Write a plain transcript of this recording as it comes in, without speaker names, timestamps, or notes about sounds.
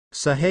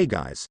So hey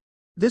guys,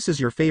 this is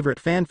your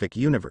favorite fanfic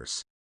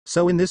universe.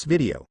 So in this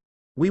video,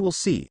 we will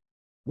see,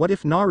 what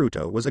if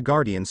Naruto was a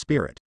guardian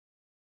spirit?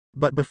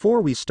 But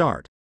before we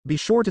start, be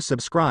sure to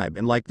subscribe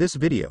and like this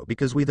video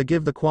because we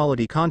give the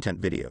quality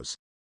content videos.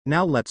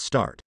 Now let's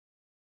start.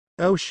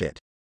 Oh shit.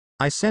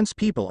 I sense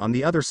people on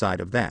the other side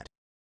of that.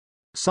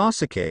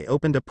 Sasuke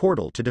opened a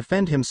portal to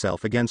defend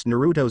himself against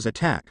Naruto's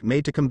attack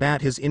made to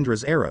combat his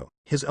Indra's arrow,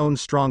 his own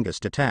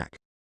strongest attack.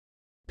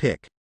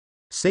 Pick.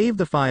 Save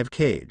the 5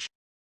 cage.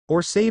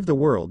 Or save the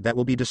world that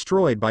will be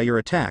destroyed by your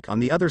attack on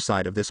the other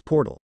side of this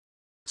portal.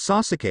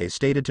 Sasuke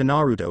stated to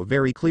Naruto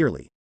very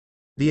clearly.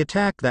 The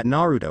attack that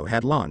Naruto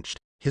had launched,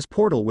 his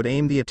portal would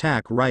aim the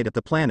attack right at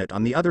the planet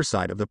on the other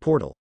side of the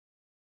portal.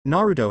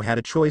 Naruto had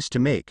a choice to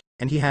make,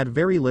 and he had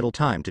very little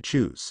time to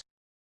choose.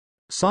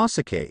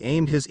 Sasuke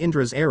aimed his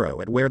Indra's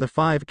arrow at where the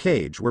 5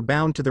 cage were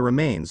bound to the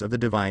remains of the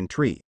divine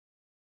tree.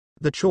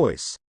 The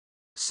choice.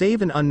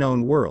 Save an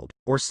unknown world,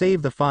 or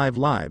save the 5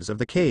 lives of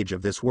the cage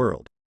of this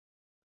world.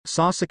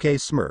 Sasuke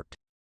smirked.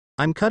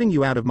 I'm cutting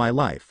you out of my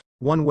life,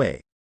 one way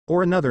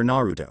or another,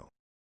 Naruto.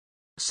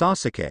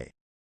 Sasuke.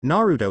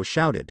 Naruto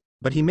shouted,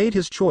 but he made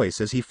his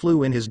choice as he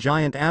flew in his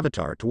giant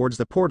avatar towards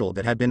the portal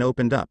that had been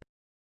opened up.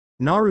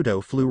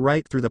 Naruto flew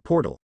right through the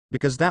portal,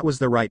 because that was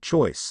the right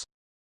choice.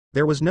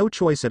 There was no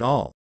choice at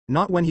all,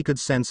 not when he could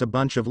sense a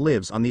bunch of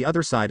lives on the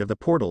other side of the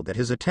portal that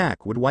his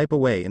attack would wipe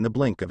away in the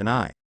blink of an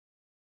eye.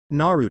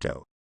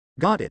 Naruto.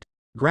 Got it.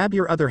 Grab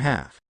your other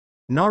half.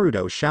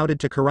 Naruto shouted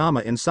to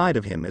Kurama inside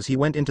of him as he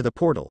went into the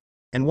portal,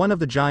 and one of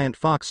the giant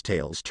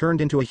foxtails turned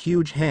into a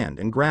huge hand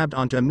and grabbed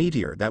onto a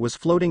meteor that was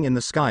floating in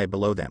the sky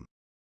below them.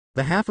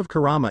 The half of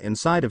Kurama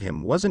inside of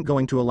him wasn't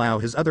going to allow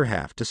his other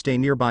half to stay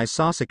nearby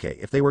Sasuke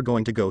if they were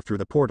going to go through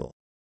the portal.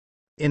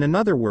 In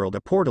another world,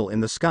 a portal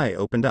in the sky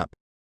opened up.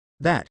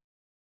 That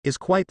is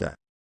quite the.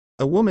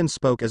 A woman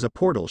spoke as a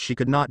portal she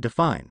could not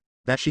define,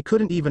 that she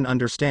couldn't even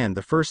understand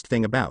the first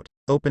thing about,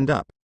 opened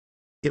up.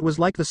 It was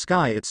like the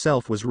sky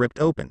itself was ripped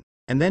open.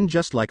 And then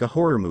just like a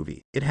horror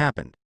movie, it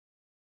happened.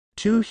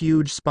 2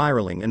 huge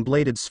spiraling and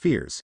bladed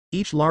spheres,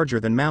 each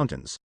larger than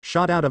mountains,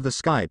 shot out of the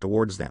sky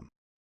towards them.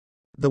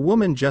 The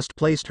woman just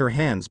placed her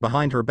hands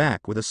behind her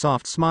back with a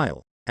soft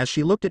smile, as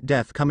she looked at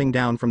death coming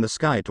down from the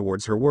sky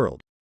towards her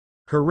world.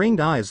 Her ringed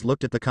eyes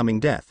looked at the coming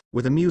death,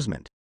 with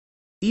amusement.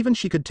 Even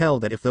she could tell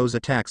that if those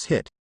attacks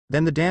hit,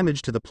 then the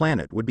damage to the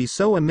planet would be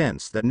so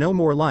immense that no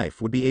more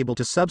life would be able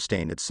to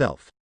sustain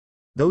itself.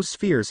 Those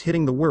spheres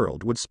hitting the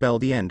world would spell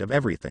the end of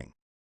everything.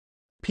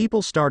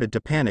 People started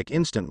to panic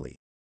instantly.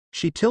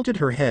 She tilted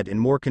her head in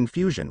more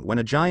confusion when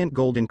a giant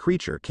golden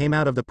creature came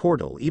out of the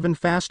portal even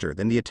faster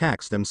than the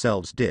attacks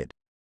themselves did.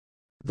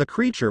 The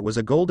creature was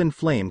a golden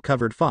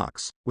flame-covered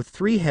fox, with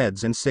 3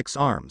 heads and 6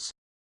 arms,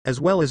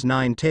 as well as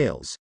 9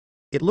 tails.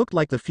 It looked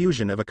like the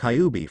fusion of a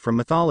Kyuubi from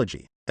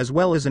mythology, as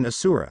well as an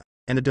Asura,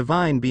 and a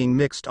divine being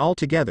mixed all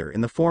together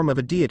in the form of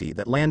a deity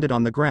that landed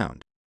on the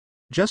ground.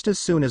 Just as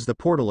soon as the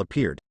portal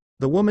appeared,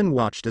 the woman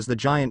watched as the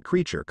giant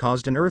creature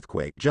caused an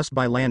earthquake just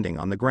by landing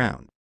on the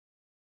ground.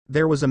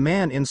 There was a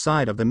man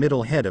inside of the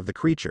middle head of the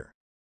creature.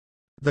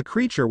 The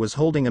creature was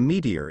holding a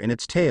meteor in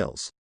its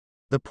tails.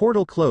 The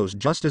portal closed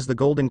just as the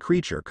golden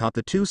creature caught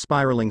the 2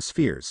 spiraling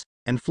spheres,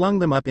 and flung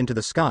them up into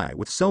the sky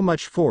with so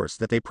much force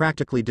that they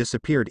practically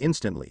disappeared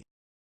instantly.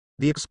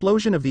 The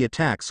explosion of the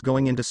attacks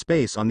going into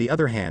space on the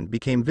other hand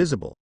became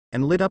visible,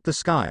 and lit up the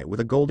sky with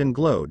a golden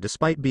glow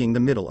despite being the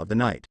middle of the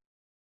night.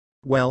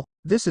 Well,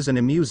 this is an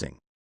amusing.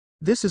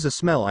 This is a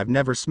smell I've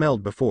never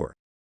smelled before.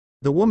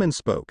 The woman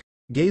spoke,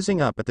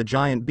 gazing up at the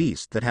giant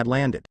beast that had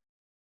landed.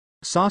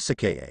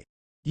 Sasuke.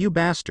 You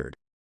bastard.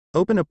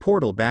 Open a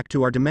portal back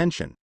to our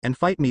dimension, and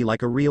fight me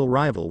like a real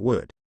rival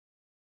would.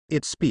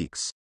 It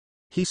speaks.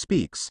 He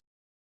speaks.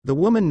 The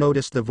woman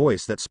noticed the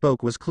voice that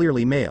spoke was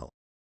clearly male.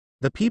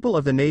 The people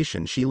of the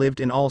nation she lived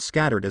in all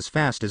scattered as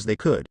fast as they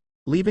could,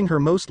 leaving her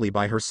mostly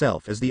by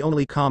herself as the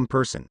only calm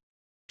person.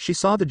 She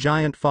saw the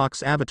giant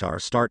fox avatar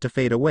start to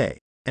fade away.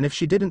 And if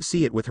she didn't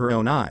see it with her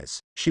own eyes,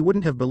 she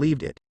wouldn't have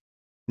believed it.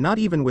 Not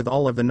even with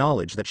all of the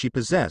knowledge that she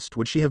possessed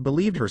would she have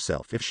believed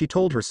herself if she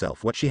told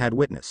herself what she had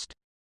witnessed.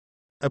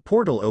 A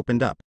portal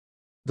opened up.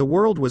 The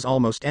world was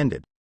almost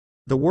ended.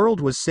 The world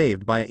was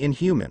saved by an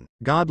inhuman,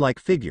 godlike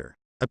figure,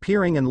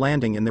 appearing and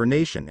landing in their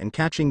nation and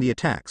catching the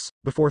attacks,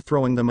 before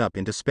throwing them up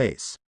into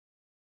space.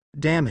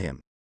 Damn him.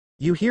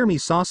 You hear me,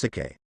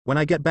 Sasuke? When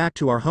I get back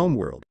to our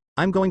homeworld,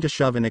 I'm going to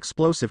shove an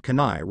explosive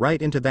kunai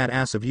right into that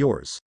ass of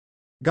yours.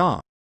 Gah.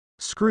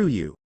 Screw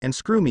you, and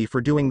screw me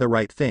for doing the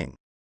right thing.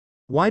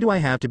 Why do I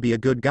have to be a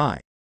good guy?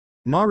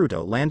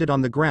 Naruto landed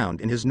on the ground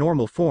in his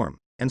normal form,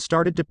 and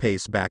started to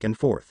pace back and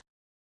forth.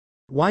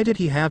 Why did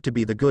he have to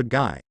be the good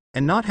guy,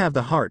 and not have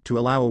the heart to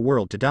allow a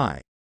world to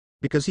die?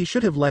 Because he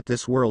should have let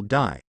this world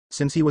die,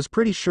 since he was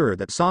pretty sure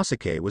that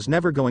Sasuke was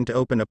never going to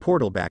open a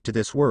portal back to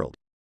this world.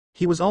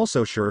 He was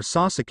also sure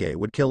Sasuke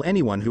would kill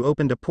anyone who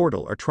opened a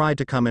portal or tried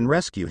to come and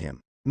rescue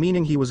him,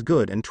 meaning he was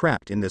good and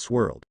trapped in this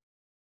world.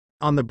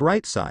 On the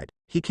bright side,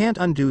 he can't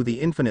undo the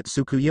infinite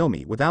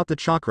Tsukuyomi without the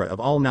chakra of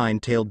all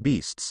 9-tailed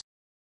beasts.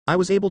 I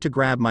was able to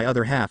grab my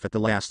other half at the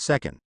last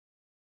second.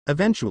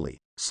 Eventually,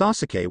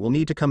 Sasuke will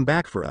need to come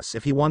back for us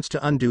if he wants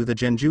to undo the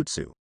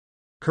genjutsu.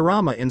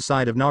 Kurama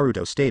inside of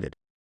Naruto stated.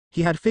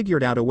 He had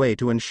figured out a way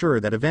to ensure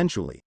that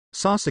eventually,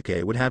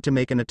 Sasuke would have to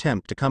make an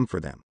attempt to come for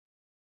them.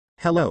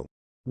 Hello.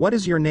 What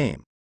is your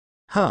name?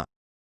 Huh.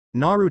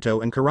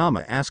 Naruto and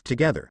Kurama asked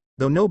together,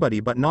 though nobody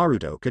but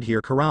Naruto could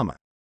hear Kurama.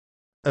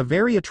 A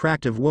very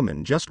attractive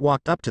woman just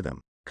walked up to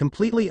them,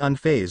 completely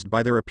unfazed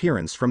by their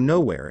appearance from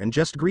nowhere, and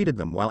just greeted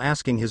them while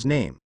asking his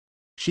name.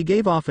 She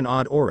gave off an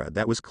odd aura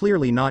that was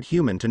clearly not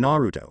human to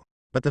Naruto,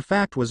 but the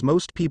fact was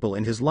most people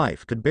in his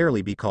life could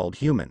barely be called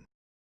human.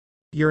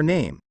 Your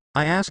name.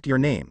 I asked your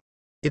name.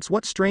 It's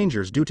what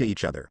strangers do to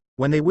each other,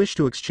 when they wish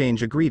to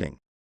exchange a greeting.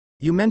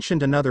 You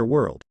mentioned another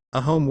world,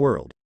 a home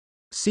world.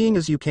 Seeing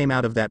as you came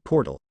out of that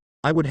portal,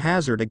 I would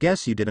hazard a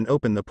guess you didn't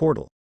open the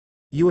portal.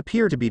 You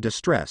appear to be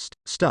distressed,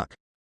 stuck.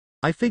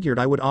 I figured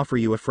I would offer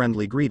you a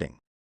friendly greeting.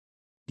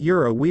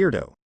 You're a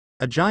weirdo.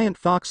 A giant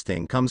fox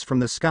thing comes from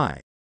the sky,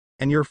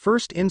 and your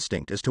first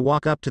instinct is to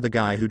walk up to the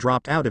guy who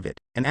dropped out of it,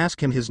 and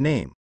ask him his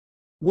name.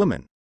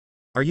 Woman.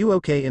 Are you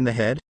okay in the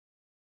head?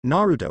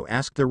 Naruto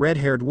asked the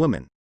red-haired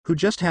woman, who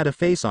just had a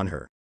face on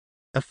her.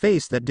 A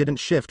face that didn't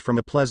shift from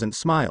a pleasant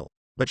smile,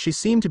 but she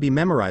seemed to be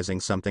memorizing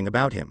something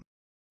about him.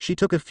 She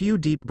took a few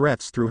deep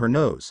breaths through her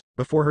nose,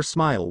 before her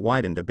smile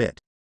widened a bit.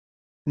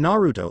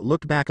 Naruto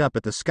looked back up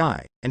at the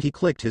sky, and he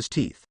clicked his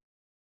teeth.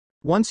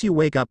 Once you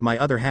wake up my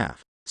other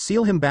half,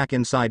 seal him back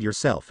inside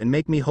yourself and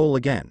make me whole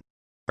again.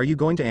 Are you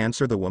going to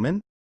answer the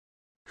woman?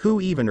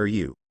 Who even are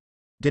you?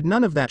 Did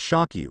none of that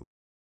shock you?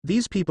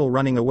 These people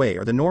running away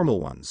are the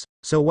normal ones,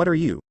 so what are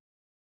you?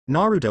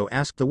 Naruto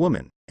asked the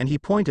woman, and he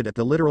pointed at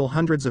the literal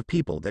hundreds of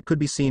people that could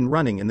be seen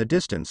running in the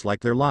distance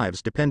like their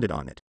lives depended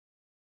on it.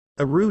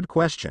 A rude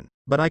question,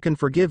 but I can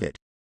forgive it.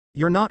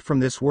 You're not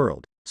from this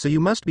world, so you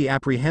must be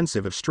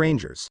apprehensive of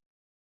strangers.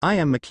 I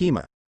am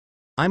Makima.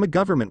 I'm a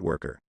government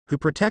worker, who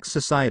protects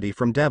society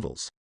from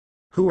devils.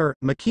 Who are?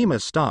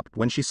 Makima stopped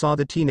when she saw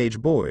the teenage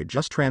boy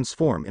just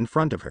transform in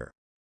front of her.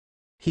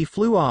 He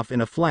flew off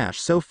in a flash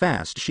so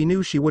fast she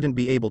knew she wouldn't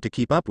be able to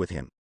keep up with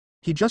him.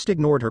 He just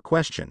ignored her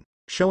question,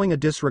 showing a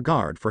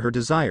disregard for her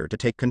desire to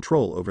take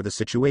control over the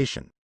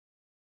situation.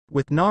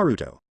 With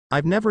Naruto,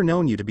 I've never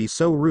known you to be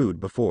so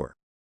rude before.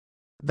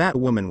 That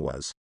woman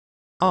was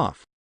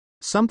off.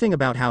 Something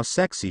about how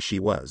sexy she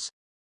was.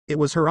 It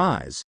was her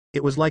eyes.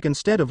 It was like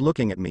instead of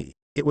looking at me,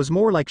 it was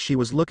more like she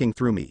was looking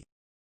through me.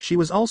 She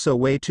was also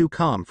way too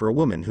calm for a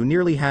woman who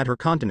nearly had her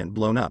continent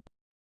blown up.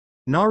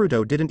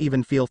 Naruto didn't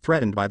even feel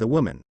threatened by the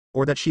woman,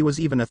 or that she was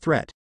even a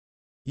threat.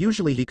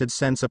 Usually he could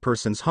sense a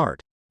person's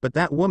heart, but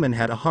that woman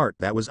had a heart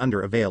that was under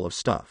a veil of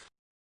stuff.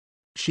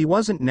 She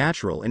wasn't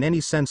natural in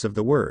any sense of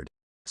the word.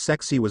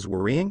 Sexy was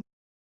worrying?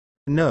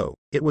 No,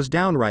 it was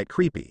downright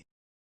creepy.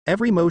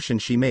 Every motion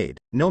she made,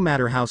 no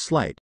matter how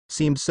slight,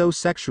 seemed so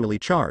sexually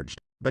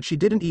charged, but she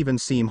didn't even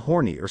seem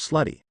horny or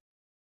slutty.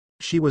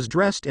 She was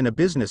dressed in a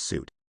business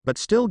suit, but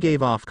still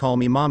gave off call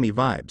me mommy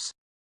vibes.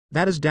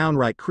 That is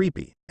downright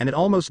creepy, and it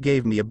almost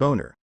gave me a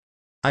boner.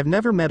 I've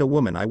never met a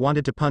woman I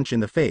wanted to punch in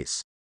the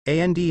face,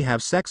 and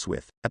have sex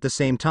with, at the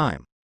same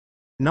time.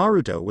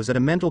 Naruto was at a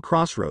mental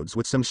crossroads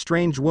with some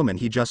strange woman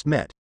he just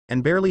met,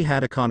 and barely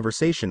had a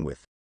conversation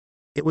with.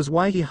 It was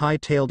why he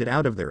hightailed it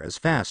out of there as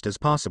fast as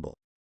possible.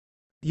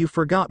 You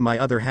forgot my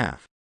other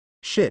half.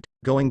 Shit,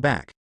 going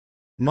back.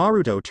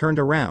 Naruto turned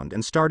around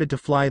and started to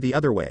fly the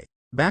other way,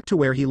 back to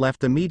where he left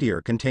the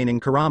meteor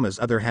containing Kurama's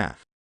other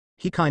half.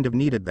 He kind of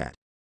needed that.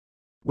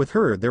 With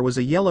her there was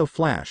a yellow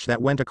flash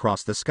that went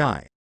across the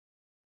sky.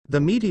 The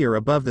meteor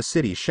above the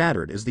city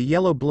shattered as the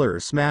yellow blur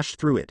smashed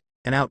through it,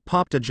 and out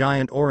popped a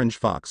giant orange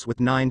fox with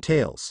 9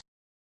 tails.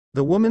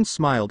 The woman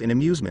smiled in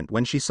amusement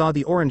when she saw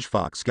the orange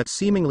fox get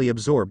seemingly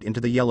absorbed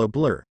into the yellow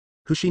blur,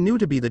 who she knew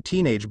to be the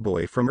teenage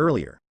boy from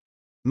earlier.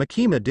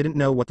 Makima didn't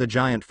know what the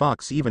giant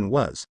fox even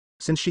was,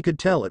 since she could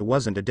tell it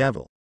wasn't a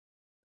devil.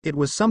 It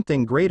was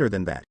something greater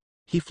than that.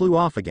 He flew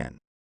off again.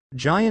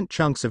 Giant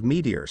chunks of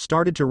meteor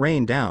started to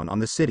rain down on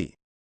the city.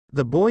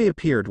 The boy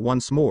appeared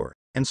once more,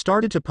 and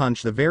started to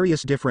punch the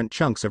various different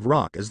chunks of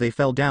rock as they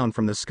fell down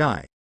from the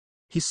sky.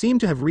 He seemed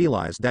to have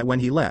realized that when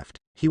he left,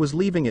 he was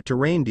leaving it to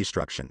rain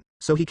destruction,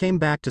 so he came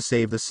back to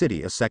save the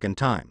city a second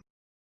time.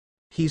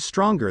 He's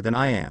stronger than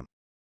I am.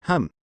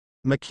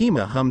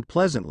 Makima hummed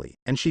pleasantly,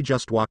 and she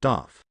just walked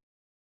off.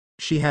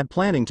 She had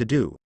planning to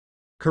do.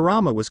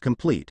 Kurama was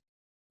complete.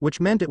 Which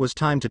meant it was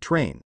time to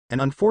train, and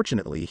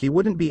unfortunately he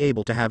wouldn't be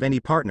able to have any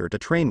partner to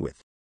train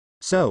with.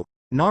 So,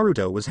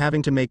 Naruto was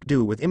having to make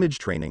do with image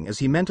training as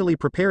he mentally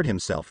prepared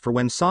himself for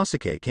when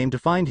Sasuke came to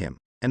find him,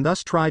 and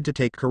thus tried to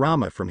take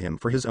Kurama from him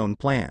for his own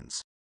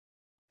plans.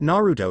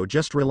 Naruto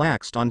just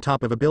relaxed on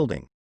top of a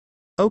building.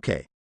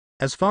 Okay.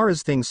 As far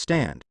as things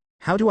stand,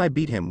 how do I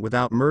beat him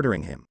without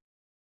murdering him?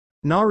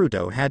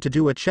 Naruto had to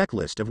do a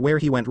checklist of where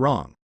he went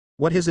wrong,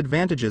 what his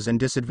advantages and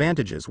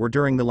disadvantages were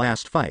during the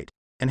last fight,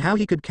 and how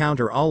he could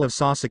counter all of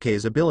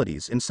Sasuke's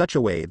abilities in such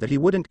a way that he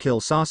wouldn't kill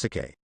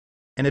Sasuke.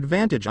 An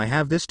advantage I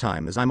have this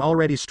time is I'm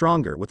already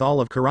stronger with all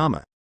of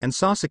Kurama, and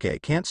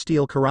Sasuke can't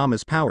steal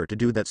Kurama's power to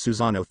do that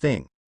Susanoo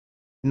thing.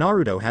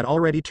 Naruto had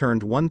already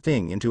turned one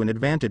thing into an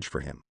advantage for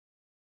him.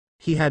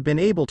 He had been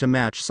able to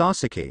match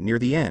Sasuke near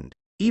the end,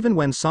 even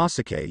when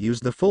Sasuke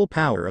used the full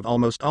power of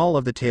almost all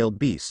of the tailed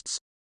beasts.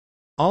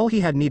 All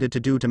he had needed to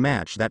do to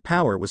match that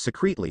power was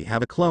secretly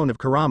have a clone of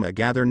Kurama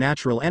gather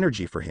natural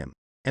energy for him,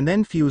 and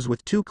then fuse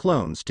with 2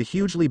 clones to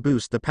hugely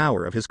boost the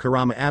power of his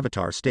Kurama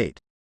avatar state.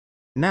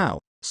 Now,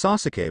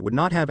 Sasuke would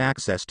not have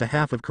access to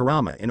half of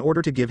Kurama in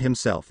order to give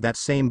himself that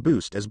same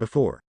boost as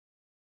before.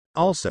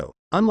 Also,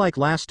 unlike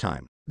last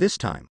time, this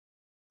time,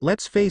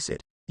 let's face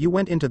it, you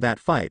went into that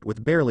fight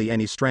with barely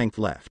any strength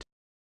left.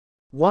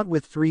 What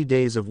with 3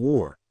 days of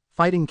war,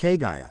 fighting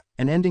Kagaya,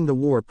 and ending the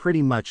war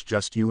pretty much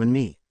just you and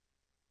me.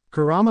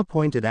 Kurama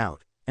pointed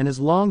out, and as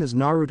long as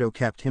Naruto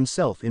kept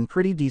himself in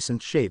pretty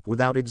decent shape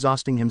without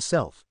exhausting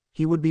himself,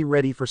 he would be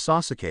ready for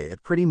Sasuke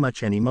at pretty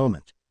much any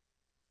moment.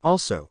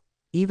 Also,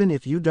 even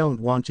if you don't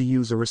want to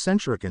use a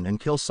Rasenshuriken and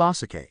kill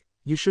Sasuke,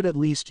 you should at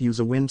least use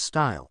a wind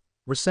style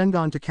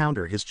Rasengan to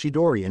counter his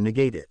Chidori and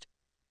negate it.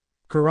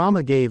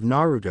 Kurama gave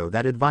Naruto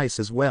that advice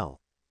as well.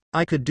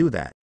 I could do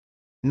that.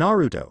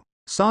 Naruto,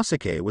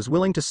 Sasuke was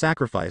willing to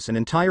sacrifice an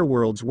entire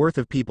world's worth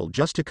of people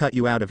just to cut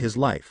you out of his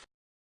life.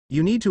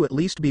 You need to at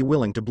least be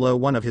willing to blow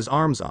one of his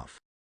arms off.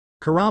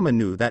 Kurama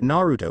knew that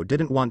Naruto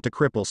didn't want to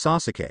cripple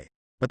Sasuke,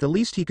 but the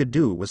least he could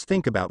do was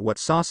think about what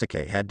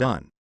Sasuke had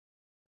done.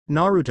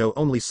 Naruto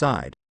only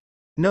sighed.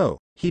 No,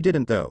 he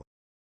didn't though.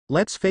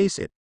 Let's face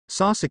it,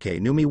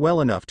 Sasuke knew me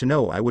well enough to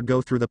know I would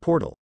go through the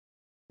portal.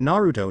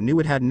 Naruto knew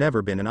it had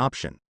never been an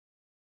option.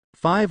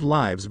 5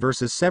 lives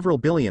versus several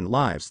billion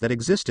lives that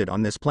existed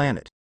on this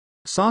planet.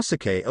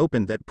 Sasuke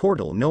opened that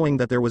portal knowing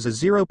that there was a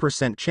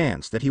 0%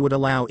 chance that he would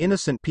allow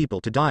innocent people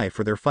to die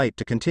for their fight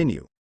to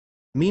continue.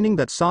 Meaning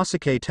that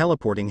Sasuke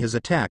teleporting his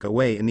attack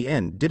away in the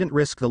end didn't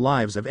risk the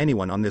lives of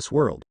anyone on this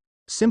world,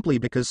 simply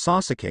because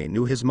Sasuke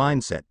knew his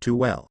mindset too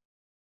well.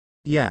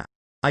 Yeah,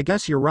 I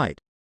guess you're right.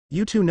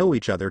 You two know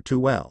each other too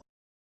well.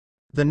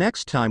 The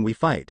next time we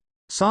fight,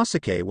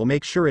 Sasuke will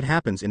make sure it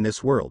happens in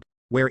this world,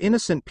 where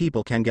innocent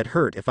people can get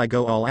hurt if I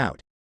go all out.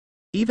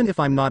 Even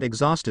if I'm not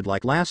exhausted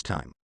like last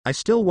time, I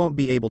still won't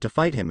be able to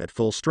fight him at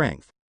full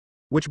strength.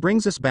 Which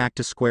brings us back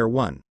to square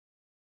one.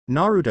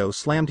 Naruto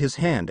slammed his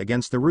hand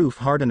against the roof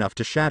hard enough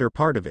to shatter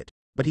part of it,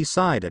 but he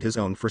sighed at his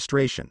own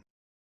frustration.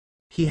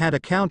 He had a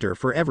counter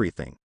for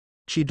everything.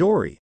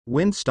 Chidori,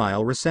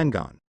 wind-style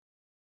Rasengan.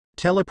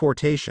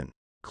 Teleportation,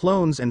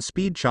 clones and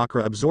speed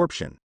chakra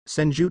absorption,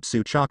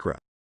 Senjutsu chakra.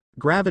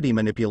 Gravity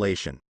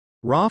manipulation.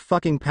 Raw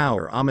fucking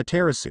power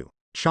Amaterasu,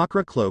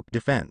 chakra cloak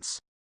defense.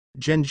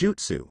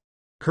 Genjutsu.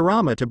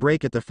 Kurama to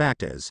break it. The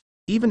fact is,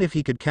 even if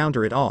he could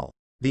counter it all,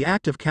 the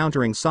act of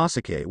countering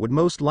Sasuke would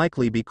most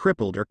likely be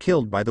crippled or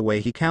killed by the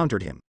way he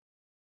countered him.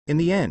 In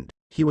the end,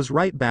 he was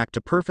right back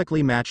to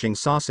perfectly matching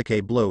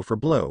Sasuke blow for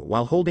blow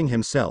while holding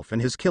himself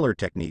and his killer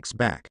techniques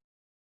back.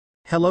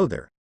 Hello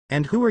there.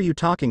 And who are you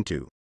talking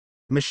to?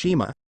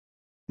 Mishima?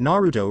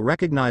 Naruto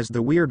recognized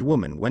the weird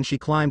woman when she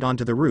climbed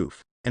onto the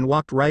roof, and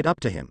walked right up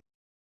to him.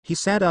 He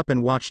sat up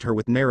and watched her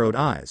with narrowed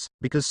eyes,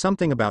 because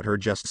something about her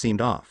just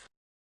seemed off.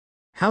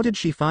 How did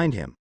she find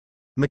him?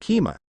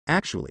 Mishima,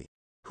 actually.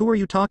 Who are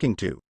you talking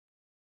to?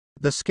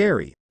 The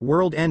scary,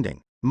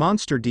 world-ending,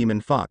 monster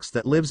demon fox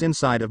that lives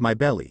inside of my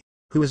belly,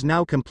 who is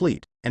now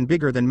complete, and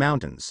bigger than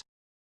mountains.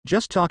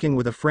 Just talking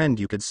with a friend,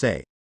 you could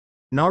say.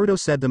 Naruto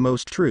said the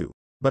most true,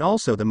 but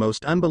also the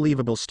most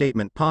unbelievable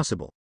statement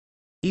possible.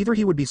 Either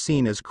he would be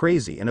seen as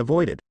crazy and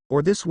avoided,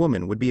 or this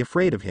woman would be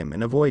afraid of him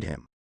and avoid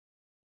him.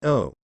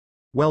 Oh.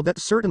 Well, that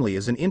certainly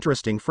is an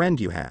interesting friend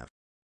you have.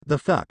 The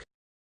fuck?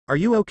 Are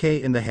you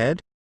okay in the head?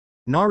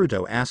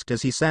 Naruto asked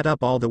as he sat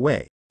up all the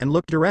way, and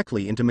looked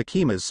directly into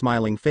Mishima's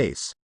smiling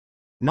face.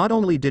 Not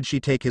only did she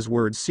take his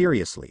words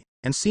seriously,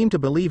 and seem to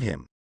believe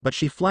him, but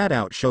she flat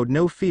out showed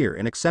no fear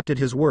and accepted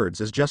his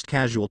words as just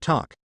casual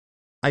talk.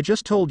 I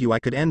just told you I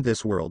could end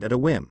this world at a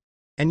whim.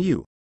 And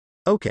you?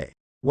 Okay,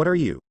 what are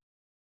you?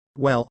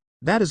 Well,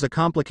 that is a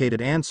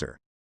complicated answer.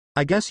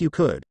 I guess you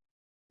could.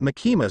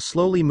 Mishima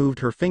slowly moved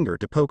her finger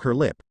to poke her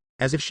lip,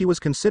 as if she was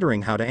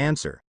considering how to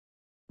answer.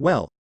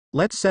 Well,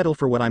 let's settle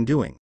for what I'm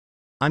doing.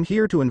 I'm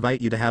here to invite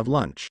you to have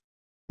lunch.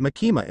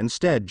 Mishima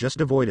instead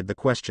just avoided the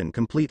question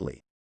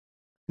completely.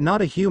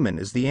 Not a human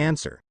is the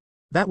answer.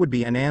 That would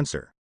be an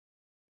answer.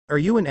 Are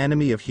you an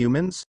enemy of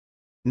humans?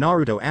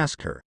 Naruto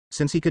asked her,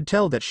 since he could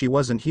tell that she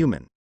wasn't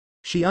human.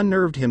 She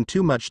unnerved him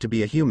too much to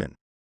be a human.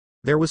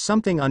 There was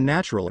something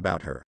unnatural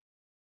about her.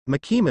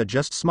 Mishima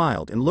just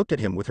smiled and looked at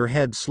him with her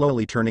head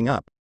slowly turning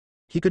up.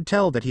 He could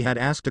tell that he had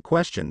asked a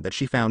question that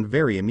she found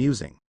very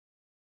amusing.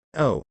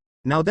 Oh,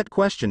 now that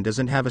question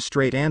doesn't have a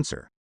straight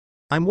answer.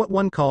 I'm what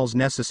one calls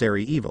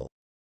necessary evil.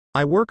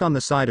 I work on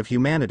the side of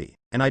humanity,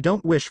 and I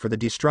don't wish for the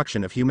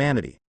destruction of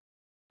humanity.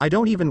 I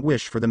don't even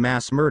wish for the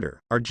mass murder,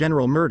 or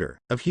general murder,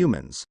 of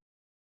humans.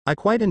 I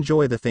quite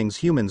enjoy the things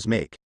humans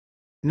make.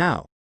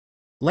 Now,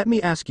 let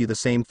me ask you the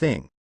same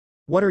thing.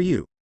 What are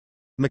you?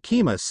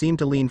 Mishima seemed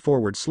to lean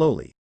forward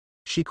slowly.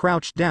 She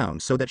crouched down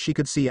so that she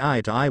could see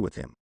eye to eye with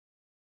him.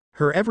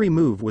 Her every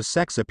move was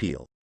sex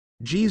appeal.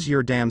 Geez,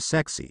 you're damn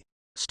sexy.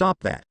 Stop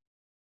that.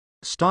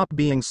 Stop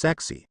being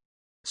sexy.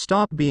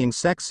 Stop being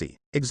sexy,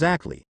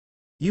 exactly.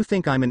 You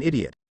think I'm an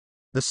idiot.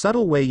 The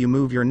subtle way you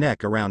move your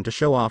neck around to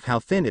show off how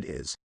thin it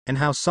is, and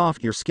how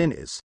soft your skin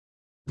is.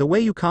 The way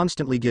you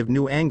constantly give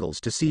new angles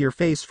to see your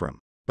face from,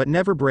 but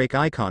never break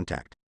eye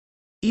contact.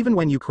 Even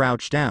when you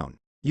crouch down,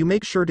 you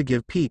make sure to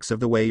give peeks of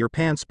the way your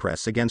pants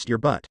press against your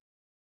butt.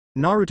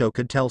 Naruto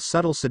could tell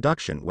subtle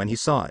seduction when he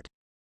saw it.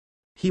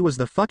 He was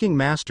the fucking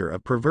master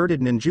of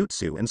perverted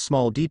ninjutsu and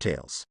small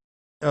details.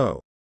 Oh.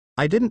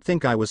 I didn't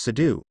think I was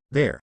seduced.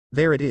 There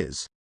it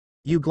is.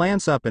 You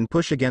glance up and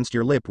push against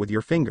your lip with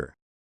your finger.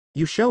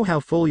 You show how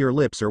full your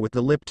lips are with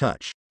the lip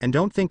touch, and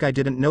don't think I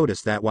didn't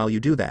notice that while you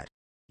do that.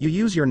 You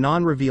use your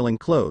non-revealing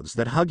clothes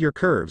that hug your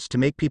curves to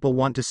make people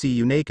want to see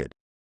you naked.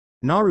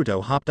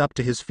 Naruto hopped up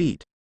to his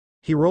feet.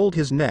 He rolled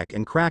his neck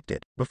and cracked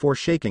it, before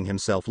shaking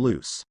himself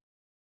loose.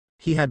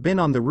 He had been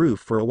on the roof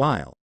for a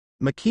while.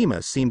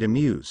 Makima seemed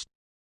amused.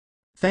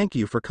 Thank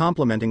you for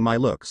complimenting my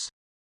looks.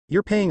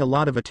 You're paying a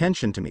lot of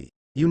attention to me.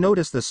 You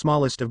notice the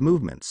smallest of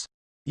movements.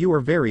 You are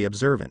very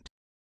observant.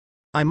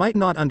 I might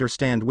not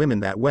understand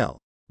women that well,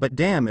 but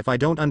damn if I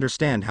don't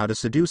understand how to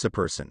seduce a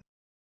person.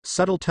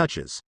 Subtle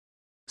touches.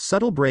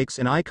 Subtle breaks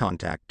in eye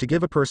contact to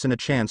give a person a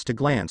chance to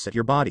glance at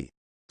your body.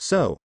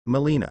 So,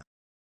 Melina.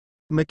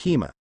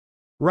 Makima.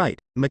 Right,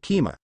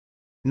 Makima.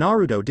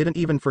 Naruto didn't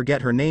even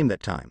forget her name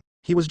that time.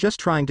 He was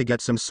just trying to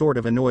get some sort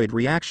of annoyed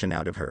reaction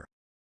out of her.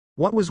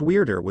 What was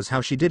weirder was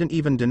how she didn't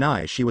even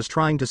deny she was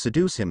trying to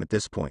seduce him at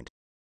this point.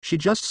 She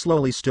just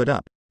slowly stood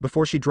up,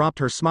 before she dropped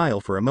her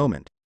smile for a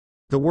moment.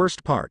 The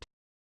worst part.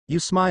 You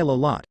smile a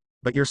lot,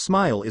 but your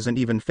smile isn't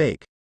even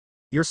fake.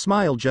 Your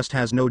smile just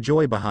has no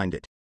joy behind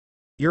it.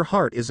 Your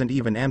heart isn't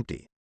even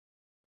empty.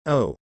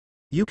 Oh.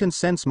 You can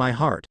sense my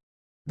heart.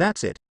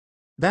 That's it.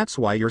 That's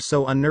why you're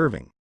so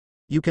unnerving.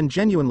 You can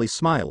genuinely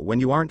smile when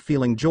you aren't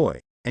feeling joy,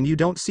 and you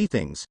don't see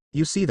things,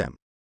 you see them.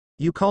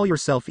 You call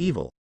yourself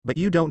evil, but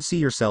you don't see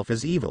yourself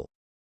as evil.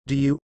 Do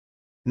you?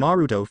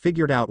 Naruto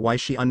figured out why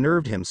she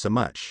unnerved him so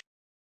much.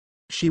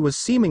 She was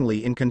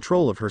seemingly in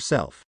control of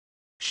herself.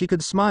 She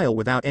could smile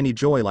without any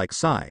joy like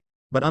Sai,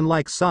 but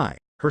unlike Sai,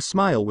 her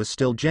smile was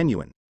still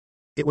genuine.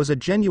 It was a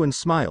genuine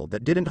smile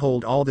that didn't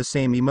hold all the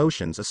same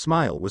emotions a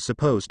smile was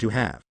supposed to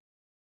have.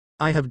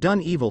 I have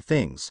done evil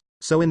things,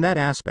 so in that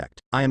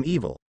aspect, I am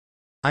evil.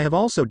 I have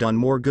also done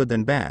more good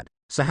than bad,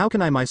 so how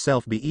can I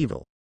myself be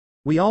evil?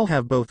 We all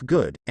have both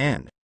good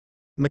and.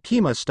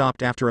 Makima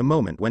stopped after a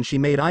moment when she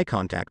made eye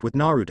contact with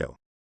Naruto.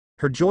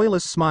 Her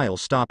joyless smile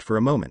stopped for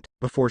a moment,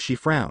 before she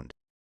frowned.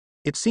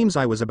 It seems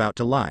I was about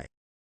to lie.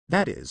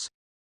 That is.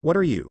 What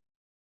are you?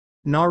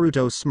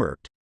 Naruto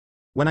smirked.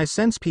 When I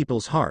sense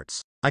people's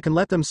hearts, I can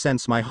let them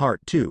sense my heart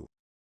too.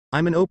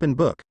 I'm an open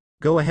book,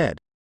 go ahead.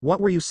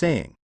 What were you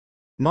saying?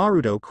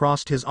 Naruto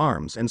crossed his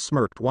arms and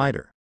smirked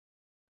wider.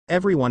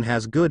 Everyone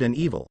has good and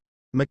evil.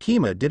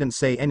 Makima didn't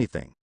say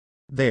anything.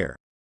 There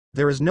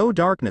is no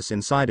darkness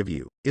inside of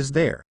you, is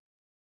there?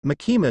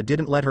 Makima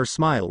didn't let her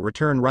smile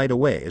return right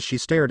away as she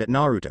stared at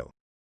Naruto.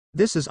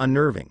 This is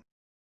unnerving.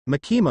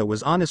 Makima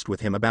was honest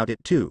with him about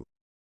it too.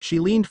 She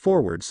leaned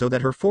forward so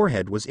that her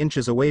forehead was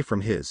inches away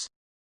from his.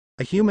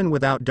 A human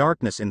without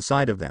darkness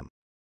inside of them.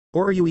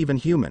 Or are you even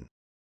human?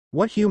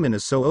 What human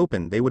is so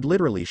open they would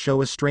literally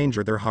show a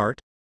stranger their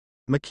heart?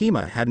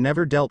 Makima had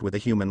never dealt with a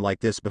human like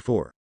this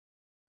before.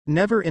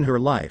 Never in her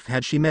life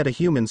had she met a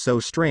human so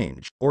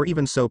strange, or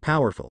even so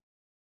powerful.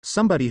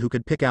 Somebody who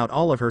could pick out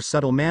all of her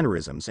subtle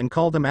mannerisms and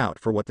call them out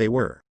for what they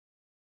were.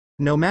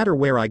 No matter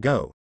where I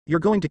go, you're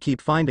going to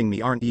keep finding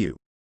me, aren't you?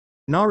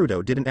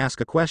 Naruto didn't ask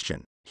a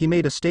question, he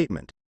made a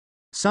statement.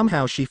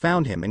 Somehow she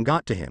found him and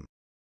got to him.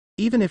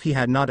 Even if he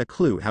had not a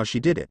clue how she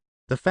did it,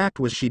 the fact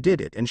was she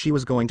did it and she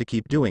was going to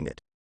keep doing it.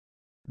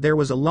 There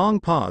was a long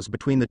pause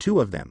between the two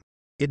of them.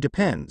 It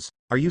depends,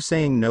 are you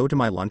saying no to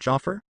my lunch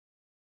offer?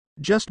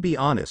 Just be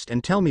honest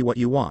and tell me what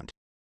you want.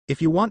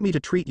 If you want me to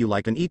treat you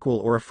like an equal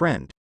or a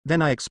friend,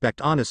 then I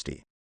expect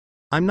honesty.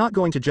 I'm not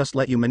going to just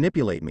let you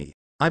manipulate me,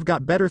 I've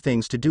got better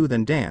things to do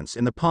than dance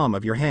in the palm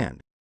of your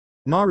hand.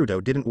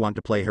 Naruto didn't want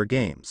to play her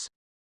games.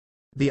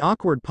 The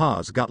awkward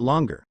pause got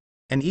longer.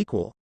 An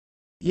equal?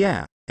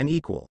 Yeah, an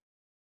equal.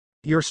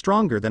 You're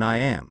stronger than I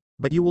am,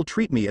 but you will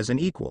treat me as an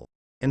equal,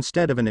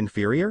 instead of an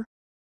inferior?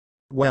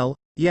 Well,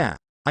 yeah,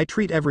 I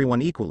treat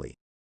everyone equally.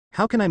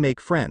 How can I make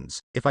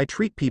friends, if I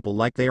treat people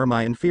like they are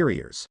my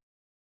inferiors?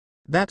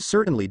 That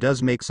certainly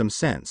does make some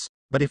sense,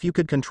 but if you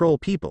could control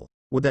people,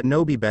 would that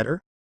no be better?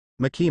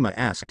 Makima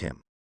asked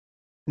him.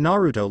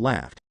 Naruto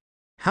laughed.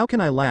 How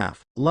can I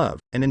laugh, love,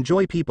 and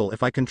enjoy people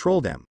if I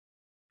control them?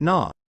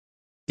 Nah.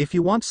 If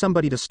you want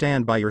somebody to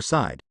stand by your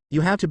side,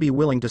 you have to be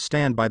willing to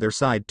stand by their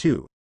side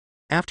too.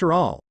 After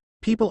all,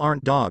 people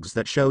aren't dogs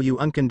that show you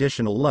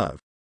unconditional love.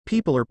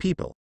 People are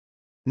people.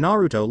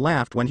 Naruto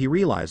laughed when he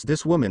realized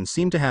this woman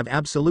seemed to have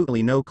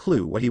absolutely no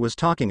clue what he was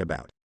talking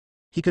about.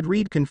 He could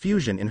read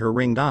confusion in her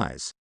ringed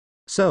eyes.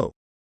 So.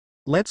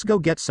 Let's go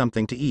get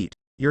something to eat,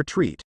 your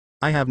treat.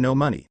 I have no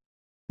money.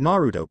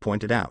 Naruto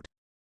pointed out.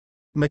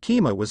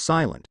 Makima was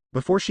silent,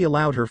 before she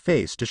allowed her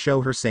face to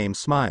show her same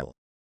smile.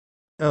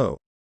 Oh.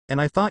 And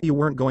I thought you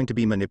weren't going to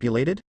be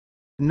manipulated?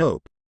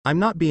 Nope, I'm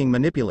not being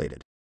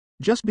manipulated.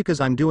 Just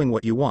because I'm doing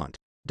what you want,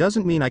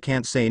 doesn't mean I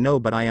can't say no,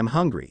 but I am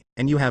hungry,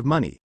 and you have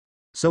money.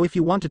 So if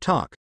you want to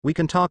talk, we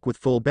can talk with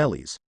full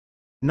bellies.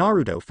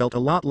 Naruto felt a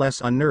lot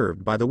less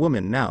unnerved by the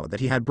woman now that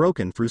he had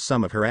broken through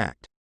some of her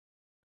act.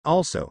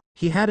 Also,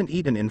 he hadn't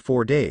eaten in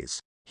 4 days.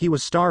 He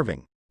was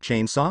starving.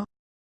 Chainsaw?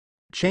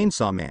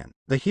 Chainsaw Man,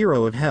 the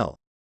hero of hell.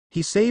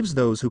 He saves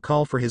those who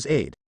call for his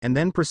aid, and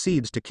then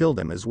proceeds to kill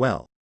them as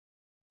well.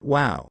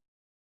 Wow.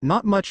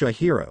 Not much a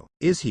hero,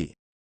 is he?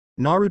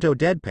 Naruto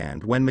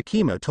deadpanned when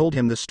Makima told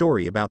him the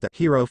story about the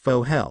hero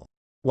foe hell,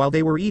 while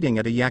they were eating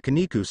at a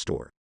yakiniku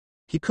store.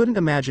 He couldn't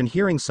imagine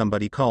hearing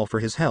somebody call for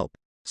his help,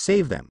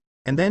 save them,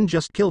 and then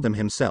just kill them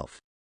himself.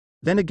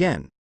 Then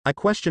again, I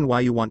question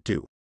why you want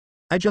to.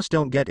 I just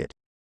don't get it.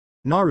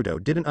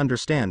 Naruto didn't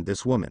understand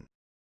this woman.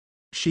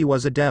 She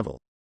was a devil.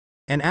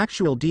 An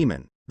actual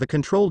demon, the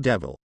control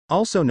devil,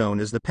 also known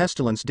as the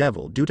pestilence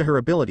devil due to her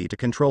ability to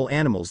control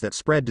animals that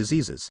spread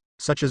diseases,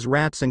 such as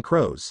rats and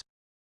crows.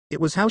 It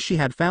was how she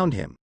had found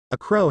him. A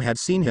crow had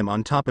seen him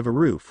on top of a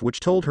roof which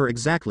told her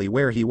exactly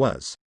where he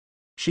was.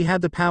 She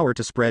had the power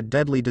to spread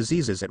deadly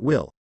diseases at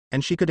will,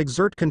 and she could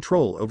exert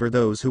control over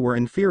those who were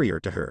inferior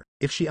to her,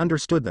 if she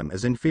understood them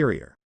as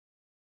inferior.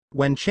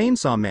 When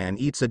Chainsaw Man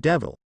eats a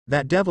devil,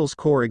 that devil's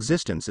core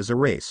existence is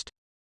erased,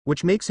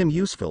 which makes him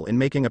useful in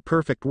making a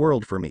perfect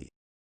world for me.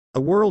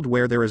 A world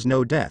where there is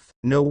no death,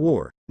 no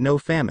war, no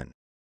famine,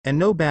 and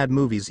no bad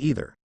movies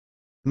either.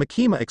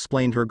 Makima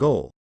explained her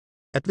goal.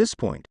 At this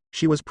point,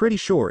 she was pretty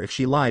sure if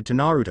she lied to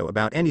Naruto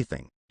about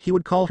anything, he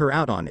would call her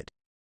out on it.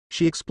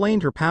 She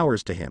explained her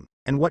powers to him,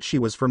 and what she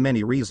was for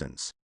many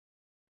reasons.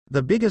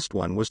 The biggest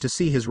one was to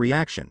see his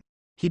reaction.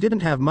 He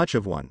didn't have much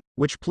of one,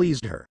 which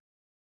pleased her.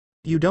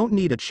 You don't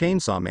need a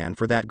Chainsaw Man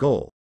for that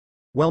goal.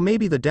 Well,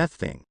 maybe the death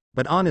thing,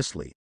 but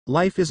honestly,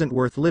 life isn't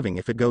worth living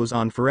if it goes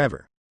on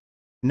forever.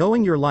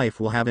 Knowing your life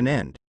will have an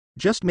end,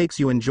 just makes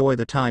you enjoy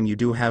the time you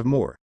do have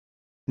more.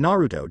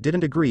 Naruto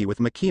didn't agree with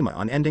Makima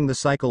on ending the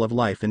cycle of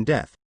life and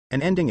death,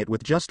 and ending it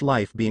with just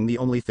life being the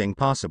only thing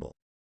possible.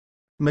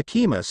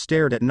 Makima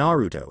stared at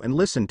Naruto and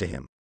listened to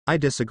him. I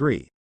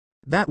disagree.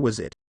 That was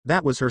it,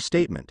 that was her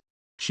statement.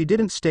 She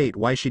didn't state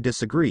why she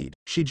disagreed,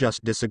 she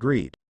just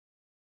disagreed.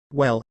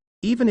 Well,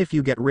 even if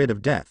you get rid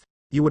of death,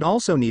 you would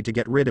also need to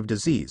get rid of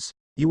disease,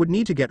 you would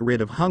need to get rid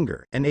of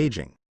hunger and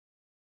aging.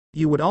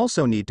 You would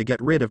also need to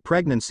get rid of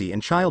pregnancy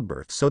and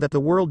childbirth so that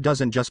the world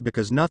doesn't just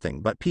because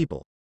nothing but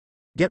people.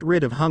 Get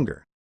rid of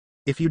hunger.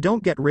 If you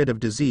don't get rid of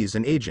disease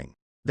and aging,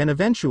 then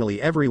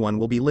eventually everyone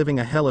will be living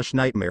a hellish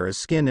nightmare as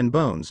skin and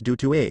bones due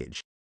to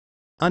age.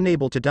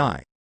 Unable to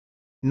die.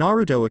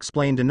 Naruto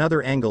explained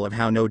another angle of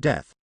how no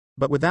death,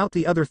 but without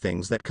the other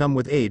things that come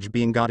with age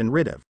being gotten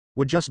rid of,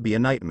 would just be a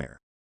nightmare.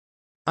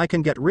 I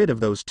can get rid of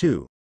those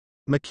too.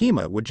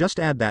 Makima would just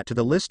add that to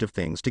the list of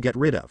things to get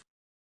rid of.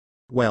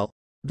 Well,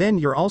 then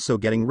you're also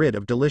getting rid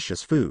of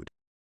delicious food.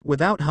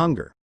 Without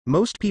hunger,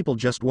 most people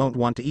just won't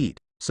want to eat,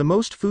 so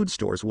most food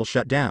stores will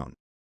shut down.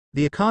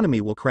 The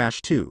economy will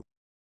crash too.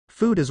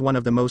 Food is one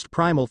of the most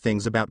primal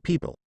things about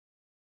people.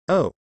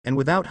 Oh, and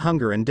without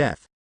hunger and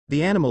death,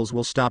 the animals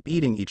will stop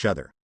eating each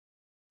other.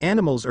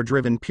 Animals are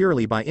driven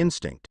purely by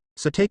instinct,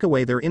 so take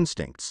away their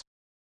instincts.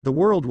 The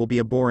world will be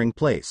a boring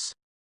place.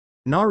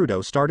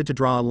 Naruto started to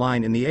draw a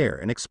line in the air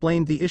and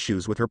explained the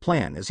issues with her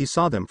plan as he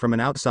saw them from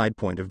an outside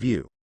point of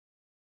view.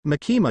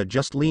 Makima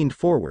just leaned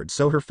forward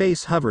so her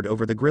face hovered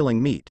over the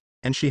grilling meat,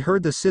 and she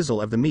heard the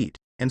sizzle of the meat,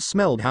 and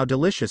smelled how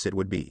delicious it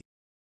would be.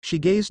 She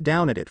gazed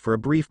down at it for a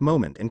brief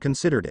moment and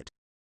considered it.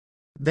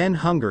 Then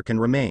hunger can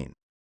remain.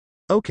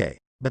 Okay,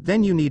 but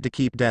then you need to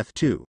keep death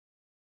too.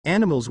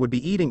 Animals would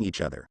be eating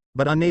each other,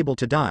 but unable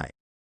to die.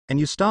 And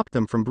you stopped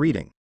them from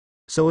breeding.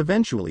 So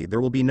eventually there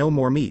will be no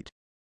more meat.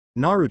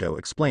 Naruto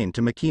explained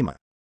to Makima.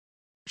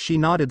 She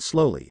nodded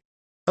slowly.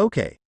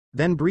 Okay,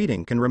 then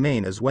breeding can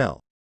remain as well.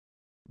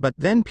 But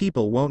then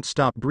people won't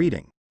stop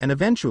breeding, and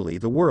eventually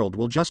the world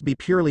will just be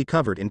purely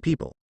covered in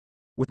people.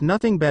 With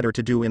nothing better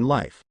to do in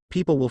life,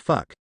 people will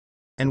fuck.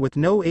 And with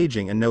no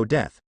aging and no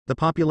death, the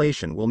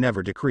population will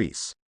never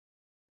decrease.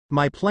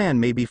 My plan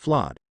may be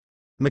flawed.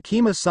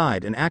 Makima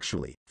sighed and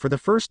actually, for the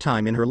first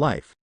time in her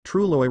life,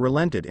 Trueloi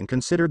relented and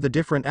considered the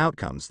different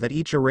outcomes that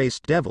each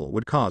erased devil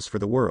would cause for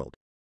the world.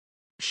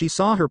 She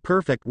saw her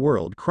perfect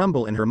world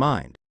crumble in her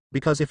mind,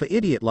 because if an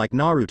idiot like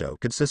Naruto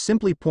could so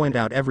simply point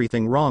out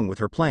everything wrong with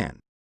her plan,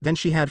 then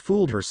she had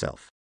fooled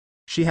herself.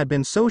 She had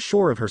been so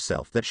sure of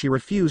herself that she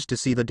refused to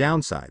see the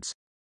downsides.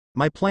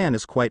 My plan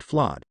is quite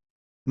flawed.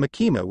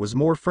 Makima was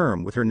more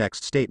firm with her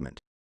next statement.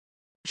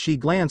 She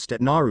glanced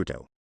at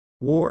Naruto.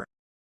 War?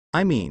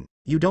 I mean,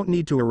 you don't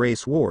need to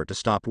erase war to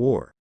stop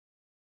war.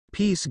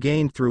 Peace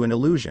gained through an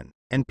illusion,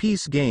 and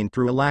peace gained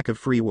through a lack of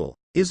free will,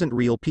 isn't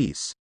real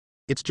peace.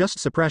 It's just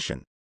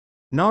suppression.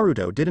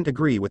 Naruto didn't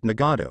agree with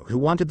Nagato, who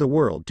wanted the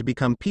world to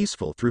become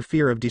peaceful through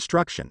fear of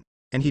destruction,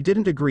 and he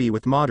didn't agree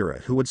with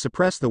Madara, who would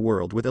suppress the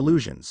world with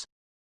illusions.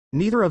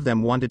 Neither of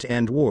them wanted to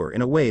end war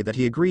in a way that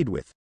he agreed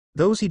with.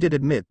 Those he did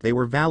admit they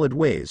were valid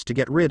ways to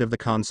get rid of the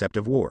concept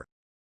of war.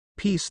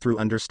 Peace through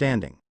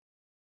understanding.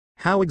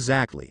 How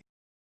exactly?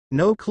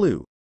 No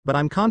clue, but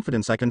I'm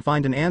confident I can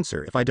find an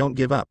answer if I don't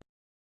give up.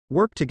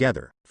 Work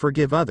together,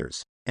 forgive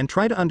others, and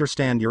try to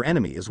understand your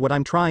enemy is what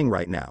I'm trying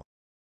right now.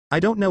 I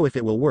don't know if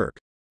it will work,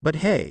 but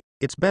hey,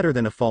 it's better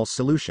than a false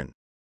solution.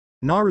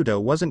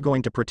 Naruto wasn't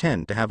going to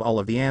pretend to have all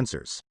of the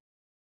answers.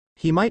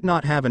 He might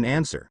not have an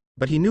answer,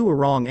 but he knew a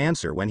wrong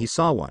answer when he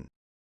saw one.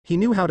 He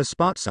knew how to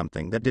spot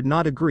something that did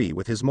not agree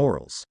with his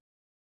morals.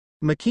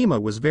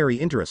 Makima was very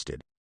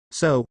interested.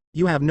 So,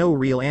 you have no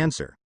real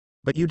answer.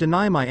 But you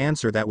deny my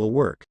answer that will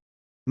work.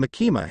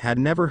 Makima had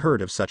never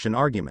heard of such an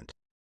argument.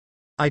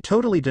 I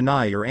totally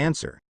deny your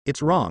answer,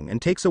 it's wrong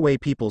and takes away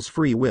people's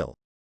free will.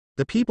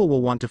 The people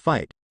will want to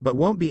fight, but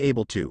won't be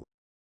able to.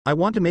 I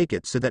want to make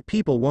it so that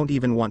people won't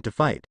even want to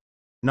fight,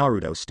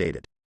 Naruto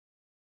stated.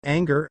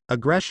 Anger,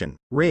 aggression,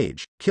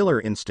 rage, killer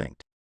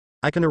instinct.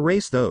 I can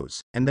erase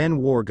those, and then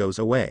war goes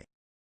away.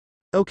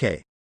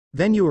 Okay.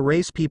 Then you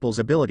erase people's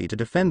ability to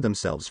defend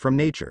themselves from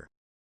nature.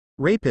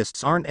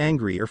 Rapists aren't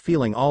angry or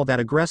feeling all that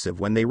aggressive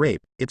when they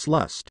rape, it's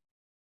lust.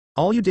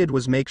 All you did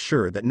was make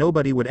sure that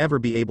nobody would ever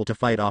be able to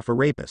fight off a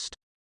rapist.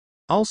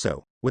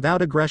 Also,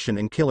 without aggression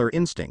and killer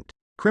instinct,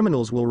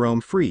 criminals will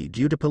roam free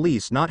due to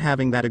police not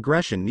having that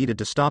aggression needed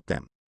to stop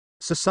them.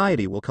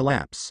 Society will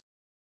collapse.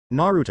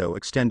 Naruto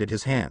extended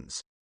his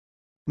hands.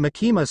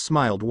 Makima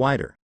smiled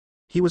wider.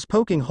 He was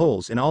poking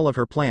holes in all of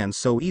her plans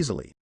so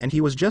easily, and he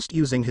was just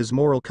using his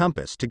moral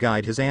compass to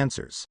guide his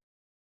answers.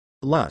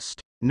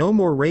 Lust, no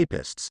more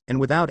rapists, and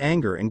without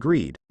anger and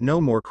greed,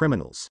 no more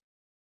criminals.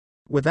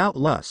 Without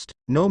lust,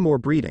 no more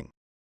breeding.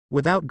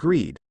 Without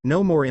greed,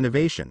 no more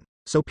innovation,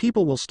 so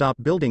people will stop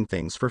building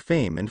things for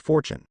fame and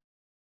fortune.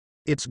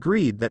 It's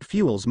greed that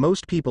fuels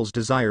most people's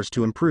desires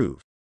to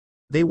improve.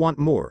 They want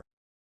more.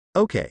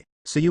 Okay,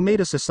 so you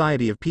made a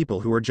society of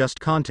people who are just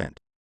content.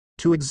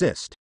 To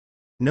exist.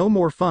 No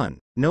more fun,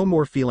 no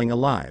more feeling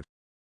alive.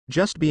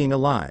 Just being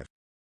alive.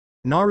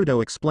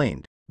 Naruto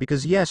explained,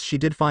 because yes, she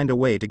did find a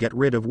way to get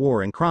rid of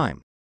war and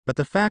crime, but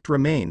the fact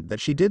remained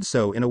that she did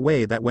so in a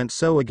way that went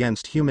so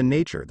against human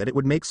nature that it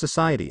would make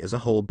society as a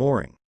whole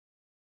boring.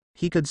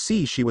 He could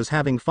see she was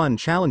having fun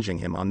challenging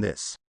him on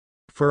this.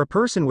 For a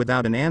person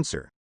without an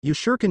answer, you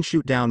sure can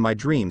shoot down my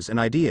dreams and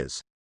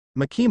ideas.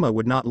 Makima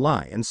would not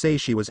lie and say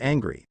she was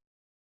angry.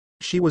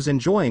 She was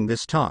enjoying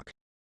this talk.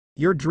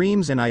 Your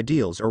dreams and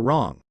ideals are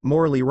wrong,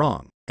 morally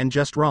wrong, and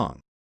just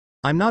wrong.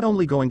 I'm not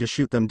only going to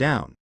shoot them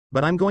down,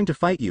 but I'm going to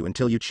fight you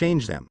until you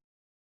change them.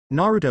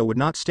 Naruto would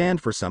not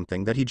stand for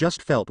something that he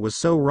just felt was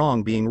so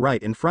wrong being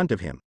right in front of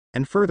him,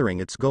 and furthering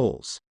its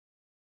goals.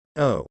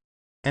 Oh.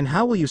 And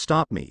how will you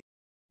stop me?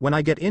 When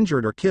I get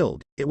injured or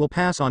killed, it will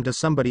pass on to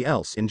somebody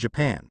else in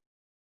Japan.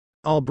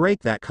 I'll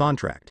break that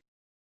contract.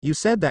 You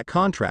said that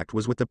contract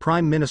was with the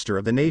Prime Minister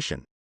of the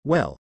nation.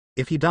 Well,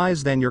 if he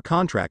dies then your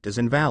contract is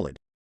invalid.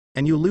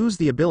 And you lose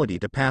the ability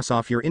to pass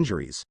off your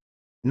injuries.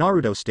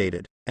 Naruto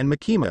stated, and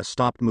Makima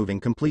stopped moving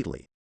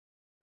completely.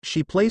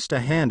 She placed a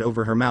hand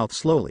over her mouth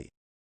slowly.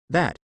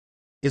 That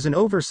is an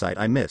oversight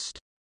I missed.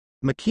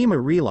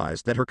 Makima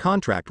realized that her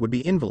contract would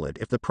be invalid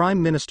if the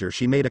Prime Minister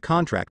she made a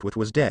contract with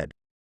was dead.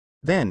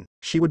 Then,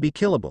 she would be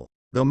killable,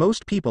 though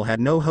most people had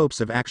no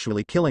hopes of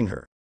actually killing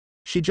her.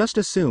 She just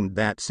assumed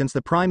that since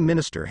the Prime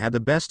Minister had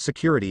the best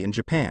security in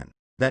Japan,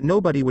 that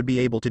nobody would be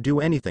able to do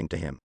anything to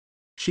him.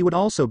 She would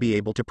also be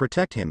able to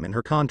protect him in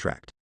her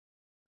contract.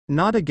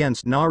 Not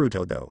against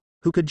Naruto though,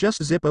 who could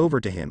just zip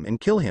over to him and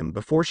kill him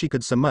before she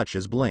could so much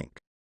as blink.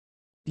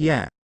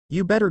 Yeah,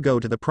 you better go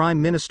to the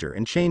Prime Minister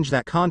and change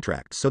that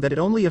contract so that it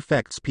only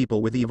affects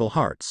people with evil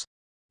hearts.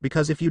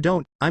 Because if you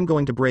don't, I'm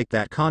going to break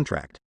that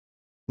contract.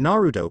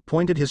 Naruto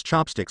pointed his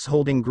chopsticks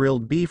holding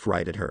grilled beef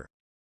right at her.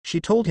 She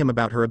told him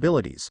about her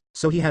abilities,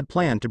 so he had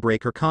planned to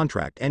break her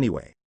contract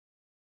anyway.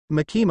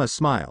 Makima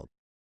smiled.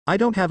 I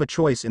don't have a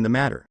choice in the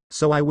matter,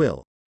 so I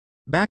will.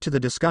 Back to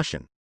the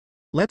discussion.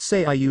 Let's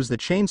say I use the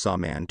Chainsaw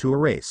Man to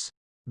erase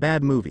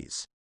bad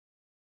movies.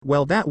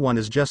 Well, that one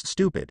is just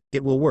stupid,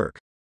 it will work.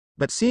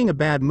 But seeing a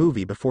bad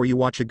movie before you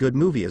watch a good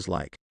movie is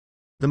like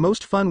the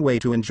most fun way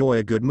to enjoy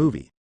a good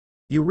movie.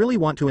 You really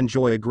want to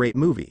enjoy a great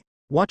movie,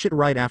 watch it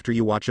right after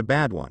you watch a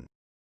bad one.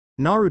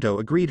 Naruto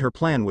agreed her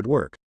plan would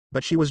work,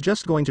 but she was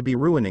just going to be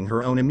ruining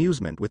her own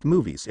amusement with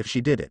movies if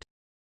she did it.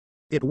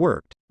 It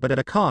worked, but at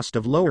a cost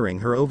of lowering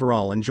her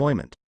overall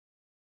enjoyment.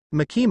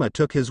 Makima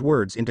took his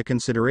words into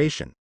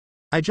consideration.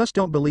 I just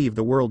don't believe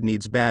the world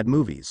needs bad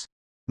movies.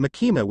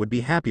 Makima would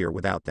be happier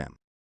without them.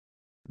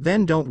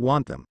 Then don't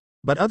want them.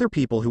 But other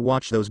people who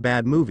watch those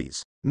bad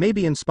movies may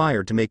be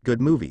inspired to make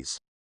good movies.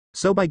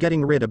 So by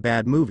getting rid of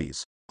bad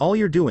movies, all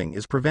you're doing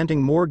is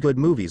preventing more good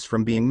movies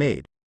from being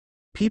made.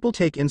 People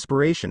take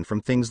inspiration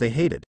from things they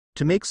hated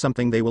to make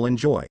something they will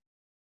enjoy.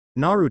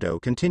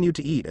 Naruto continued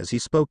to eat as he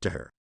spoke to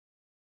her.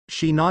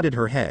 She nodded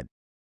her head.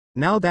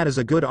 Now that is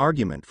a good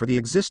argument for the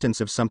existence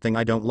of something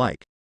I don't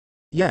like.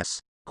 Yes,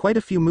 quite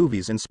a few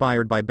movies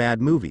inspired by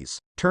bad movies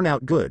turn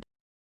out good.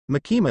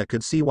 Makima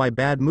could see why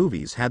bad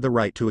movies had the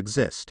right to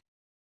exist.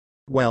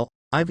 Well,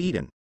 I've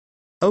eaten.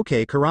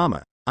 Okay,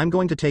 Kurama, I'm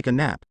going to take a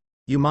nap.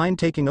 You mind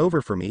taking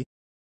over for me?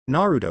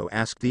 Naruto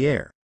asked the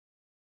heir.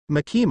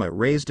 Makima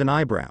raised an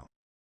eyebrow.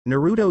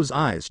 Naruto's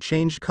eyes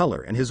changed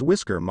color and his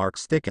whisker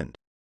marks thickened.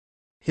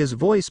 His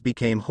voice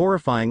became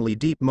horrifyingly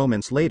deep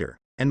moments later,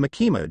 and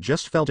Makima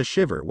just felt a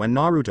shiver when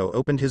Naruto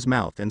opened his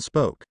mouth and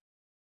spoke.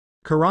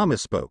 Kurama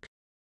spoke.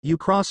 You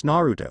cross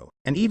Naruto,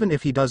 and even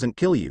if he doesn't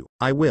kill you,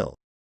 I will.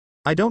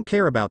 I don't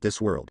care about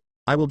this world.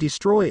 I will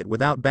destroy it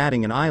without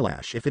batting an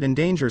eyelash if it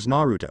endangers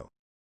Naruto.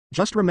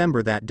 Just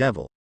remember that,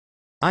 devil.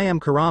 I am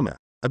Kurama,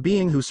 a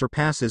being who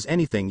surpasses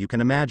anything you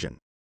can imagine.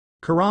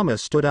 Kurama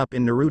stood up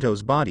in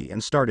Naruto's body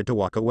and started to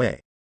walk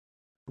away.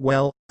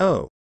 Well,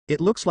 oh, it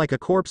looks like a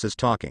corpse is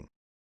talking.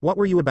 What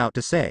were you about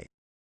to say?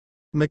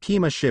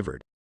 Makima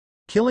shivered.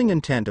 Killing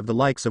intent of the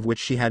likes of which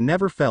she had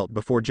never felt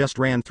before just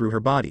ran through her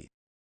body.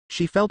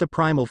 She felt a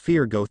primal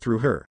fear go through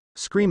her,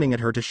 screaming at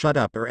her to shut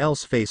up or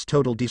else face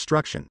total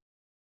destruction.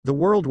 The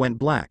world went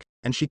black,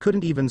 and she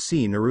couldn't even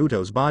see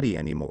Naruto's body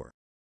anymore.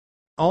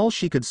 All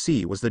she could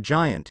see was the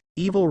giant,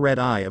 evil red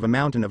eye of a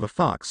mountain of a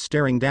fox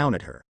staring down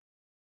at her.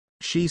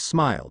 She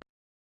smiled.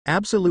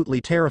 Absolutely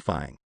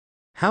terrifying.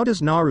 How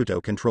does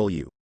Naruto control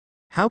you?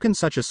 How can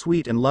such a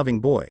sweet and loving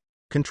boy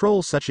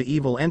control such an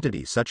evil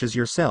entity such as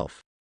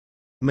yourself?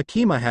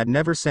 Makima had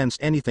never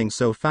sensed anything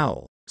so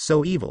foul,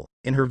 so evil,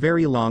 in her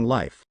very long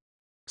life.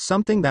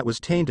 Something that was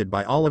tainted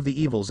by all of the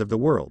evils of the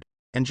world,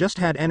 and just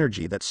had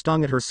energy that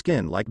stung at her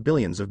skin like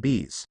billions of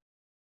bees.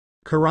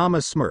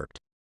 Kurama smirked.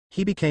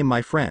 He became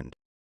my friend.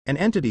 An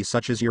entity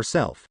such as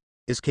yourself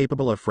is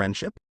capable of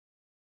friendship?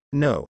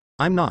 No,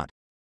 I'm not.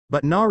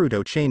 But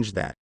Naruto changed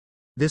that.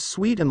 This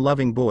sweet and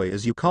loving boy,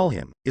 as you call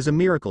him, is a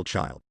miracle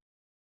child.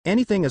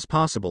 Anything is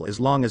possible as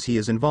long as he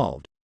is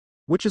involved.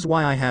 Which is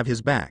why I have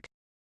his back.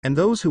 And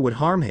those who would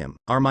harm him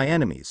are my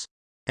enemies,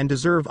 and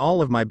deserve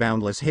all of my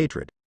boundless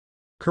hatred.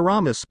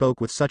 Kurama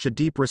spoke with such a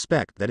deep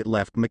respect that it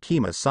left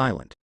Makima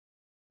silent.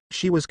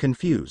 She was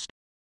confused.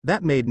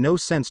 That made no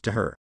sense to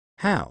her.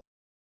 How?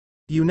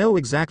 You know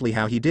exactly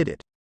how he did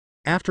it.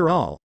 After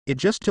all, it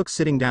just took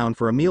sitting down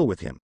for a meal with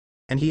him,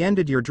 and he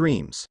ended your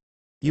dreams.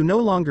 You no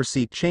longer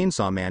seek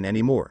Chainsaw Man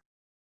anymore.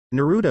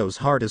 Naruto's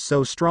heart is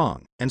so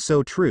strong, and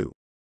so true.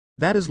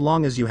 That as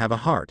long as you have a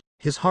heart,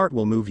 his heart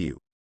will move you.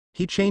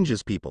 He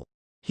changes people.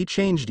 He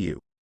changed you.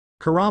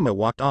 Kurama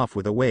walked off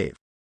with a wave.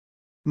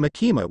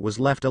 Makima was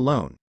left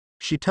alone.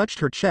 She touched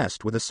her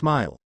chest with a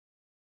smile.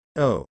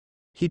 Oh.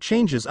 He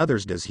changes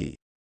others, does he?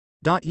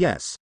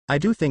 Yes, I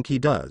do think he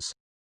does.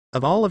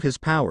 Of all of his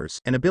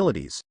powers and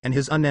abilities, and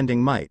his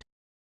unending might,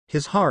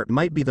 his heart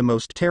might be the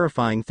most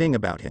terrifying thing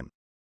about him.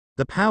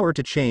 The power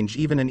to change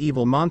even an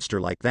evil monster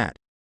like that.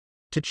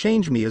 To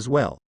change me as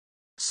well.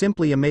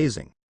 Simply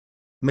amazing.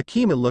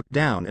 Makima looked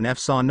down and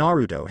saw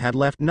Naruto had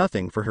left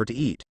nothing for her to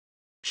eat.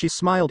 She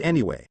smiled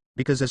anyway,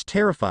 because as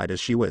terrified as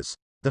she was,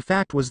 the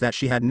fact was that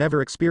she had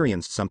never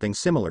experienced something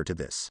similar to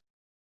this.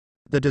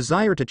 The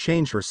desire to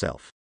change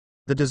herself.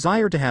 The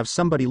desire to have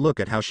somebody look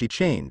at how she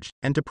changed,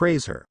 and to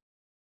praise her.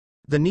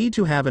 The need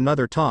to have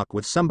another talk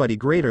with somebody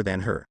greater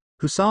than her,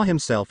 who saw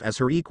himself as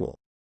her equal.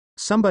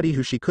 Somebody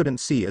who she couldn't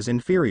see as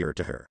inferior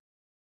to her.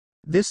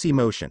 This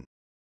emotion.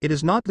 It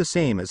is not the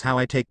same as how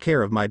I take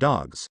care of my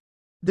dogs.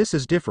 This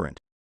is different.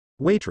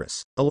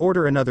 Waitress, I'll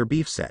order another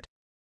beef set.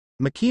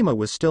 Makima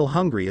was still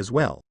hungry as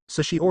well,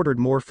 so she ordered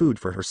more food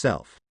for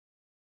herself.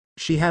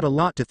 She had a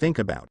lot to think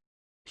about.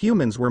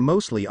 Humans were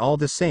mostly all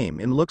the same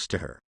in looks to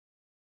her.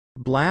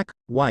 Black,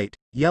 white,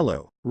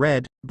 yellow,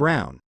 red,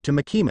 brown, to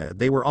Makima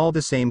they were all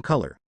the same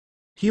color.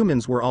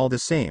 Humans were all the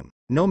same,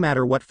 no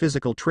matter what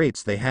physical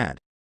traits they had.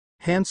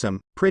 Handsome,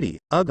 pretty,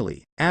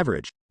 ugly,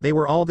 average, they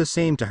were all the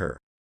same to her.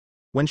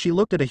 When she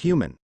looked at a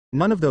human,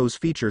 none of those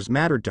features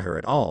mattered to her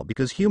at all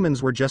because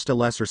humans were just a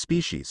lesser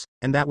species,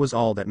 and that was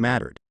all that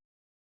mattered.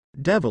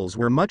 Devils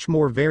were much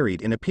more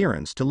varied in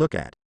appearance to look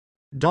at.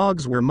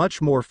 Dogs were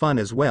much more fun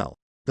as well,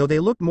 though they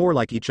looked more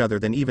like each other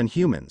than even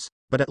humans,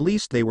 but at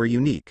least they were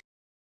unique.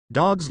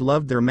 Dogs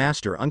loved their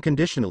master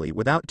unconditionally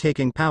without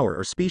taking power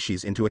or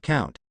species into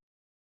account.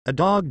 A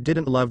dog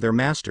didn't love their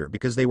master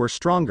because they were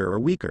stronger or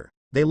weaker,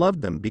 they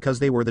loved them because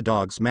they were the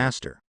dog's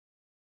master.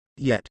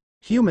 Yet,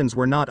 humans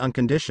were not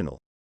unconditional.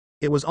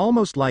 It was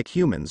almost like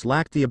humans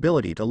lacked the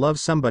ability to love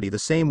somebody the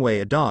same way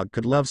a dog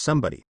could love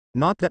somebody,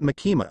 not that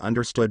Makima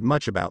understood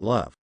much about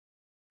love.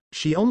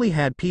 She only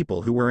had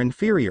people who were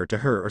inferior to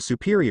her or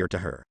superior to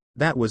her,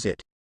 that was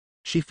it.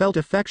 She felt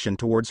affection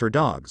towards her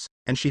dogs,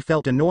 and she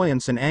felt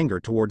annoyance and anger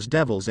towards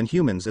devils and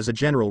humans as a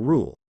general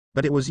rule,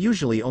 but it was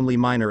usually only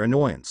minor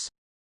annoyance.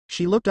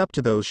 She looked up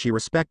to those she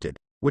respected,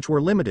 which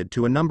were limited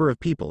to a number of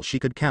people she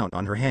could count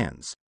on her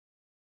hands.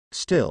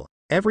 Still,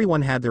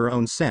 everyone had their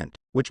own scent,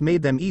 which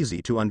made them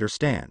easy to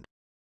understand.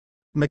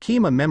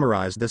 Makima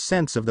memorized the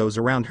scents of those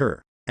around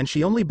her, and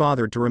she only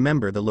bothered to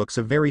remember the looks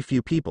of very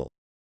few people.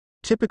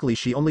 Typically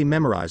she only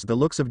memorized the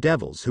looks of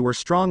devils who were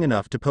strong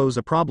enough to pose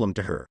a problem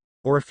to her,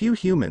 or a few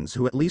humans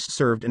who at least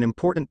served an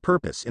important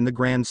purpose in the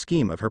grand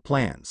scheme of her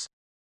plans.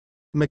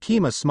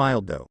 Makima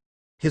smiled though.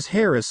 His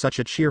hair is such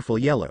a cheerful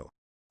yellow.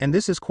 And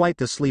this is quite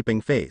the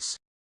sleeping face.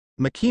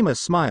 Makima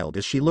smiled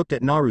as she looked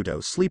at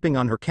Naruto sleeping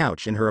on her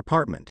couch in her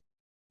apartment.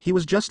 He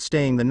was just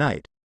staying the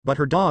night, but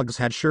her dogs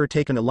had sure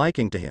taken a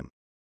liking to him.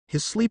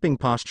 His sleeping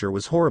posture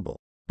was horrible,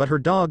 but her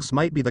dogs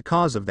might be the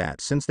cause of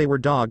that since they were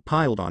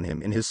dog-piled on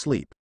him in his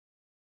sleep.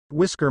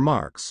 Whisker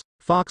marks,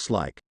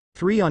 fox-like,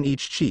 3 on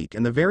each cheek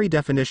and the very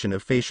definition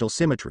of facial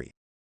symmetry.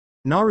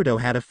 Naruto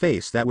had a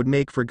face that would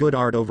make for good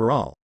art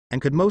overall,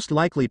 and could most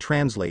likely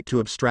translate to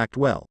abstract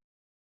well.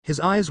 His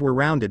eyes were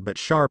rounded but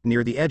sharp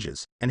near the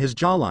edges, and his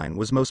jawline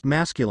was most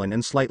masculine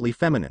and slightly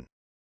feminine.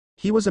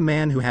 He was a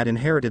man who had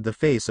inherited the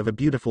face of a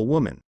beautiful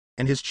woman,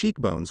 and his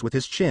cheekbones with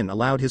his chin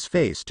allowed his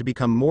face to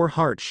become more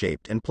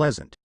heart-shaped and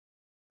pleasant.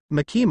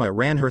 Makima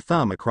ran her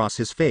thumb across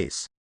his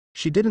face.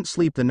 She didn't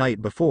sleep the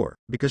night before,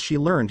 because she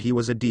learned he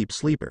was a deep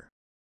sleeper.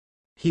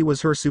 He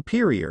was her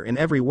superior in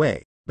every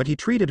way, but he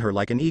treated her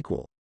like an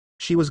equal.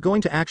 She was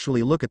going to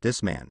actually look at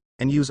this man,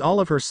 and use all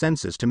of her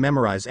senses to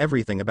memorize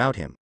everything about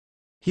him.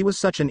 He was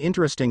such an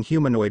interesting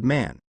humanoid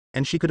man,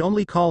 and she could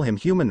only call him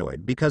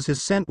humanoid because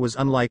his scent was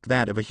unlike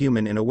that of a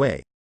human in a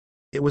way.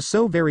 It was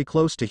so very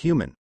close to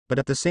human, but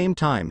at the same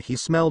time he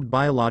smelled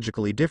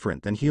biologically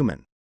different than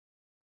human.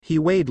 He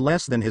weighed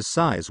less than his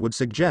size would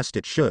suggest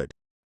it should.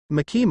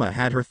 Makima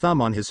had her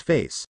thumb on his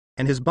face,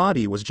 and his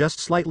body was just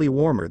slightly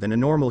warmer than a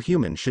normal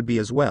human should be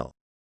as well.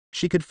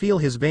 She could feel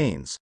his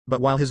veins, but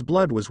while his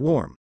blood was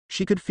warm,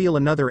 she could feel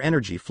another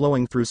energy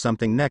flowing through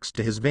something next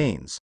to his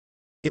veins.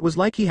 It was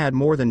like he had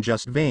more than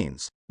just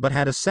veins, but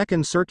had a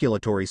second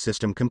circulatory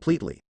system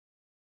completely.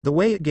 The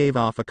way it gave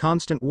off a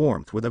constant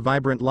warmth with a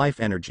vibrant life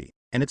energy,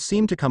 and it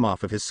seemed to come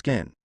off of his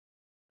skin.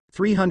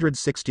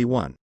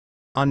 361.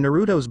 On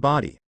Naruto's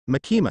body,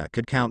 Makima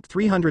could count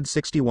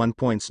 361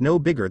 points no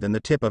bigger than the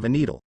tip of a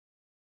needle.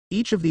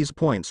 Each of these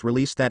points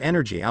released that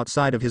energy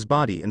outside of his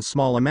body in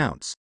small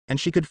amounts, and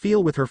she could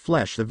feel with her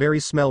flesh the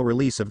very smell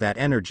release of that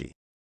energy.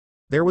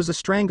 There was a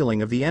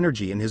strangling of the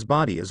energy in his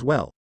body as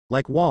well,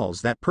 like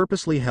walls that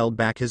purposely held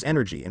back his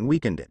energy and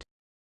weakened it.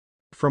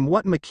 From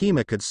what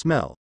Makima could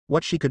smell,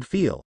 what she could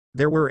feel,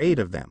 there were 8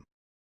 of them.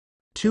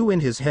 2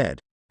 in his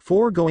head,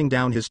 4 going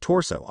down his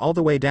torso all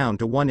the way down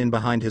to 1 in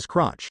behind his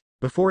crotch,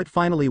 before it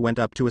finally went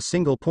up to a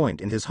single point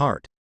in his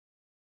heart.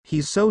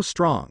 He's so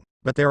strong,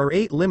 but there are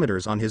 8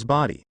 limiters on his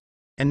body.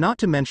 And not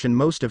to mention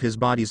most of his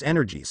body's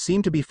energy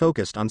seemed to be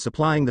focused on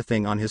supplying the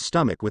thing on his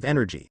stomach with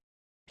energy.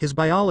 His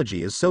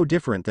biology is so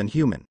different than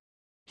human.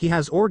 He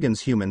has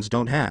organs humans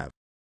don't have.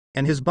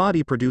 And his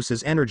body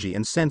produces energy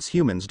and sense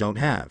humans don't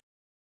have.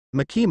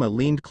 Makima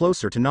leaned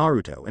closer to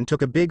Naruto and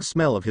took a big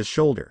smell of his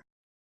shoulder.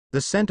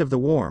 The scent of the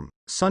warm,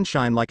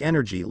 sunshine-like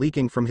energy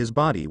leaking from his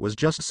body was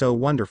just so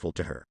wonderful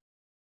to her.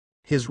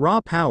 His raw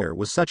power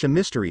was such a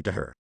mystery to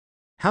her.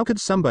 How could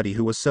somebody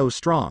who was so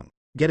strong,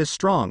 get as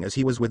strong as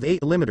he was with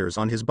 8 limiters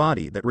on his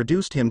body that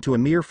reduced him to a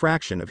mere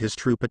fraction of his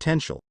true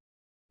potential?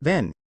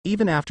 Then,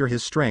 even after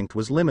his strength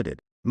was limited,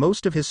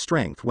 most of his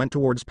strength went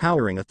towards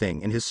powering a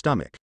thing in his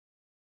stomach.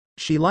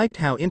 She liked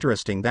how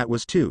interesting that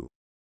was too.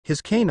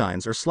 His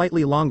canines are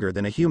slightly longer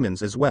than a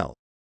human's as well.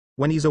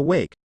 When he's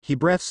awake, he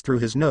breathes through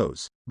his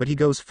nose, but he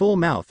goes full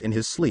mouth in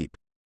his sleep.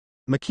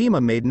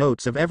 Makima made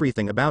notes of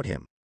everything about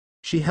him.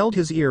 She held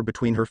his ear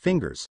between her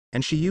fingers,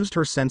 and she used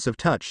her sense of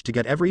touch to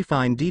get every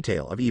fine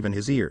detail of even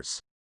his ears.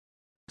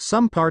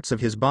 Some parts of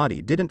his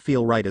body didn't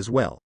feel right as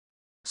well.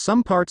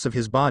 Some parts of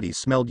his body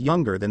smelled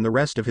younger than the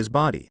rest of his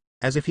body,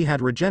 as if he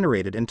had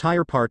regenerated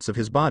entire parts of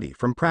his body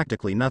from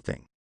practically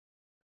nothing.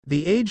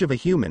 The age of a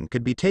human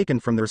could be taken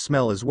from their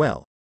smell as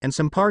well, and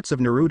some parts of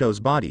Naruto's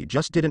body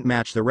just didn't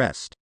match the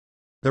rest.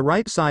 The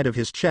right side of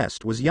his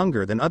chest was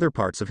younger than other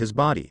parts of his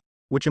body,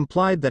 which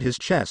implied that his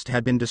chest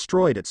had been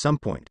destroyed at some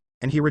point,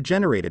 and he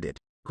regenerated it,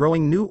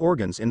 growing new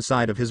organs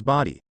inside of his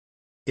body.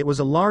 It was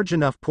a large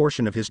enough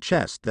portion of his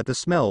chest that the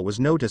smell was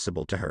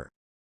noticeable to her.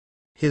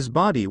 His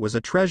body was a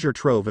treasure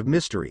trove of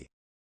mystery.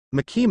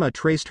 Makima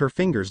traced her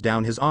fingers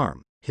down his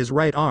arm, his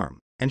right arm,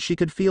 and she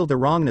could feel the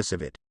wrongness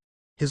of it.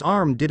 His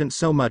arm didn't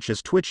so much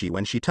as twitchy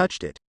when she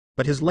touched it,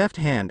 but his left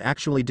hand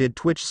actually did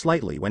twitch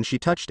slightly when she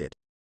touched it.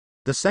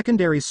 The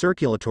secondary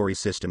circulatory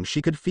system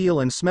she could feel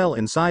and smell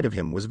inside of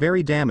him was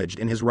very damaged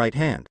in his right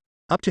hand,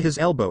 up to his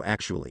elbow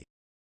actually.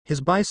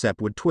 His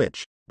bicep would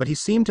twitch, but he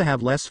seemed to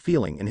have less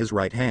feeling in his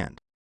right hand.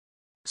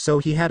 So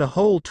he had a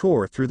hole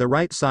tore through the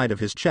right side of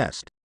his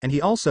chest, and he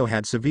also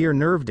had severe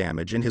nerve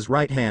damage in his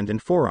right hand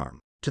and forearm,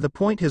 to the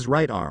point his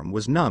right arm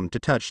was numb to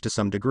touch to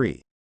some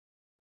degree.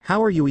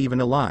 How are you even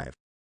alive?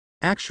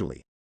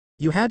 Actually,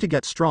 you had to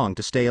get strong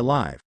to stay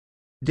alive.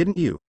 Didn't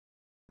you?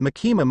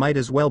 Makima might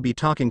as well be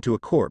talking to a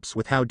corpse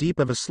with how deep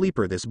of a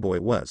sleeper this boy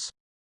was.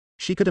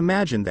 She could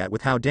imagine that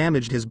with how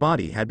damaged his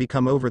body had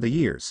become over the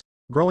years,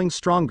 growing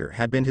stronger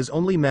had been his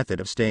only method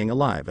of staying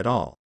alive at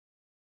all.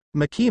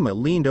 Makima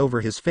leaned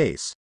over his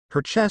face,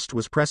 her chest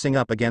was pressing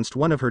up against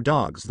one of her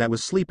dogs that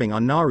was sleeping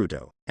on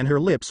Naruto, and her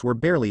lips were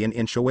barely an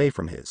inch away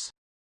from his.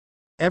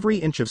 Every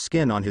inch of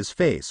skin on his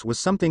face was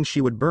something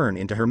she would burn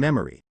into her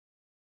memory.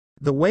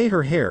 The way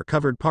her hair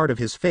covered part of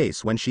his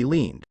face when she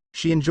leaned,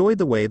 she enjoyed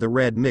the way the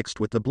red mixed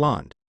with the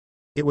blonde.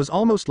 It was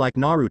almost like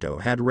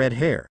Naruto had red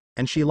hair,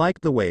 and she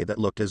liked the way that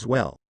looked as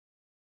well.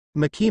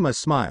 Makima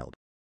smiled.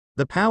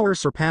 The power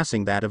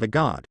surpassing that of a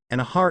god,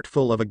 and a heart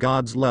full of a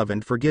god's love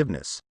and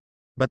forgiveness.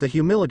 But the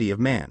humility of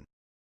man.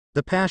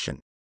 The passion.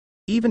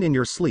 Even in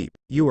your sleep,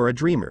 you are a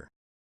dreamer.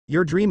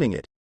 You're dreaming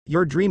it.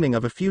 You're dreaming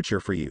of a future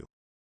for you.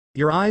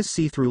 Your eyes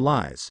see through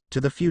lies, to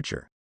the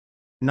future.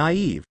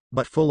 Naive,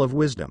 but full of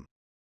wisdom.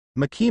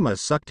 Makima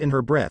sucked in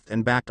her breath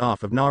and backed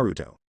off of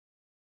Naruto.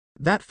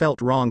 That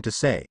felt wrong to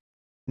say.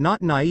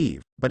 Not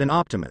naive, but an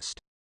optimist.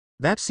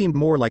 That seemed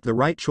more like the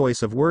right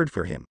choice of word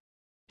for him.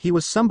 He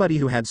was somebody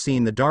who had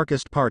seen the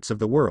darkest parts of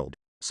the world,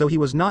 so he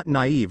was not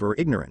naive or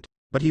ignorant,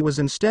 but he was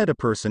instead a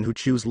person who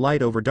chose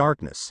light over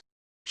darkness.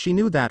 She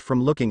knew that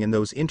from looking in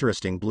those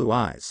interesting blue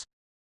eyes.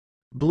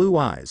 Blue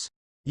eyes.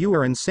 You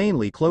are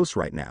insanely close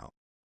right now.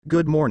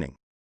 Good morning.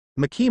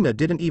 Makima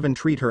didn't even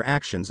treat her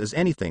actions as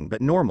anything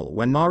but normal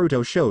when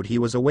Naruto showed he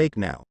was awake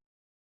now.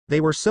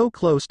 They were so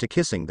close to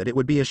kissing that it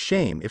would be a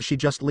shame if she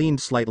just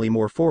leaned slightly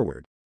more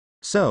forward.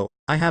 So,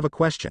 I have a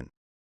question.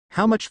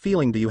 How much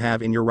feeling do you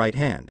have in your right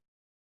hand?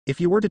 If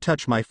you were to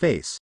touch my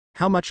face,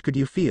 how much could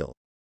you feel?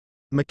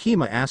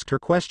 Makima asked her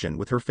question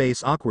with her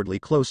face awkwardly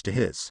close to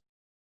his.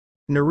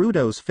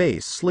 Naruto's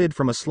face slid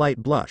from a slight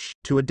blush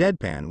to a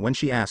deadpan when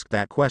she asked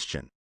that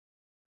question.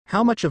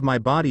 How much of my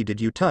body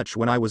did you touch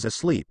when I was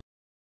asleep?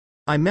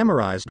 I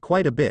memorized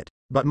quite a bit,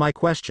 but my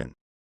question.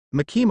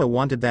 Makima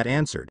wanted that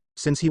answered,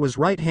 since he was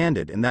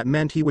right-handed and that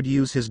meant he would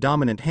use his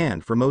dominant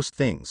hand for most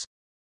things.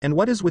 And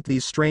what is with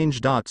these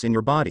strange dots in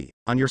your body,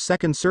 on your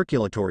second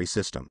circulatory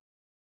system?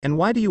 And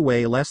why do you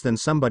weigh less than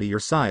somebody your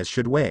size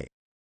should weigh?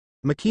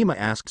 Makima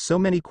asked so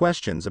many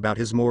questions about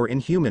his more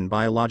inhuman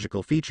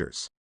biological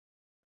features.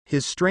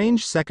 His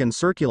strange second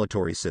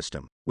circulatory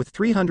system, with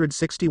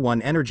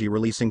 361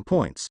 energy-releasing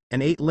points,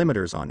 and 8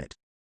 limiters on it.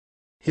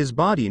 His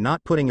body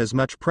not putting as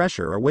much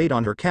pressure or weight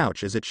on her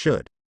couch as it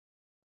should.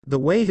 The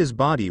way his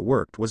body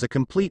worked was a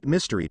complete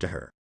mystery to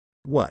her.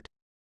 What?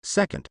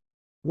 Second.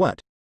 What?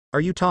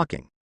 Are you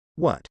talking?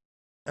 What?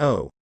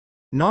 Oh.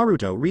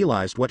 Naruto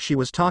realized what she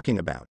was talking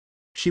about.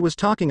 She was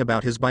talking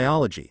about his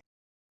biology.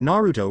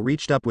 Naruto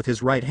reached up with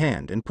his right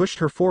hand and pushed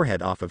her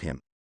forehead off of him.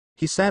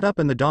 He sat up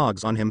and the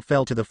dogs on him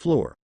fell to the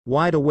floor,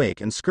 wide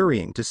awake and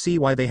scurrying to see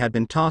why they had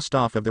been tossed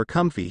off of their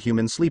comfy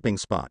human sleeping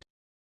spot.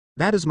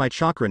 That is my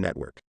chakra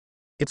network.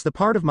 It's the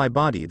part of my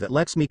body that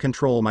lets me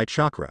control my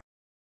chakra.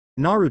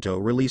 Naruto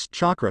released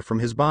chakra from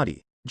his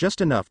body,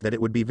 just enough that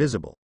it would be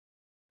visible.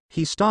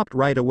 He stopped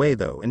right away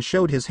though and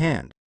showed his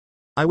hand.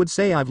 I would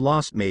say I've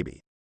lost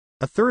maybe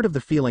a third of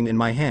the feeling in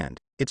my hand,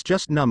 it's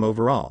just numb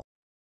overall.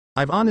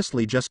 I've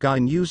honestly just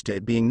gotten used to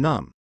it being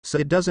numb, so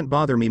it doesn't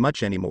bother me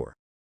much anymore.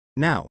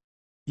 Now.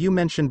 You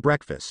mentioned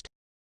breakfast.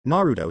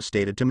 Naruto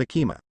stated to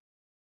Makima.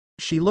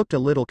 She looked a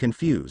little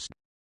confused.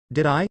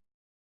 Did I?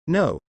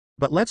 No,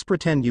 but let's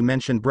pretend you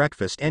mentioned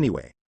breakfast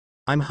anyway.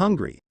 I'm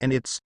hungry, and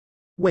it's...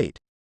 Wait.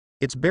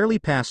 It's barely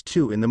past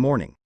 2 in the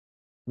morning.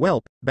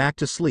 Welp, back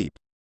to sleep.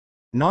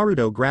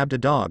 Naruto grabbed a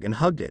dog and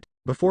hugged it,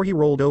 before he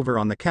rolled over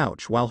on the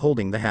couch while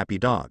holding the happy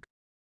dog.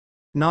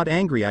 Not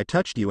angry I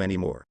touched you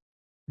anymore.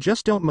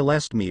 Just don't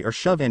molest me or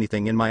shove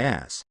anything in my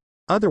ass.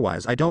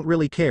 Otherwise I don't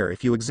really care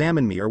if you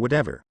examine me or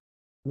whatever.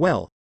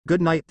 Well,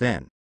 good night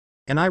then.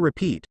 And I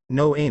repeat,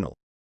 no anal.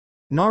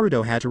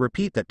 Naruto had to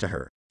repeat that to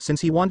her,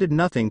 since he wanted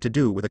nothing to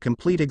do with a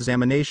complete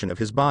examination of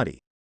his body.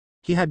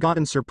 He had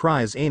gotten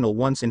surprise anal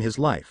once in his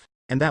life,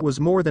 and that was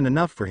more than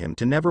enough for him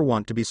to never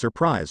want to be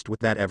surprised with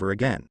that ever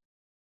again.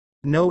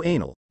 No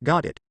anal,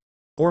 got it.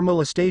 Or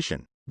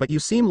molestation, but you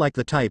seem like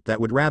the type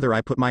that would rather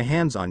I put my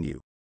hands on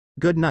you.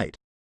 Good night.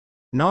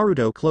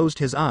 Naruto closed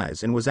his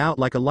eyes and was out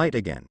like a light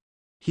again.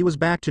 He was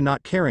back to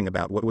not caring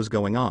about what was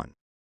going on.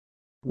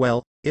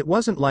 Well, it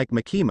wasn't like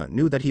Makima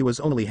knew that he was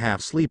only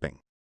half sleeping.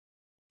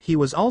 He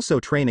was also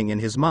training in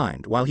his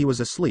mind while he was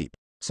asleep,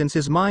 since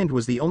his mind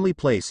was the only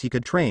place he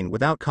could train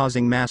without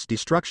causing mass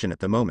destruction at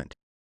the moment.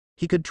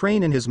 He could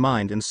train in his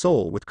mind and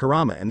soul with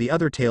Kurama and the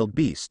other tailed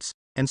beasts,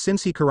 and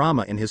since he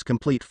Kurama in his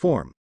complete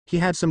form, he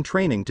had some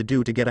training to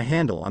do to get a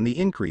handle on the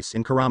increase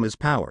in Kurama's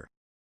power.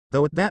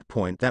 Though at that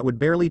point that would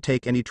barely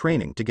take any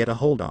training to get a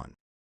hold on.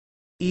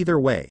 Either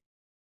way.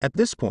 At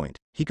this point,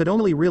 he could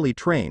only really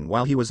train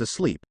while he was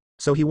asleep,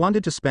 so he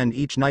wanted to spend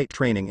each night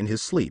training in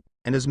his sleep,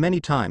 and as many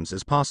times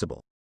as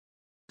possible.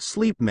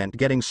 Sleep meant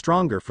getting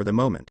stronger for the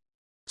moment.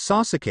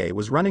 Sasuke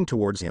was running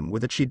towards him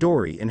with a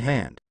Chidori in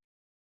hand.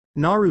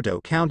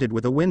 Naruto countered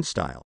with a wind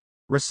style,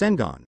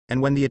 Rasengan,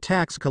 and when the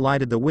attacks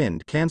collided the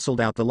wind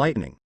cancelled out the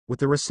lightning, with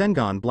the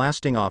Rasengan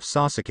blasting off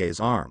Sasuke's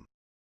arm.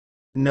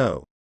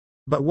 No.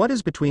 But what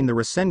is between the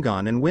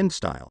Rasengan and wind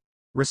style?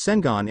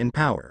 Rasengan in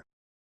power.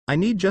 I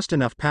need just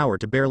enough power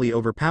to barely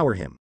overpower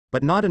him,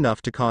 but not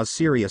enough to cause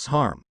serious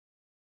harm.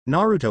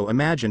 Naruto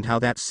imagined how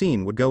that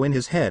scene would go in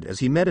his head as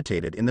he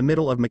meditated in the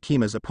middle of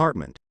Makima's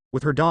apartment,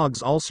 with her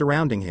dogs all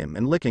surrounding him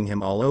and licking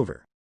him all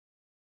over.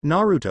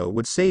 Naruto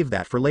would save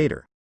that for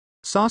later.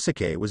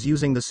 Sasuke was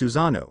using the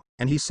Susanoo,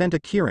 and he sent a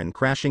Kirin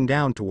crashing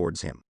down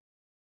towards him.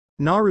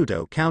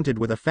 Naruto countered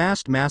with a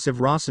fast massive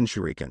Rasen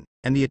Shuriken,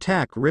 and the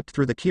attack ripped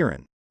through the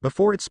Kirin,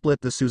 before it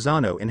split the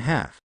Susanoo in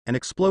half, and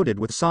exploded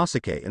with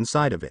Sasuke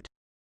inside of it.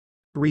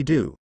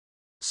 Redo.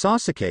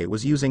 Sasuke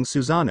was using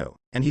Susanoo,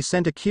 and he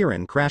sent a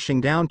Kirin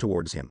crashing down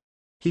towards him.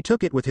 He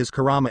took it with his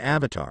Kurama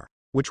avatar,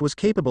 which was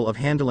capable of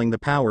handling the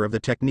power of the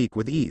technique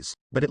with ease,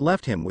 but it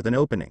left him with an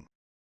opening.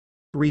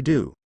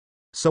 Redo.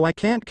 So I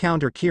can't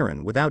counter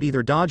Kirin without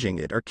either dodging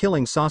it or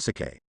killing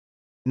Sasuke.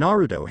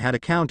 Naruto had a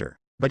counter,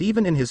 but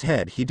even in his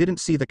head he didn't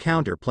see the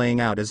counter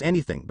playing out as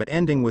anything but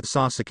ending with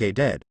Sasuke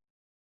dead.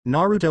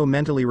 Naruto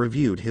mentally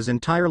reviewed his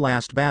entire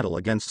last battle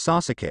against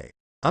Sasuke,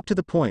 up to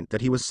the point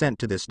that he was sent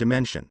to this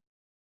dimension.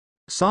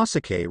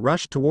 Sasuke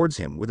rushed towards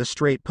him with a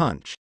straight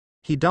punch.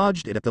 He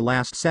dodged it at the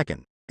last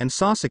second, and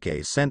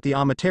Sasuke sent the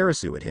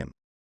Amaterasu at him.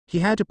 He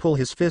had to pull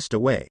his fist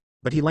away,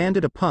 but he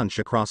landed a punch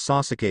across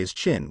Sasuke's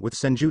chin with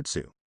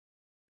Senjutsu.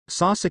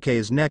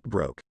 Sasuke's neck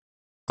broke.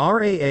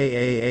 Raaaaaaah.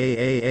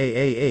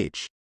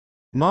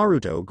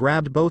 Naruto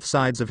grabbed both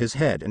sides of his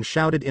head and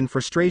shouted in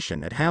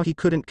frustration at how he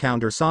couldn't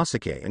counter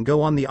Sasuke and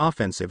go on the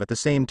offensive at the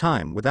same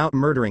time without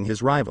murdering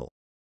his rival.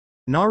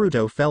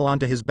 Naruto fell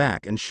onto his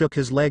back and shook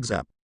his legs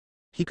up.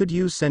 He could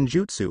use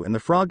Senjutsu and the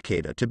Frog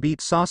Kata to beat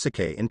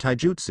Sasuke in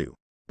Taijutsu,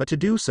 but to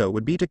do so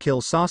would be to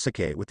kill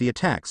Sasuke with the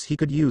attacks he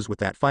could use with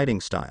that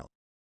fighting style.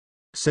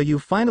 So you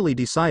finally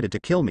decided to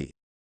kill me.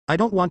 I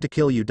don't want to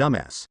kill you,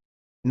 dumbass.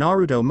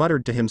 Naruto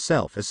muttered to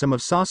himself as some of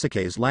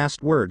Sasuke's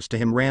last words to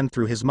him ran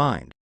through his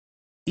mind.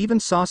 Even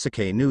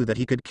Sasuke knew that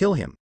he could kill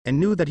him, and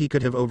knew that he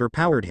could have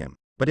overpowered him,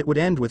 but it would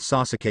end with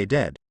Sasuke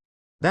dead.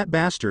 That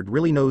bastard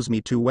really knows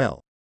me too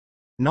well.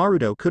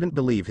 Naruto couldn't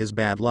believe his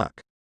bad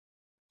luck.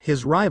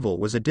 His rival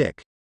was a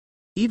dick.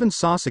 Even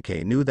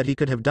Sasuke knew that he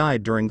could have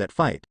died during that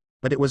fight,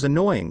 but it was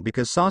annoying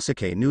because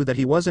Sasuke knew that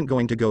he wasn't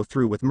going to go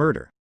through with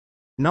murder.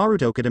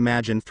 Naruto could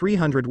imagine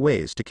 300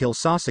 ways to kill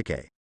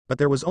Sasuke, but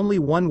there was only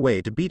one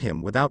way to beat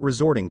him without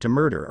resorting to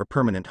murder or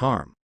permanent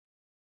harm.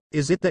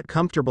 Is it that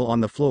comfortable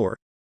on the floor?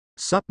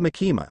 Sup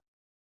Makima.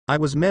 I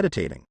was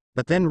meditating,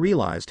 but then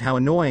realized how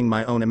annoying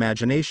my own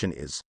imagination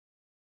is.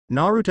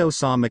 Naruto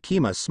saw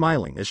Makima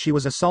smiling as she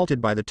was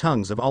assaulted by the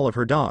tongues of all of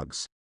her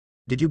dogs.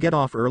 Did you get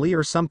off early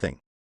or something?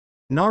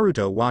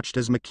 Naruto watched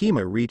as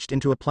Makima reached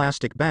into a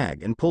plastic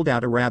bag and pulled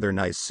out a rather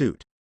nice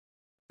suit.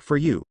 For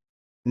you.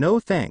 No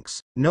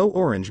thanks, no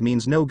orange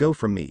means no go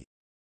from me.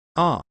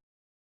 Ah.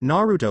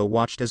 Naruto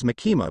watched as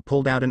Makima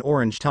pulled out an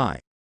orange tie.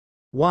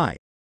 Why?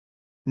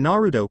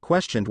 Naruto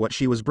questioned what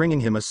she was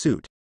bringing him a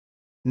suit.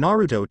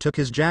 Naruto took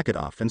his jacket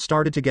off and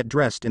started to get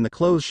dressed in the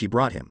clothes she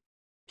brought him.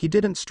 He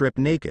didn't strip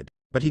naked,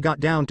 but he got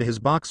down to his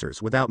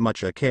boxers without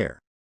much care.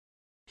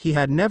 He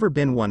had never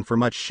been one for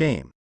much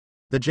shame.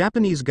 The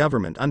Japanese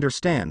government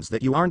understands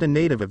that you aren't a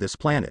native of this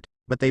planet,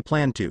 but they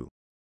plan to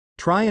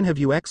try and have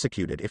you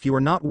executed if you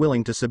are not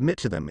willing to submit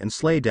to them and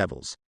slay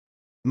devils.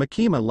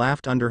 Makima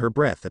laughed under her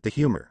breath at the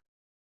humor.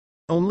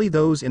 Only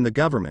those in the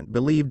government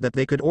believed that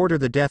they could order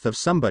the death of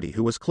somebody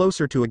who was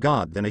closer to a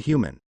god than a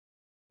human.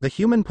 The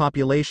human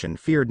population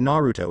feared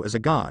Naruto as a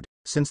god,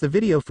 since the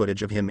video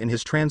footage of him in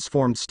his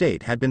transformed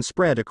state had been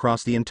spread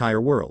across the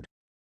entire world.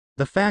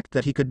 The fact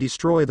that he could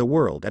destroy the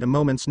world at a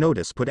moment's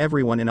notice put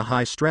everyone in a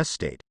high-stress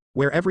state,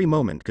 where every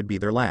moment could be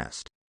their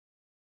last.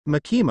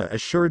 Makima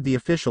assured the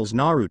officials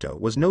Naruto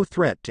was no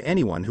threat to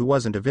anyone who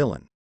wasn't a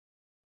villain.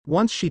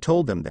 Once she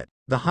told them that,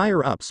 the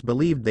higher-ups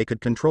believed they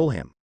could control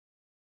him.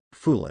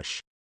 Foolish.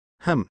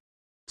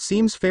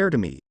 Seems fair to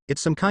me,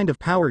 it's some kind of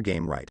power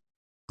game, right?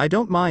 I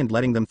don't mind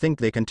letting them think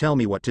they can tell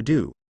me what to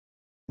do.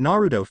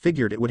 Naruto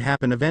figured it would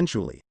happen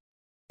eventually.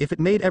 If it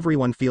made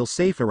everyone feel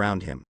safe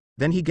around him,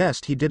 then he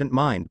guessed he didn't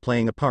mind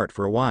playing a part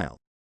for a while.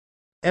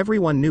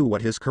 Everyone knew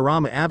what his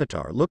Kurama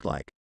avatar looked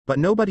like, but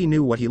nobody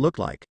knew what he looked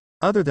like,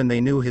 other than they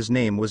knew his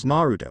name was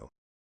Naruto.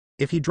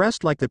 If he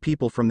dressed like the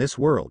people from this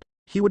world,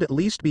 he would at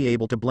least be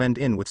able to blend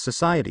in with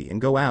society and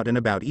go out and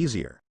about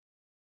easier.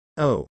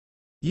 Oh.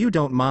 You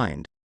don't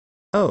mind.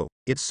 Oh,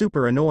 it's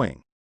super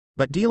annoying.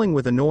 But dealing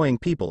with annoying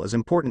people is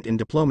important in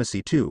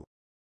diplomacy too.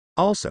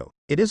 Also,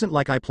 it isn't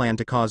like I plan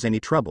to cause any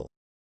trouble.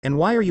 And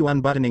why are you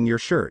unbuttoning your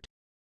shirt?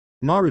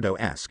 Naruto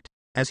asked.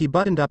 As he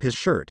buttoned up his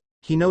shirt,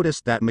 he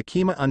noticed that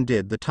Makima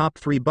undid the top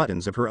 3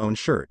 buttons of her own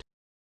shirt.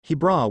 Her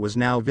bra was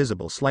now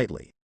visible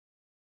slightly.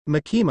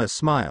 Makima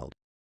smiled.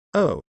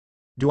 Oh.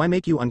 Do I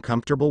make you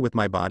uncomfortable with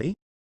my body?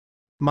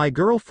 My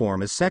girl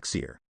form is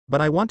sexier, but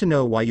I want to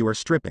know why you are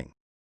stripping.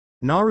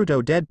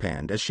 Naruto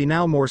deadpanned as she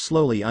now more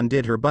slowly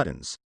undid her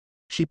buttons.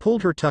 She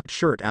pulled her tucked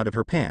shirt out of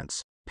her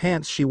pants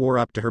she wore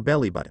up to her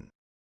belly button.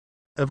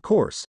 Of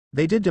course,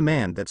 they did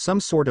demand that some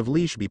sort of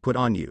leash be put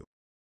on you.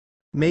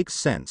 Makes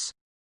sense.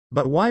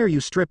 But why are you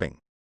stripping?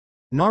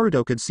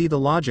 Naruto could see the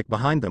logic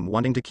behind them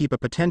wanting to keep a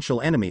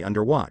potential enemy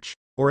under watch,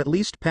 or at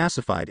least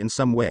pacified in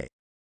some way.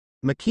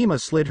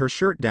 Makima slid her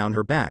shirt down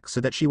her back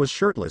so that she was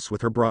shirtless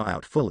with her bra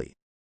out fully.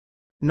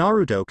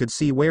 Naruto could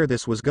see where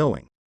this was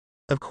going.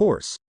 Of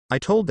course, I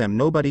told them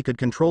nobody could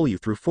control you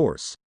through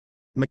force.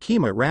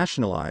 Makima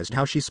rationalized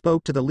how she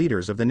spoke to the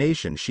leaders of the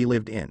nation she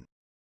lived in.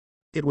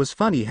 It was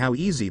funny how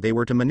easy they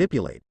were to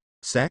manipulate.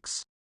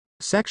 Sex?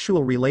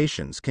 Sexual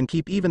relations can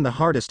keep even the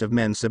hardest of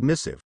men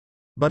submissive.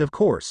 But of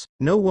course,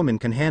 no woman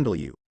can handle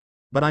you.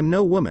 But I'm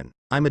no woman,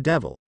 I'm a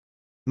devil.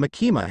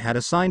 Makima had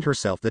assigned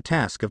herself the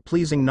task of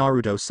pleasing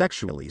Naruto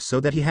sexually so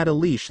that he had a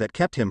leash that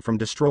kept him from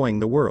destroying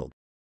the world.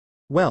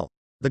 Well,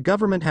 The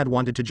government had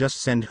wanted to just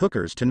send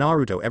hookers to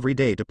Naruto every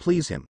day to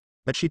please him,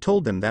 but she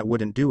told them that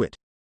wouldn't do it.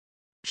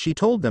 She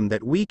told them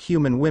that weak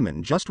human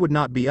women just would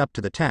not be up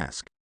to the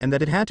task, and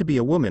that it had to be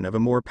a woman of a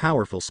more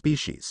powerful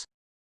species.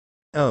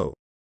 Oh.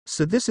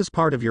 So this is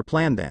part of your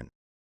plan then?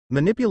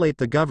 Manipulate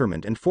the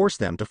government and force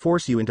them to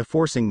force you into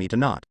forcing me to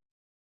not.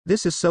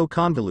 This is so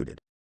convoluted.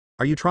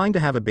 Are you trying to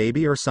have a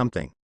baby or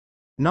something?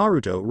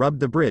 Naruto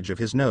rubbed the bridge of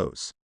his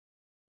nose.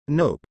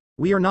 Nope,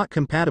 we are not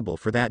compatible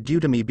for that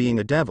due to me being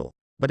a devil,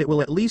 but it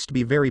will at least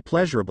be very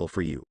pleasurable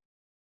for you.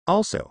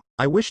 Also,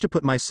 I wish to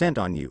put my scent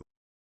on you.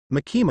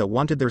 Makima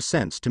wanted their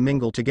scents to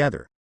mingle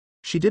together.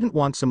 She didn't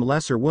want some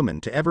lesser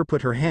woman to ever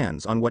put her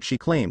hands on what she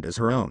claimed as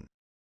her own.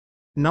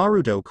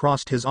 Naruto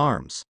crossed his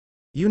arms.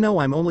 You know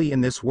I'm only in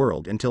this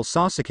world until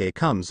Sasuke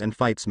comes and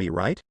fights me,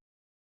 right?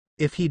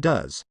 If he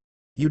does.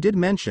 You did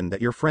mention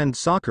that your friend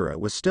Sakura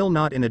was still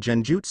not in a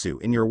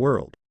genjutsu in your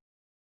world.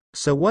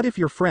 So what if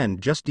your friend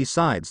just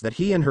decides that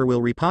he and her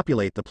will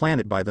repopulate the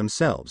planet by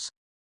themselves?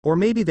 Or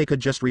maybe they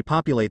could just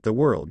repopulate the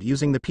world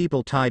using the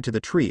people tied to the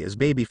tree as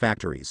baby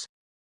factories.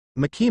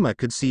 Makima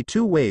could see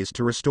two ways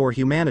to restore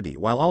humanity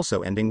while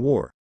also ending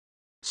war.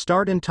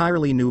 Start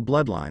entirely new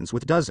bloodlines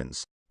with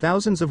dozens,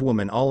 thousands of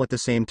women all at the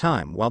same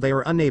time while they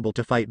are unable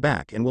to fight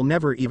back and will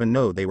never even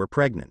know they were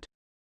pregnant.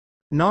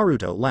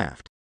 Naruto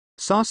laughed.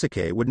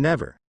 Sasuke would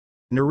never.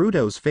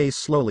 Naruto's face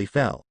slowly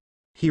fell.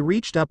 He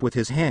reached up with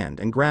his hand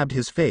and grabbed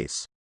his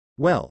face.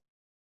 Well.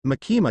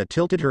 Makima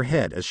tilted her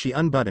head as she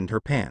unbuttoned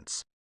her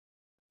pants.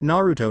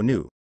 Naruto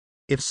knew.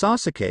 If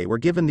Sasuke were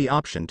given the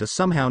option to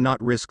somehow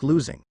not risk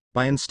losing,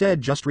 by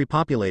instead just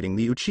repopulating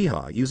the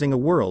Uchiha using a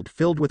world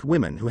filled with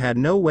women who had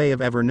no way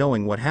of ever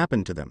knowing what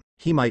happened to them,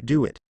 he might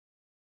do it.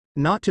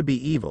 Not to be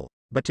evil,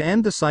 but to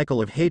end the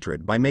cycle of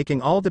hatred by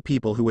making all the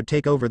people who would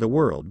take over the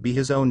world be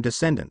his own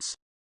descendants.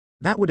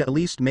 That would at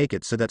least make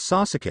it so that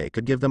Sasuke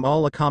could give them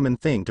all a common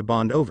thing to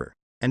bond over,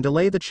 and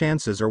delay the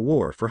chances or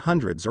war for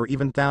hundreds or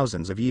even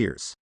thousands of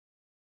years.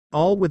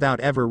 All without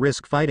ever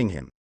risk fighting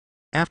him.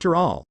 After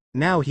all,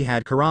 now he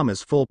had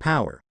Kurama's full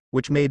power,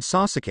 which made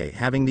Sasuke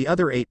having the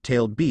other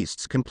eight-tailed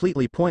beasts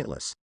completely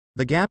pointless.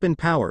 The gap in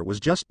power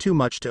was just too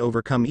much to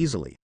overcome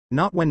easily.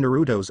 Not when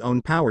Naruto's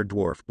own power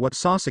dwarfed what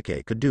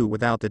Sasuke could do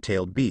without the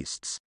tailed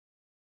beasts.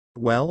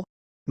 Well?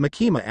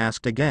 Makima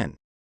asked again.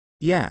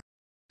 Yeah.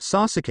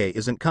 Sasuke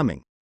isn't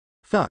coming.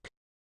 Fuck.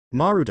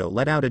 Naruto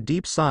let out a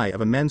deep sigh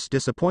of immense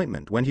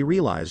disappointment when he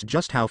realized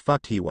just how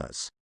fucked he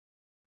was.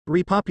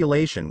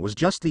 Repopulation was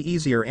just the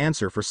easier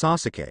answer for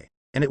Sasuke,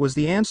 and it was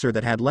the answer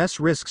that had less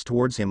risks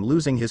towards him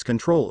losing his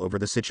control over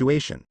the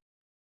situation.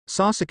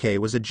 Sasuke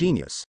was a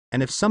genius,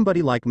 and if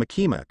somebody like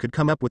Makima could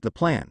come up with the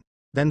plan,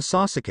 then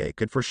Sasuke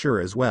could for sure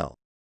as well.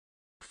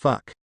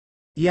 Fuck.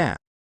 Yeah.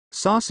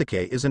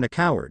 Sasuke isn't a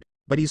coward,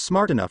 but he's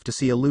smart enough to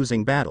see a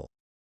losing battle.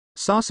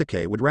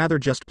 Sasuke would rather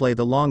just play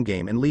the long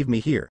game and leave me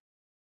here.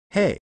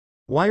 Hey.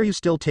 Why are you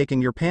still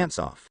taking your pants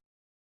off?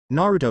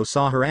 Naruto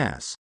saw her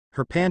ass,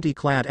 her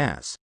panty-clad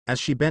ass, as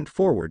she bent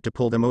forward to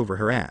pull them over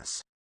her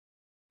ass.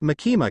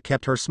 Makima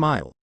kept her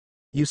smile.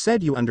 You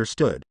said you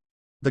understood.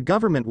 The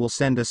government will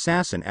send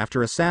assassin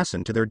after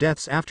assassin to their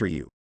deaths after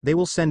you. They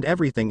will send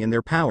everything in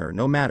their power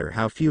no matter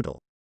how futile.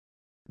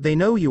 They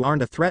know you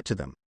aren't a threat to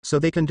them, so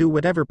they can do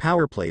whatever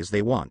power plays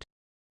they want.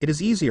 It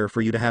is easier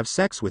for you to have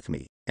sex with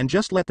me, and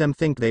just let them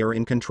think they are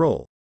in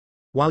control.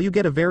 While you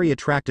get a very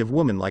attractive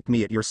woman like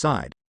me at your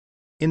side.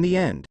 In the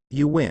end,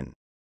 you win.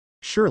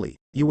 Surely,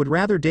 you would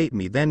rather date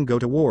me than go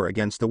to war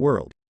against the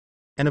world.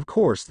 And of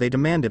course they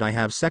demanded I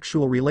have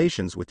sexual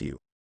relations with you.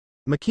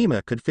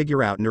 Makima could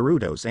figure out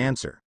Naruto's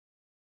answer.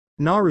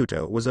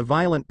 Naruto was a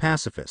violent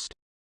pacifist.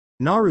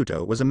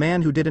 Naruto was a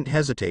man who didn't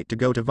hesitate to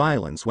go to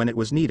violence when it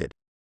was needed.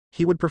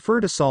 He would prefer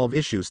to solve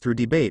issues through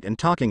debate and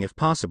talking if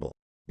possible,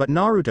 but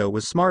Naruto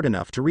was smart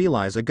enough to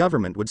realize a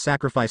government would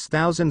sacrifice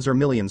thousands or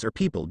millions of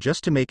people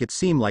just to make it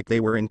seem like they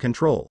were in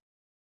control.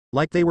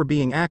 Like they were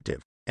being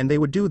active, and they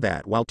would do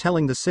that while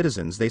telling the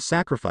citizens they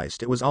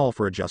sacrificed it was all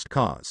for a just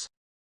cause.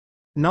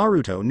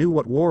 Naruto knew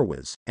what war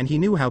was, and he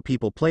knew how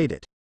people played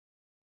it.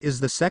 Is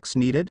the sex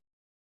needed?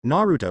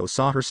 Naruto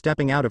saw her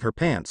stepping out of her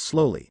pants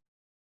slowly.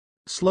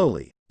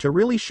 Slowly, to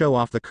really show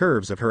off the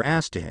curves of her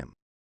ass to him.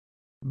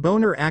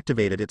 Boner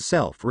activated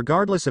itself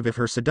regardless of if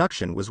her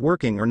seduction was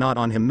working or not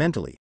on him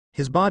mentally.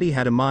 His body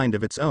had a mind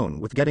of its own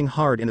with getting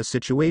hard in a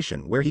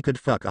situation where he could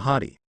fuck a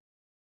hottie.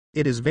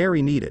 It is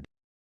very needed.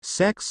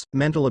 Sex,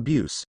 mental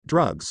abuse,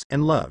 drugs,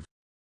 and love.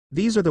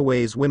 These are the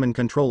ways women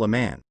control a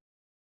man.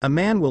 A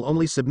man will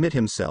only submit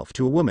himself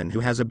to a woman who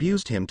has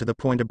abused him to the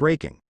point of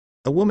breaking.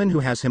 A woman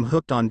who has him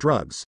hooked on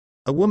drugs.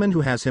 A woman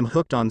who has him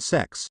hooked on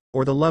sex,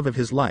 or the love of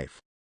his life.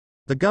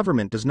 The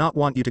government does not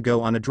want you to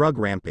go on a drug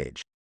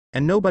rampage.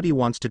 And nobody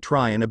wants to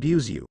try and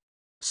abuse you.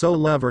 So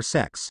love or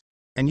sex.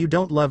 And you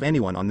don't love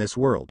anyone on this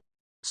world.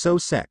 So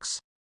sex.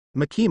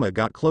 Makima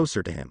got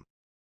closer to him.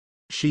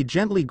 She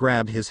gently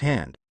grabbed his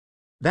hand.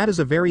 That is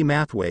a very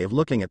math way of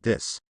looking at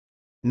this.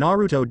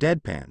 Naruto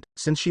deadpanned,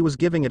 since she was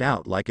giving it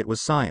out like it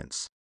was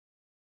science.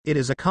 It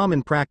is a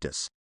common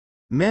practice.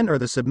 Men are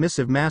the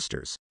submissive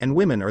masters, and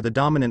women are the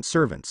dominant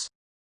servants.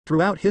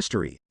 Throughout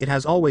history, it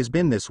has always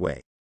been this way.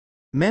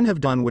 Men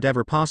have done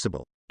whatever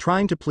possible,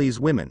 trying to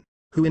please women,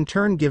 who in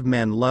turn give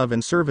men love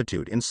and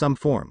servitude in some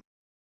form.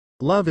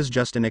 Love is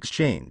just an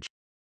exchange.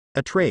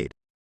 A trade.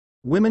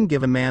 Women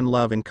give a man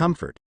love and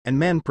comfort, and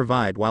men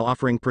provide while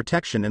offering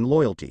protection and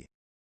loyalty.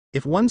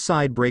 If one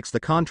side breaks the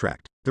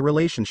contract, the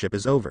relationship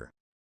is over.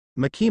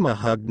 Makima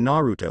hugged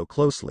Naruto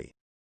closely.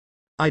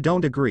 I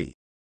don't agree.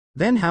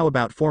 Then how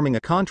about forming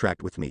a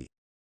contract with me?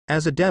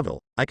 As a devil,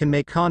 I can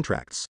make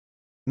contracts.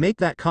 Make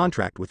that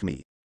contract with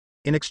me.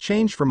 In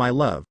exchange for my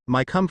love,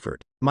 my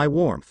comfort, my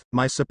warmth,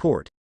 my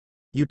support.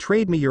 You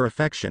trade me your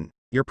affection,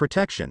 your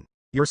protection,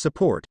 your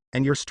support,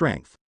 and your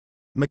strength.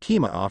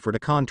 Makima offered a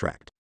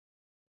contract.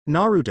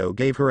 Naruto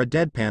gave her a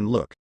deadpan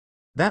look.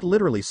 That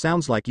literally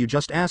sounds like you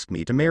just asked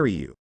me to marry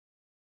you.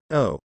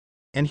 Oh.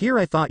 And here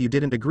I thought you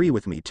didn't agree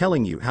with me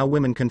telling you how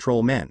women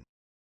control men.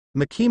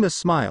 Makima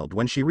smiled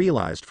when she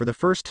realized for the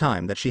first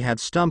time that she had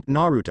stumped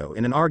Naruto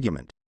in an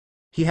argument.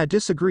 He had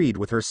disagreed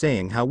with her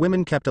saying how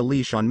women kept a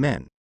leash on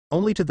men,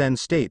 only to then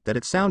state that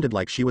it sounded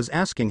like she was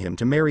asking him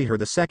to marry her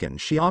the second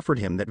she offered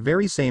him that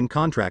very same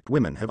contract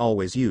women have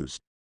always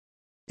used.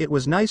 It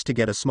was nice to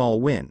get a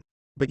small win,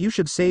 but you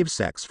should save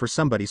sex for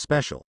somebody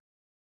special.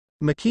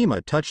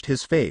 Makima touched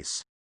his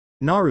face.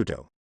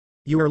 Naruto.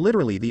 You are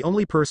literally the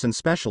only person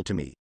special to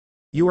me.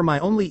 You are my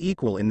only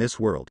equal in this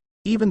world,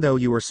 even though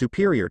you are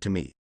superior to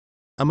me.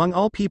 Among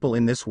all people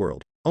in this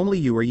world, only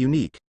you are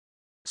unique.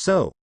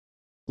 So,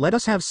 let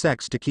us have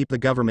sex to keep the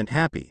government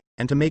happy,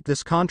 and to make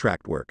this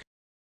contract work.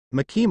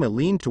 Makima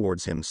leaned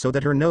towards him so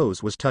that her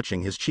nose was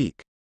touching his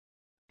cheek.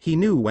 He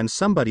knew when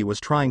somebody was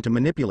trying to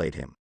manipulate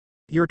him.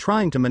 You're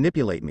trying to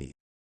manipulate me.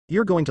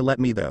 You're going to let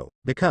me though,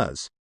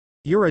 because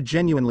you're a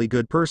genuinely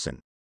good person.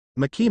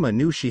 Makima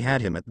knew she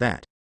had him at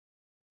that.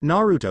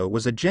 Naruto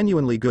was a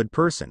genuinely good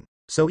person,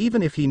 so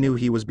even if he knew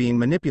he was being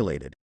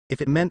manipulated,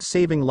 if it meant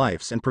saving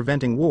lives and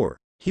preventing war,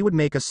 he would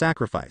make a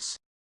sacrifice.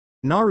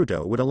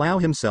 Naruto would allow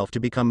himself to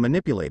become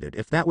manipulated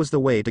if that was the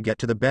way to get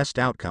to the best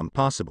outcome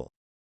possible.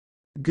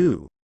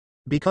 Goo.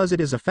 Because it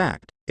is a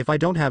fact, if I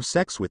don't have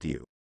sex with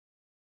you,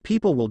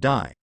 people will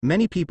die,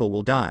 many people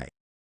will die.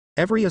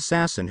 Every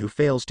assassin who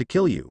fails to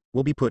kill you,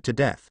 will be put to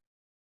death.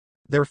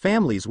 Their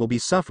families will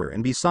suffer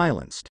and be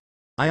silenced.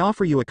 I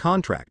offer you a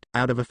contract,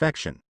 out of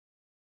affection.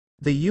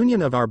 The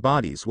union of our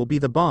bodies will be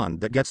the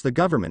bond that gets the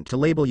government to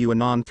label you a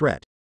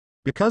non-threat.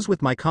 Because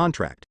with my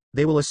contract,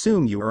 they will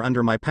assume you are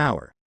under my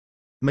power.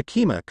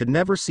 Makima could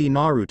never see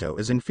Naruto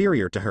as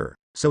inferior to her,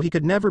 so he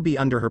could never be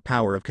under her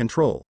power of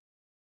control.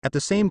 At the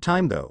same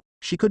time though,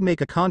 she could make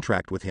a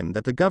contract with him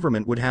that the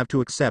government would have to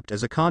accept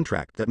as a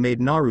contract that made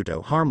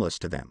Naruto harmless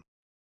to them.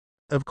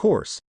 Of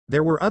course,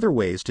 there were other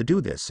ways to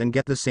do this and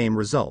get the same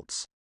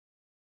results.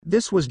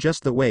 This was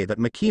just the way that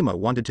Makima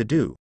wanted to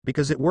do,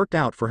 because it worked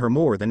out for her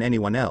more than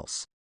anyone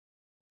else.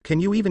 Can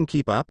you even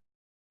keep up?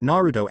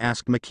 Naruto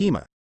asked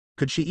Makima.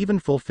 Could she even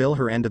fulfill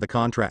her end of the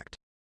contract?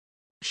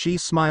 She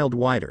smiled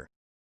wider.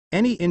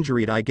 Any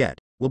injury I get,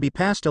 will be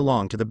passed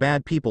along to the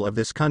bad people of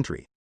this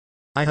country.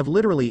 I have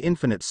literally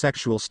infinite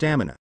sexual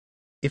stamina.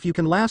 If you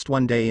can last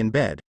 1 day in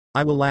bed,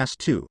 I will last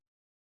 2.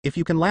 If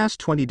you can last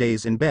 20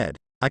 days in bed,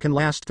 I can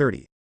last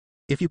 30.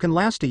 If you can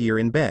last a year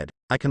in bed,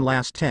 I can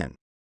last 10.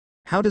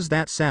 How does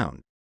that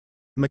sound?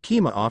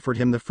 Makima offered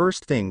him the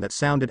first thing that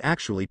sounded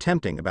actually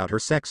tempting about her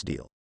sex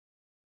deal.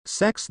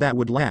 Sex that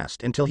would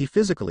last until he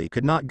physically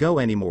could not go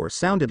anymore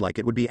sounded like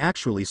it would be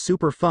actually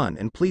super fun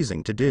and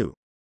pleasing to do.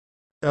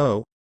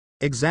 Oh.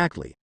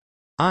 Exactly.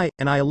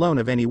 And I alone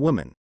of any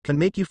woman, can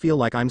make you feel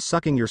like I'm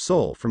sucking your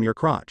soul from your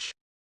crotch.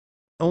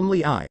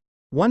 Only I,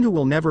 one who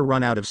will never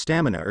run out of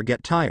stamina or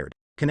get tired,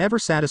 can ever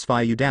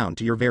satisfy you down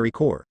to your very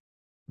core.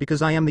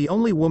 Because I am the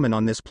only woman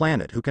on this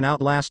planet who can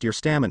outlast your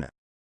stamina.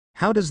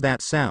 How does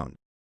that sound?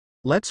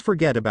 Let's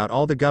forget about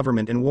all the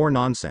government and war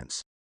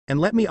nonsense, and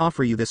let me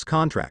offer you this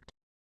contract.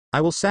 I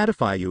will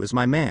satisfy you as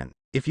my man,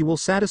 if you will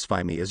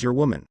satisfy me as your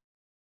woman.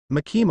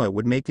 Makima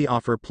would make the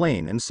offer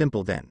plain and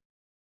simple then.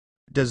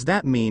 Does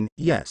that mean,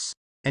 yes,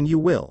 and you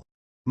will?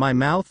 My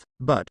mouth,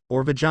 butt,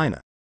 or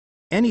vagina?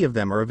 Any of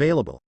them are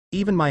available,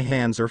 even my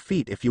hands or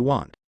feet if you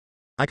want.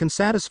 I can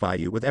satisfy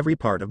you with every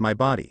part of my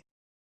body.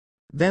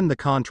 Then the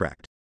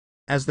contract.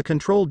 As the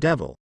control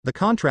devil, the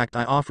contract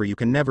I offer you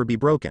can never be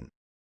broken.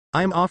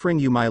 I am offering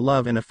you my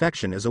love and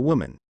affection as a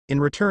woman, in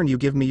return you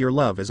give me your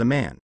love as a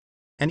man.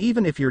 And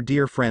even if your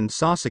dear friend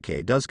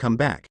Sasuke does come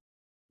back,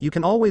 you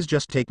can always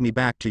just take me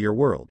back to your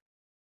world.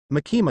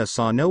 Makima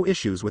saw no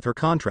issues with her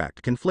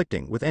contract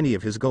conflicting with any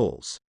of his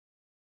goals.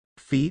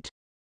 Feet?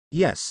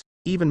 Yes,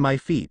 even my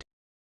feet.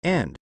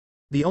 And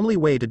the only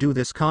way to do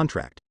this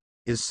contract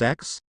is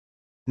sex?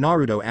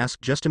 Naruto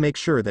asked just to make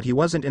sure that he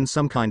wasn't in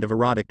some kind of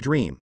erotic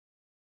dream.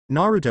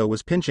 Naruto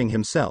was pinching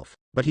himself,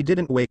 but he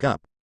didn't wake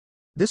up.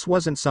 This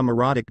wasn't some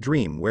erotic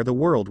dream where the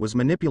world was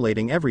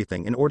manipulating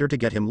everything in order to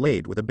get him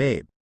laid with a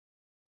babe.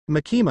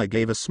 Makima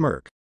gave a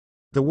smirk.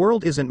 The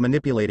world isn't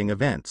manipulating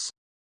events.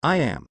 I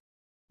am.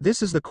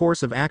 This is the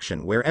course of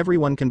action where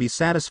everyone can be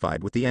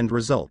satisfied with the end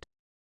result.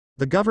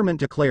 The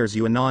government declares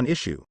you a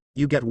non-issue,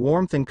 you get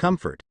warmth and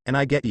comfort, and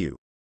I get you.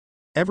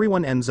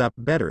 everyone ends up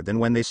better than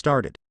when they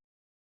started.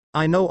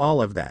 I know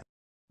all of that.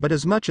 But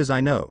as much as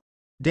I know,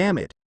 damn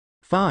it.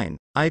 Fine,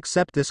 I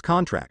accept this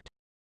contract.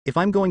 If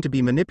I'm going to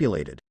be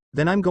manipulated,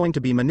 then I'm going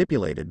to be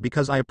manipulated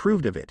because I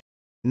approved of it.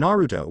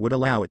 Naruto would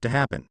allow it to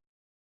happen.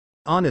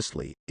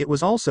 Honestly, it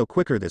was also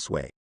quicker this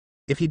way.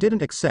 If he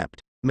didn't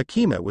accept,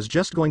 Makima was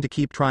just going to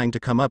keep trying to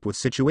come up with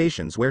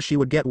situations where she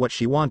would get what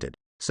she wanted,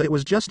 so it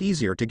was just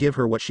easier to give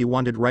her what she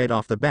wanted right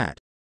off the bat.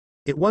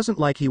 It wasn't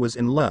like he was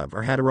in love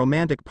or had a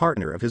romantic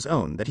partner of his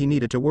own that he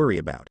needed to worry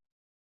about.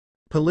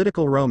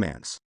 Political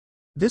romance.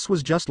 This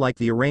was just like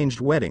the arranged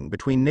wedding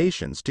between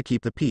nations to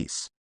keep the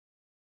peace.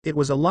 It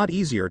was a lot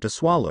easier to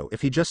swallow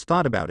if he just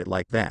thought about it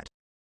like that.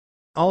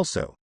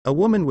 Also, a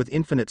woman with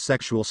infinite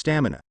sexual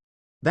stamina.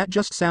 That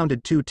just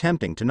sounded too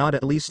tempting to not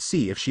at least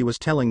see if she was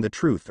telling the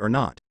truth or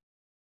not.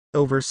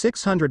 Over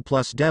 600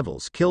 plus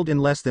devils killed in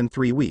less than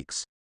 3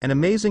 weeks, an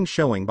amazing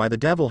showing by the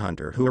devil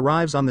hunter who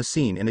arrives on the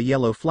scene in a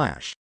yellow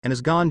flash, and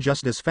is gone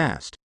just as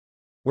fast.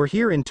 We're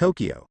here in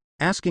Tokyo,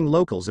 asking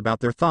locals about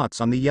their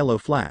thoughts on the yellow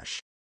flash.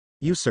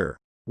 You sir,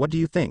 what do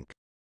you think?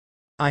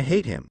 I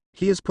hate him,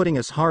 he is putting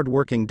us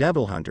hard-working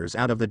devil hunters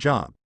out of the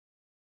job.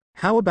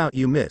 How about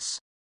you miss?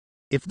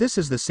 If this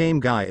is the same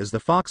guy as the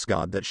fox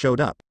god that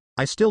showed up,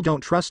 I still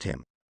don't trust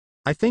him.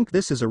 I think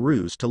this is a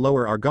ruse to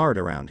lower our guard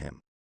around him.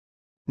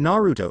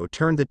 Naruto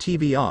turned the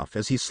TV off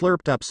as he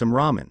slurped up some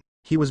ramen.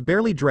 He was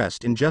barely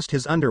dressed in just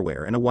his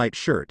underwear and a white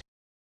shirt.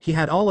 He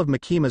had all of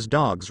Makima's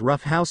dogs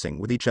roughhousing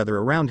with each other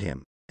around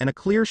him, and a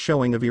clear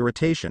showing of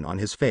irritation on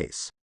his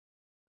face.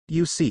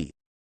 You see.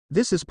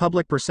 This is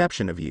public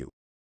perception of you.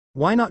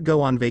 Why not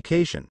go on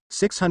vacation?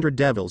 600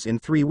 devils in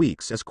 3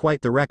 weeks is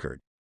quite the record.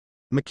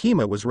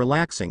 Makima was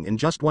relaxing in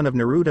just one of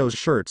Naruto's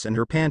shirts and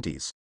her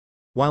panties.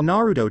 While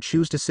Naruto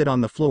chose to sit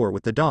on the floor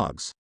with the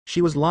dogs,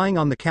 she was lying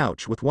on the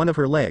couch with one of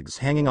her legs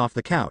hanging off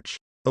the couch,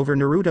 over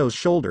Naruto's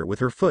shoulder with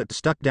her foot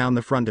stuck down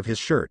the front of his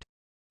shirt.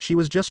 She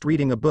was just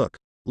reading a book,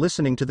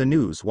 listening to the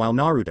news while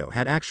Naruto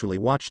had actually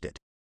watched it.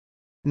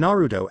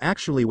 Naruto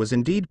actually was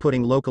indeed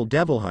putting local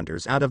devil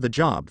hunters out of the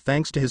job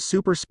thanks to his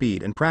super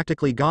speed and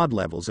practically god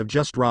levels of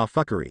just raw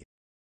fuckery.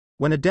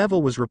 When a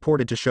devil was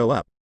reported to show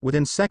up,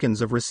 within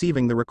seconds of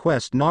receiving the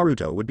request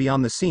Naruto would be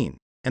on the scene,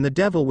 and the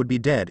devil would be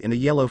dead in a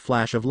yellow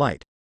flash of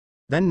light.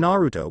 Then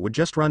Naruto would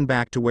just run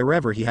back to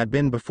wherever he had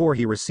been before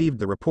he received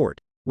the report,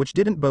 which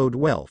didn't bode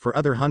well for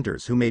other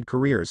hunters who made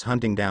careers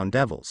hunting down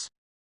devils.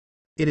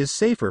 It is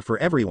safer for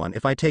everyone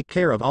if I take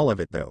care of all of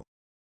it though.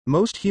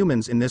 Most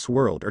humans in this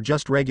world are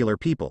just regular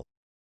people.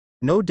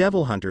 No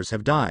devil hunters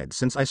have died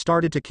since I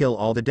started to kill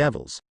all the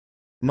devils.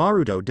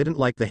 Naruto didn't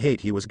like the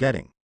hate he was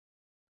getting.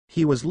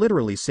 He was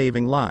literally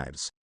saving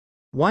lives.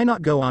 Why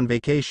not go on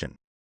vacation?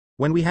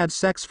 When we had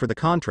sex for the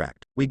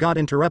contract, we got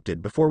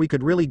interrupted before we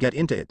could really get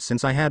into it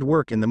since I had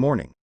work in the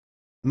morning.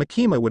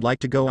 Makima would like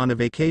to go on a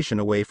vacation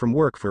away from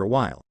work for a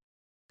while.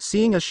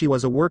 Seeing as she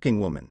was a working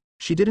woman,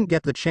 she didn't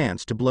get the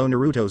chance to blow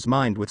Naruto's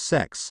mind with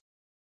sex.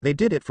 They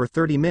did it for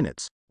 30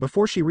 minutes,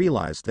 before she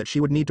realized that she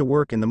would need to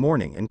work in the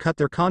morning and cut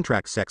their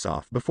contract sex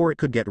off before it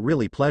could get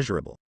really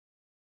pleasurable.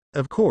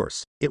 Of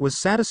course, it was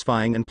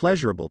satisfying and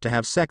pleasurable to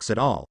have sex at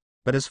all,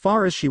 but as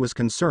far as she was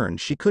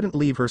concerned she couldn't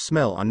leave her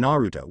smell on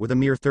Naruto with a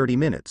mere 30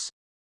 minutes.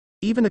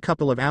 Even a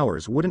couple of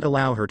hours wouldn't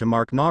allow her to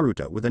mark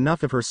Naruto with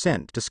enough of her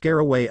scent to scare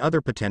away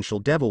other potential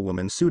devil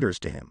woman suitors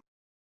to him.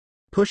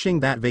 Pushing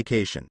that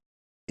vacation.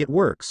 It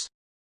works.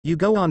 You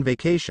go on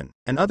vacation,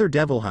 and other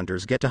devil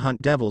hunters get to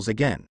hunt devils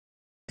again.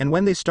 And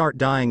when they start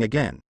dying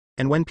again,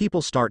 and when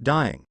people start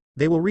dying,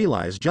 they will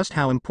realize just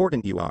how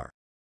important you are.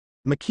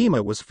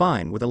 Makima was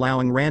fine with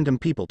allowing random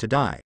people to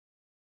die.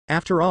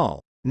 After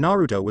all,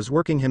 Naruto was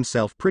working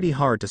himself pretty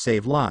hard to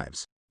save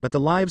lives, but the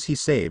lives he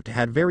saved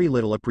had very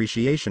little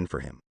appreciation for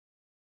him.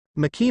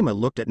 Makima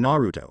looked at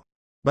Naruto.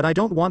 But I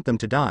don't want them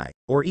to die,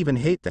 or even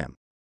hate them.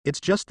 It's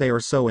just they are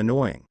so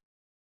annoying.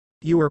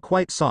 You are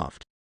quite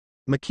soft.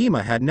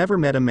 Makima had never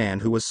met a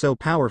man who was so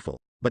powerful,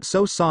 but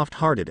so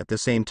soft-hearted at the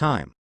same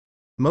time.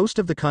 Most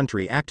of the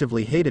country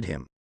actively hated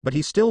him, but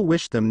he still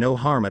wished them no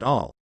harm at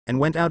all, and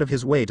went out of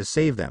his way to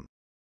save them.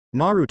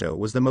 Naruto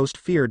was the most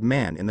feared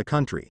man in the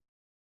country.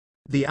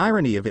 The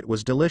irony of it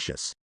was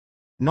delicious.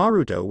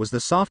 Naruto was the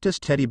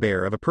softest teddy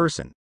bear of a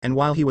person, and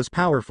while he was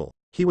powerful,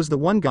 he was the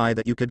one guy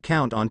that you could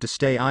count on to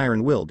stay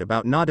iron-willed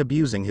about not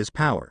abusing his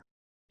power.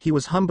 He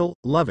was humble,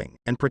 loving,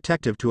 and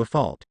protective to a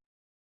fault.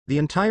 The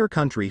entire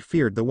country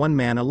feared the one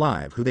man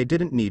alive who they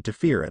didn't need to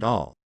fear at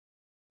all.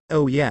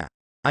 Oh yeah,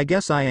 I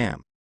guess I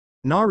am.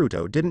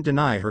 Naruto didn't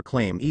deny her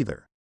claim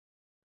either.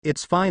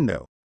 It's fine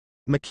though.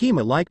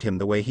 Makima liked him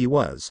the way he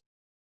was.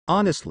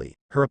 Honestly,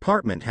 her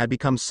apartment had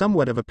become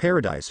somewhat of a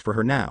paradise for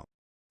her now.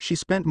 She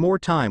spent more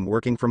time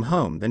working from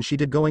home than she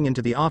did going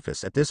into the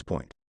office at this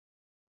point.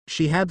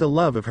 She had the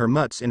love of her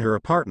mutts in her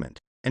apartment,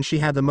 and she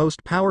had the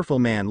most powerful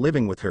man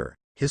living with her,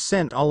 his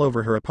scent all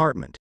over her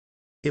apartment.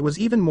 It was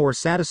even more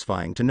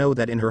satisfying to know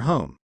that in her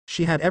home,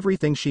 she had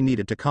everything she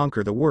needed to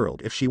conquer the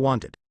world if she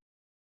wanted.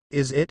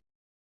 Is it?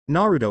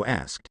 Naruto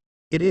asked.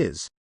 It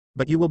is.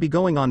 But you will be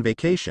going on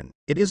vacation,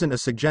 it isn't a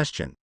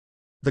suggestion.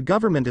 The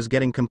government is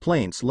getting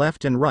complaints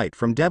left and right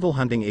from devil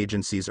hunting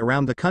agencies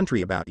around the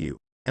country about you,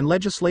 and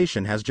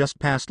legislation has just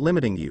passed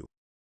limiting you.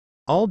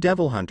 All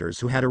devil hunters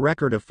who had a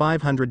record of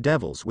 500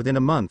 devils within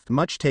a month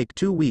must take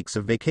 2 weeks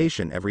of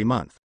vacation every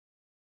month.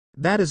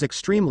 That is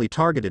extremely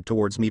targeted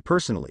towards me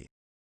personally.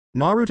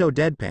 Naruto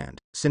deadpanned,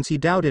 since he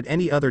doubted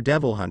any other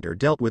devil hunter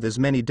dealt with as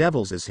many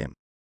devils as him.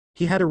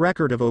 He had a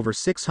record of over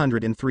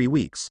 600 in 3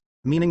 weeks,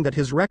 meaning that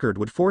his record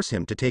would force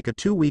him to take a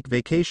 2-week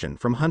vacation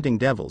from hunting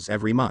devils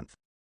every month.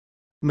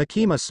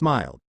 Makima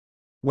smiled.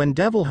 When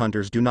devil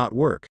hunters do not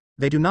work,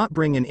 they do not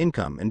bring in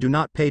income and do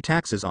not pay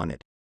taxes on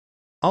it.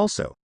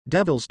 Also,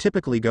 devils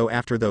typically go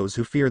after those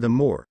who fear them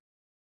more.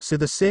 So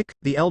the sick,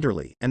 the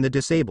elderly, and the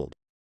disabled.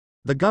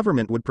 The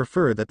government would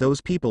prefer that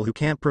those people who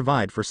can't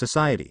provide for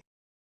society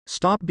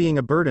stop being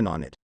a burden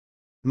on it.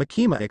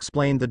 Makima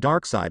explained the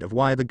dark side of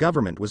why the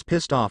government was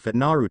pissed off at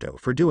Naruto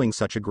for doing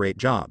such a great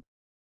job.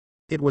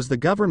 It was the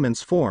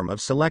government's form of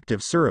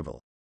selective survival.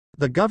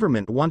 The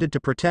government wanted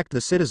to protect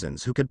the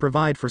citizens who could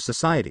provide for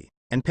society,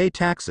 and pay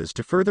taxes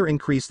to further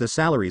increase the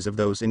salaries of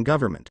those in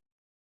government.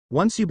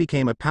 Once you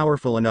became a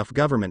powerful enough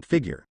government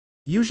figure,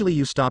 usually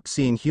you stopped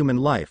seeing human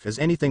life as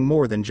anything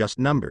more than just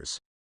numbers.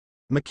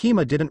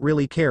 Makima didn't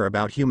really care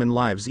about human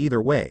lives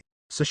either way,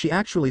 so she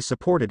actually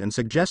supported and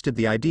suggested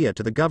the idea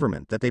to the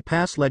government that they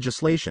pass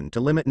legislation to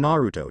limit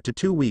Naruto to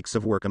 2 weeks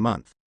of work a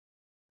month.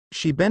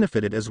 She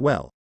benefited as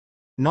well.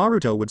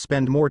 Naruto would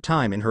spend more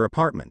time in her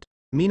apartment,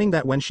 meaning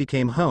that when she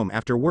came home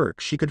after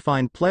work she could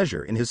find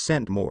pleasure in his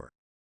scent more.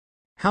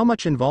 How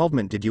much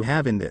involvement did you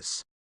have in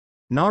this?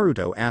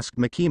 Naruto asked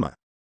Makima.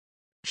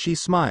 She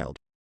smiled.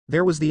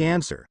 There was the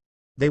answer.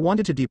 They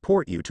wanted to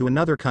deport you to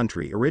another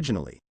country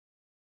originally.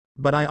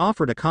 But I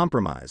offered a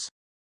compromise.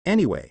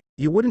 Anyway,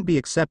 you wouldn't be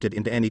accepted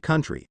into any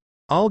country.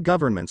 All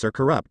governments are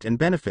corrupt and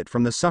benefit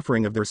from the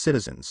suffering of their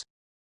citizens.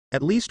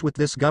 At least with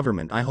this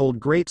government I hold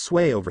great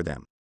sway over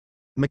them.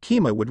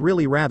 Makima would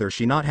really rather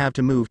she not have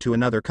to move to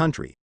another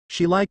country.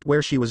 She liked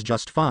where she was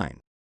just fine.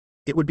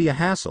 It would be a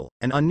hassle,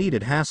 an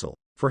unneeded hassle,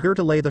 for her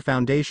to lay the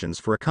foundations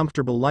for a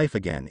comfortable life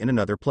again in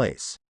another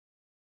place.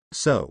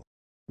 So,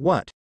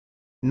 what?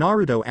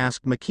 Naruto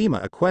asked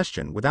Makima a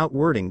question without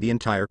wording the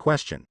entire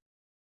question.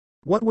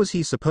 What was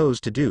he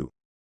supposed to do?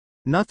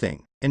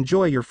 Nothing.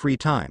 Enjoy your free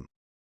time.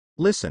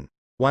 Listen,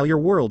 while your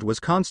world was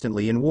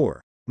constantly in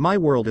war, my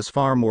world is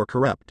far more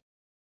corrupt.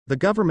 The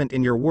government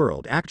in your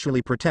world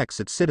actually protects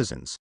its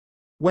citizens.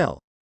 Well,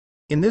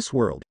 in this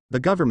world, the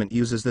government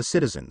uses the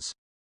citizens.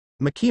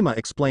 Makima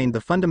explained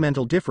the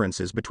fundamental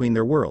differences between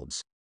their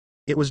worlds.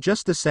 It was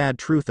just the sad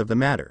truth of the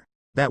matter,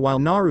 that while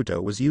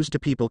Naruto was used to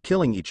people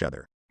killing each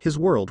other, his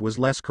world was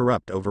less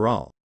corrupt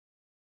overall.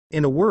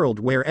 In a world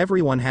where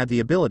everyone had the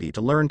ability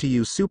to learn to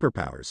use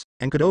superpowers,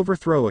 and could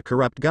overthrow a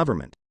corrupt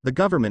government, the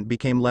government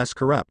became less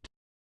corrupt.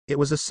 It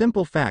was a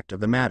simple fact of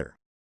the matter.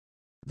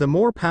 The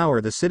more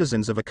power the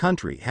citizens of a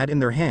country had in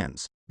their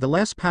hands, the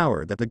less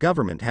power that the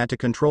government had to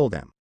control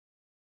them.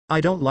 I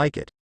don't like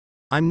it.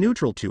 I'm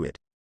neutral to it.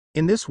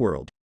 In this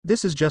world,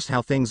 this is just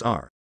how things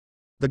are.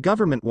 The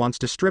government wants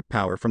to strip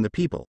power from the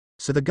people,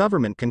 so the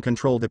government can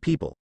control the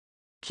people.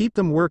 Keep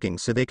them working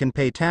so they can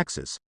pay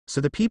taxes, so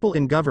the people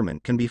in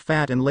government can be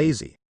fat and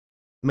lazy.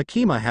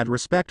 Makima had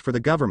respect for the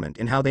government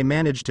in how they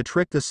managed to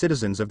trick the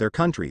citizens of their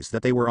countries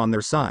that they were on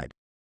their side.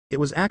 It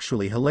was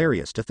actually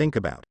hilarious to think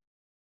about.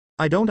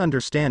 I don't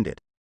understand it.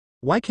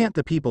 Why can't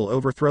the people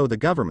overthrow the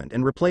government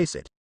and replace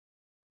it?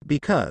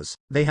 Because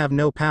they have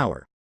no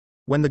power.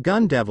 When the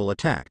gun devil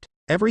attacked,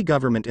 every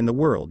government in the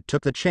world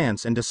took the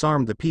chance and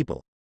disarmed the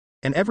people.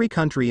 And every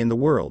country in the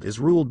world is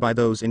ruled by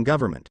those in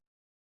government.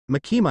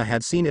 Makima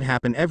had seen it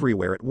happen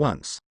everywhere at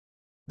once.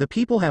 The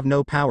people have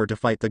no power to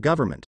fight the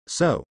government,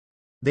 so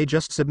they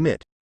just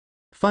submit.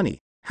 Funny,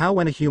 how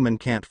when a human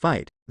can't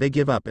fight, they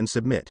give up and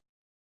submit.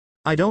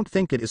 I don't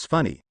think it is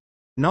funny.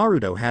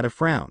 Naruto had a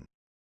frown.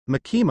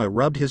 Makima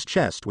rubbed his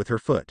chest with her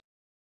foot.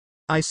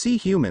 I see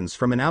humans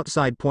from an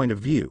outside point of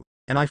view,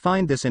 and I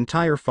find this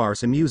entire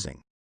farce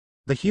amusing.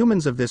 The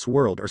humans of this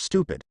world are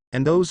stupid,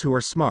 and those who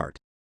are smart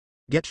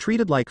get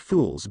treated like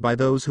fools by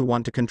those who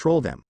want to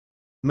control them.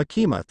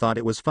 Makima thought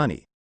it was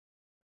funny.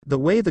 The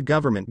way the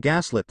government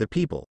gaslit the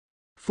people.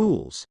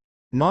 Fools.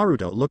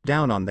 Naruto looked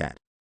down on that.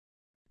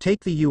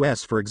 Take the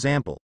US for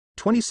example.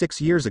 26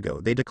 years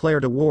ago they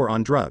declared a war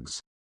on drugs.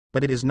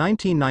 But it is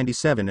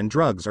 1997 and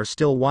drugs are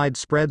still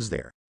widespread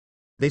there.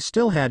 They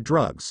still had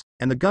drugs,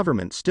 and the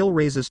government still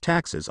raises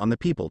taxes on the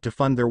people to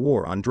fund their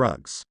war on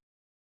drugs.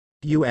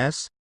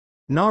 US?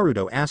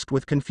 Naruto asked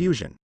with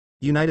confusion.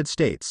 United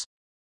States.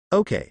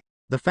 Okay.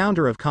 The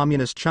founder of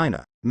Communist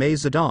China, Mao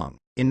Zedong,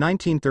 in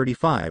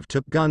 1935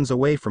 took guns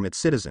away from its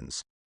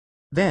citizens.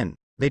 Then,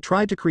 they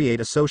tried to create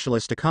a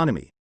socialist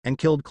economy, and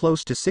killed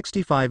close to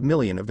 65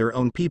 million of their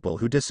own people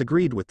who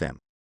disagreed with them.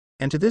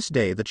 And to this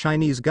day the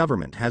Chinese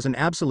government has an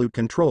absolute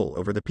control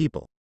over the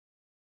people.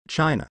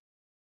 China.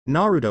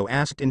 Naruto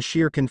asked in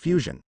sheer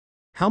confusion.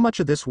 How much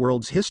of this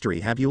world's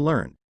history have you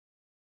learned?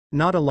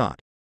 Not a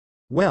lot.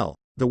 Well,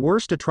 the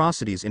worst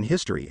atrocities in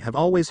history have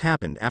always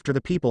happened after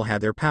the people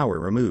had their power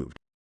removed.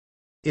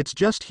 It's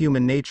just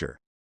human nature.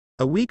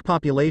 A weak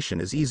population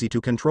is easy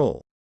to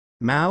control.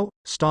 Mao,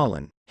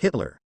 Stalin,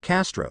 Hitler,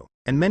 Castro,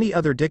 and many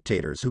other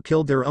dictators who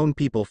killed their own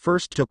people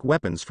first took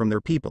weapons from their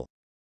people.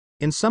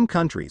 In some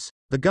countries,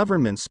 the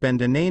governments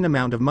spend an inane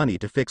amount of money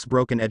to fix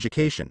broken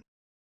education.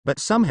 But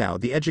somehow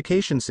the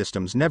education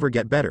systems never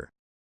get better.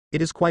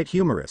 It is quite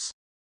humorous.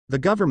 The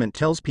government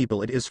tells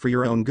people it is for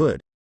your own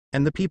good.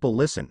 And the people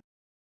listen.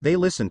 They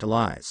listen to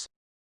lies.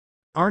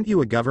 Aren't you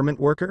a government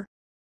worker?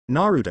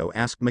 Naruto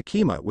asked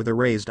Makima with a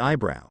raised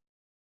eyebrow.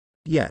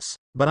 Yes,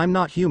 but I'm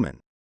not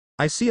human.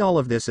 I see all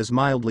of this as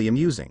mildly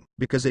amusing,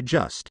 because it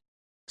just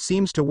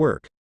seems to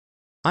work.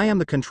 I am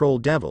the control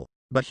devil,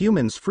 but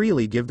humans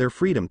freely give their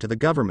freedom to the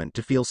government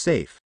to feel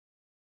safe.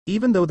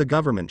 Even though the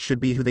government should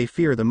be who they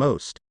fear the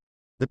most.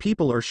 The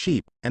people are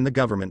sheep, and the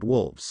government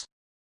wolves.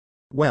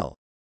 Well,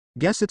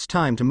 guess it's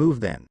time to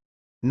move then.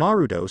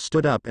 Naruto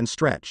stood up and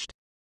stretched.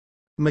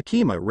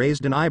 Makima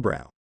raised an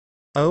eyebrow.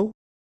 Oh?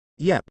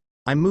 Yep,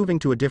 I'm moving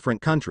to a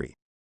different country.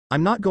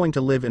 I'm not going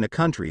to live in a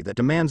country that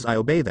demands I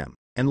obey them,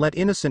 and let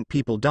innocent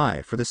people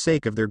die for the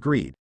sake of their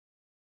greed.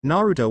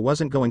 Naruto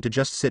wasn't going to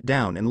just sit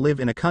down and live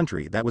in a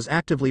country that was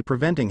actively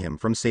preventing him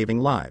from saving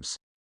lives.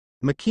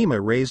 Makima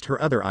raised her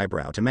other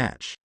eyebrow to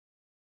match.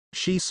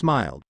 She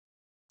smiled.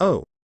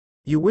 Oh.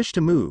 You wish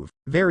to move,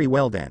 very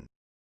well then.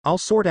 I'll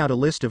sort out a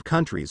list of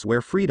countries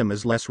where freedom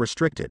is less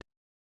restricted.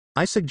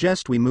 I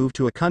suggest we move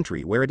to a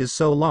country where it is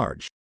so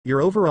large,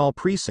 your overall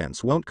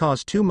presence won't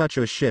cause too much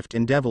of a shift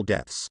in devil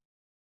deaths.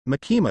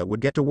 Makima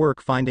would get to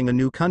work finding a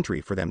new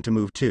country for them to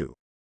move to.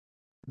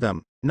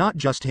 Them, not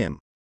just him.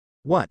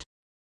 What?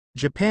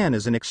 Japan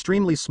is an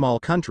extremely small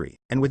country,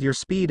 and with your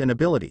speed and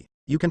ability,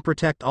 you can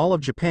protect all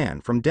of Japan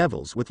from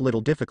devils with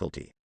little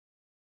difficulty.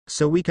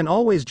 So we can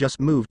always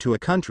just move to a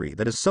country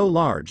that is so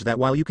large that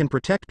while you can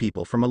protect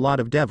people from a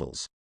lot of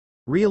devils,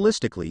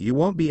 realistically you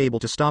won't be able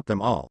to stop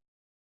them all.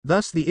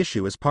 Thus the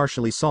issue is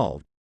partially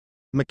solved.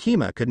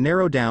 Makima could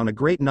narrow down a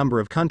great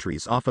number of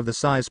countries off of the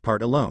size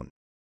part alone.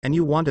 And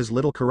you want as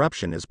little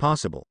corruption as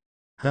possible.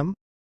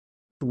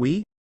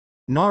 We?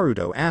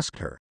 Naruto asked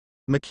her.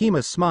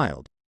 Makima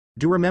smiled.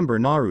 Do remember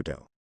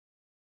Naruto.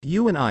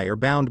 You and I are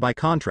bound by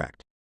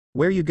contract.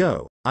 Where you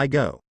go, I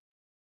go.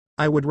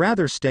 I would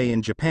rather stay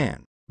in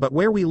Japan, but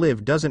where we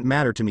live doesn't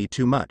matter to me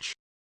too much.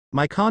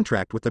 My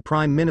contract with the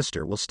Prime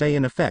Minister will stay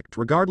in effect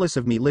regardless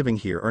of me living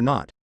here or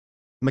not.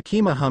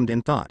 Makima hummed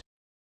in thought.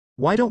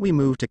 Why don't we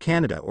move to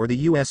Canada or the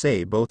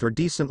USA? Both are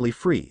decently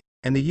free,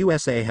 and the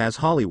USA has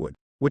Hollywood,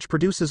 which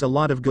produces a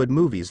lot of good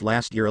movies.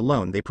 Last year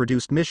alone they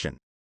produced Mission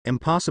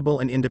Impossible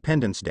and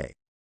Independence Day.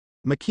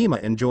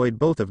 Makima enjoyed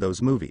both of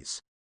those movies.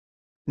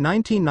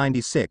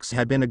 1996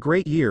 had been a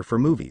great year for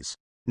movies,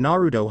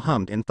 Naruto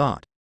hummed in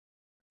thought.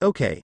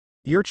 Okay,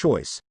 your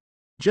choice.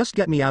 Just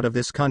get me out of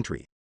this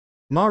country.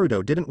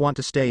 Naruto didn't want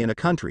to stay in a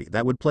country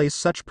that would place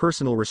such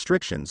personal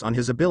restrictions on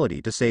his ability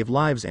to save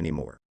lives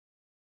anymore.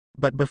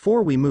 But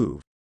before we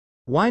move,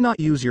 why not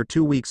use your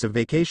 2 weeks of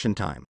vacation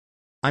time?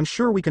 I'm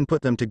sure we can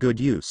put them to good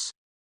use.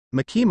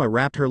 Makima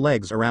wrapped her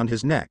legs around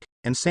his neck,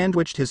 and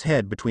sandwiched his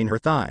head between her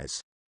thighs.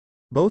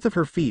 Both of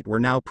her feet were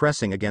now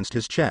pressing against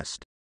his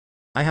chest.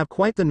 I have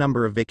quite the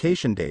number of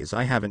vacation days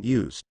I haven't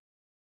used.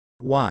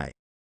 Why?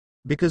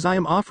 Because I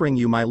am offering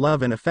you my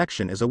love and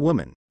affection as a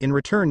woman, in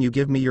return you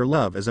give me your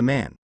love as a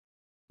man.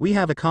 We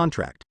have a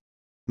contract.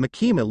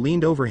 Makima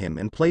leaned over him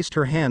and placed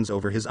her hands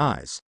over his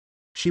eyes.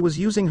 She was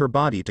using her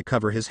body to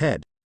cover his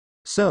head.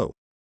 So,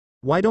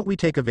 why don't we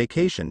take a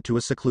vacation to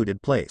a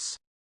secluded place?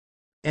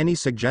 Any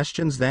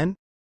suggestions then?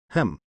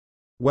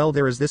 Well,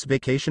 there is this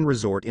vacation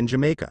resort in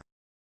Jamaica.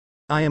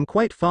 I am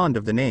quite fond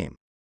of the name.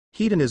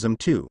 Hedonism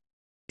too.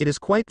 It is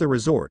quite the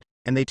resort,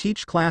 and they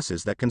teach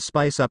classes that can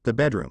spice up the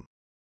bedroom.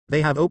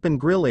 They have open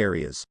grill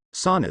areas,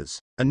 saunas,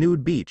 a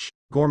nude beach,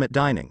 gourmet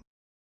dining.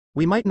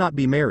 We might not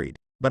be married,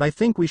 but I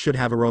think we should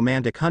have a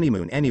romantic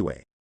honeymoon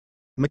anyway.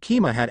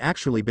 Makima had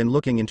actually been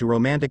looking into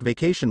romantic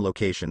vacation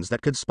locations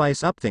that could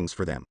spice up things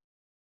for them.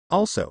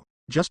 Also,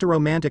 just a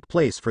romantic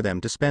place for them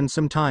to spend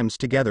some times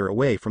together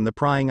away from the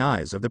prying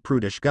eyes of the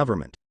prudish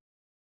government.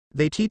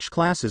 They teach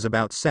classes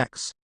about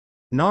sex.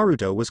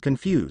 Naruto was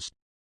confused.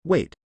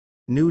 Wait.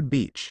 Nude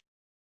beach.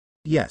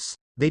 Yes,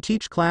 they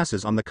teach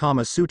classes on the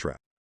Kama Sutra.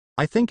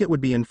 I think it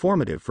would be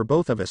informative for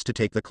both of us to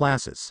take the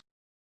classes.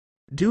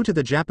 Due to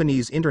the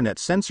Japanese internet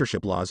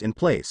censorship laws in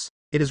place,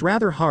 it is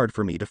rather hard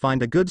for me to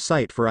find a good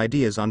site for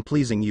ideas on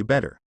pleasing you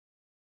better.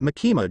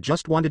 Makima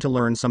just wanted to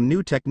learn some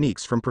new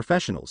techniques from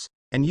professionals,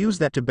 and use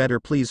that to better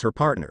please her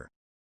partner.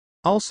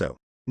 Also,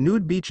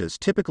 nude beaches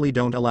typically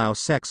don't allow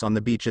sex on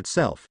the beach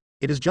itself,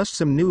 it is just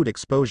some nude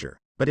exposure,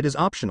 but it is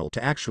optional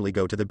to actually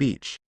go to the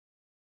beach.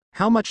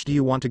 How much do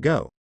you want to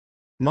go?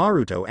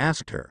 Naruto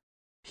asked her.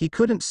 He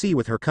couldn't see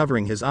with her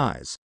covering his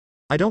eyes.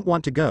 I don't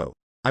want to go,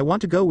 I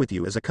want to go with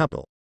you as a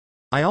couple.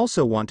 I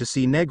also want to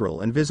see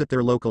Negril and visit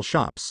their local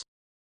shops.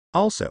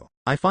 Also,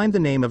 I find the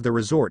name of the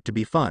resort to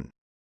be fun.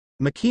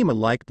 Makima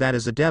liked that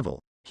as a devil,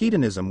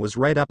 hedonism was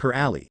right up her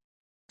alley.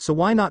 So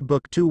why not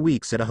book 2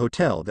 weeks at a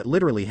hotel that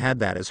literally had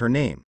that as her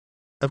name?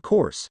 Of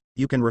course,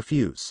 you can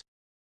refuse.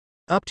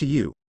 Up to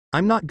you,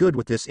 I'm not good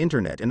with this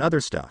internet and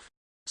other stuff.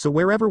 So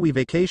wherever we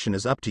vacation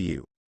is up to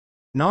you.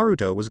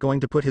 Naruto was going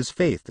to put his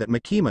faith that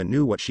Makima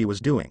knew what she was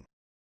doing.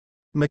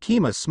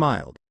 Makima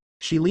smiled.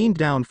 She leaned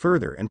down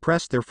further and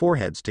pressed their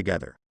foreheads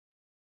together.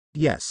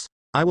 Yes,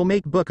 I will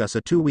book us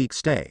a 2-week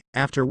stay,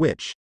 after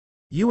which,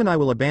 you and I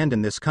will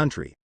abandon this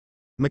country.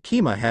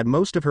 Makima had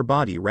most of her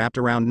body wrapped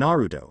around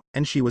Naruto,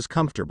 and she was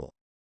comfortable.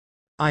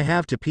 I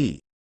have to pee.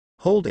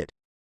 Hold it.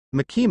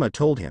 Makima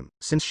told him,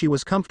 since she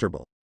was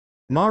comfortable.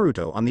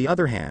 Naruto on the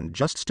other hand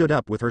just stood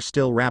up with her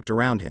still wrapped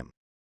around him.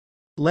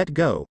 Let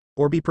go,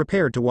 or be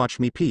prepared to watch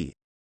me pee.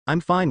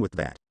 I'm fine with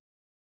that.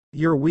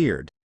 You're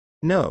weird.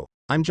 No,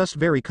 I'm just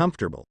very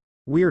comfortable.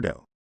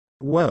 Weirdo.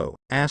 Whoa,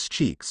 ass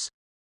cheeks.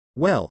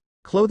 Well,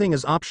 clothing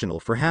is optional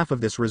for half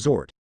of this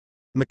resort.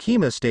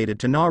 Makima stated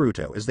to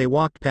Naruto as they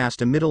walked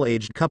past a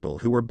middle-aged couple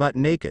who were butt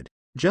naked,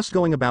 just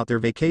going about their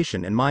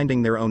vacation and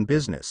minding their own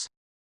business.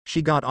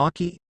 She got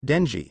Aki,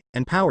 Denji,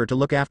 and power to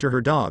look after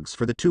her dogs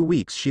for the 2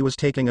 weeks she was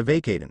taking a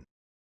vacation.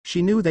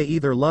 She knew they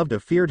either loved or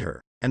feared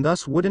her, and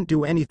thus wouldn't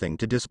do anything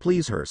to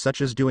displease her, such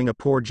as doing a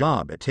poor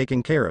job at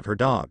taking care of her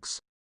dogs.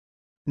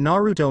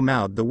 Naruto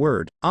mouthed the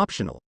word,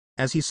 optional,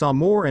 as he saw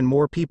more and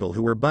more people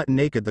who were butt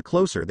naked the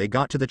closer they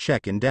got to the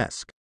check-in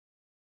desk.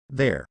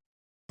 There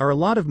are a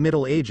lot of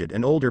middle-aged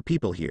and older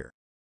people here.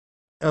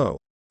 Oh,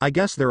 I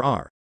guess there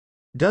are.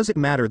 Does it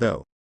matter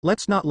though?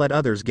 Let's not let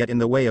others get in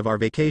the way of our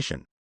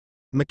vacation.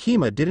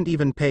 Makima didn't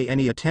even pay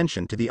any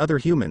attention to the other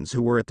humans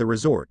who were at the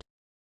resort.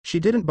 She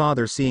didn't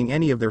bother seeing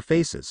any of their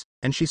faces,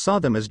 and she saw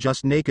them as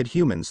just naked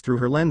humans through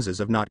her lenses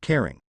of not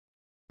caring.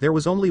 There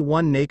was only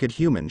one naked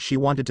human she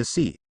wanted to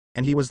see,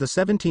 and he was the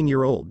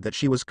 17-year-old that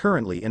she was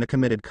currently in a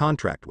committed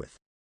contract with.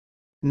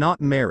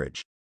 Not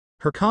marriage.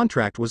 Her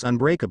contract was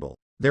unbreakable.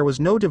 There was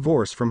no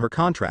divorce from her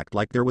contract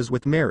like there was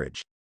with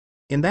marriage.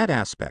 In that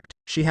aspect,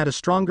 she had a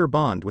stronger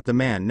bond with the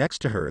man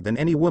next to her than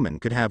any woman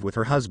could have with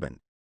her husband.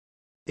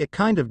 It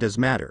kind of does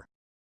matter.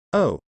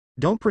 Oh,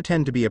 don't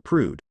pretend to be a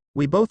prude,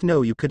 we both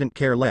know you couldn't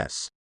care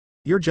less.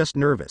 You're just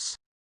nervous.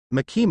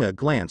 Makima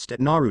glanced at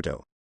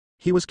Naruto.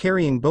 He was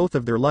carrying both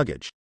of their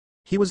luggage.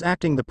 He was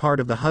acting the part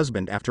of the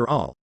husband after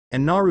all,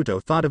 and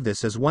Naruto thought of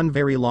this as one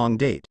very long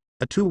date,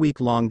 a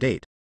 2-week-long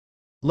date.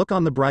 Look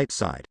on the bright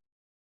side.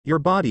 Your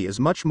body is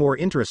much more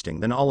interesting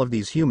than all of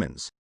these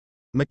humans.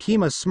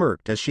 Makima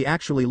smirked as she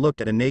actually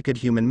looked at a naked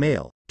human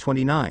male,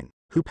 29,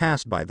 who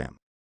passed by them.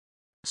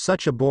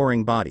 Such a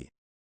boring body.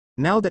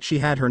 Now that she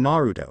had her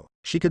Naruto,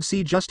 she could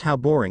see just how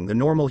boring the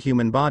normal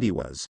human body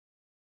was.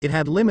 It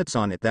had limits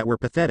on it that were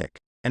pathetic,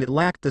 and it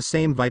lacked the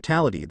same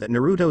vitality that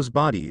Naruto's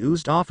body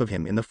oozed off of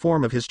him in the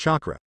form of his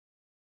chakra.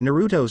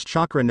 Naruto's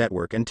chakra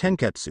network and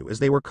tenketsu as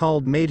they were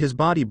called made his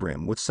body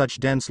brim with such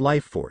dense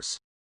life force.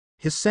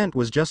 His scent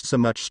was just so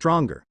much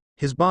stronger,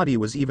 his body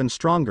was even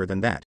stronger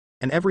than that,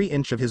 and every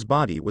inch of his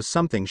body was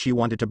something she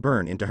wanted to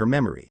burn into her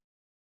memory.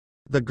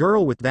 The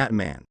girl with that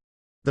man.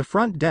 The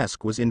front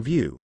desk was in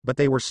view, but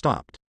they were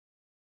stopped.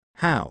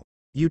 How?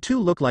 You two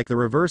look like the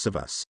reverse of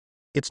us.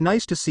 It's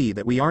nice to see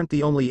that we aren't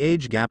the only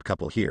age gap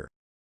couple here.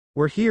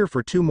 We're here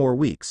for 2 more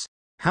weeks.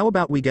 How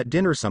about we get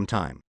dinner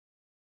sometime?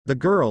 The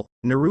girl,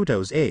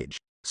 Naruto's age,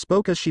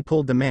 spoke as she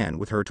pulled the man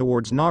with her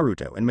towards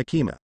Naruto and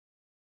Makima.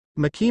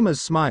 Makima's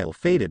smile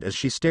faded as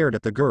she stared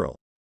at the girl.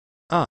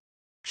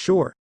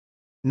 Sure.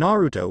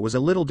 Naruto was a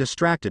little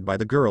distracted by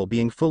the girl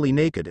being fully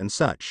naked and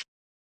such.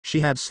 She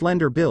had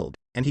slender build,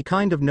 and he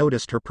kind of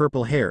noticed her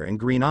purple hair and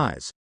green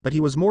eyes, but he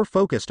was more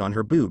focused on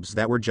her boobs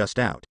that were just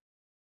out.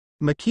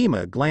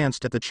 Makima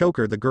glanced at the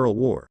choker the girl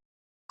wore.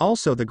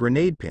 Also the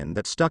grenade pin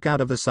that stuck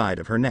out of the side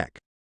of her neck.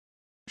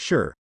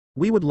 Sure.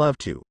 We would love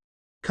to.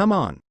 Come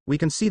on, we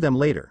can see them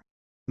later.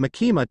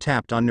 Makima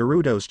tapped on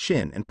Naruto's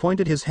chin and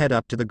pointed his head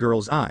up to the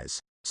girl's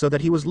eyes, so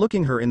that he was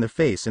looking her in the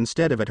face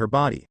instead of at her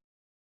body.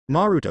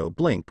 Naruto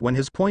blinked when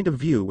his point of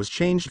view was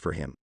changed for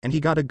him, and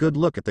he got a good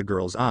look at the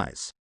girl's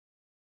eyes.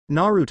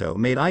 Naruto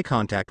made eye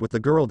contact with the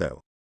girl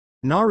though.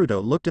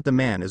 Naruto looked at the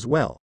man as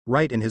well,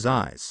 right in his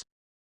eyes.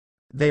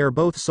 They are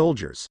both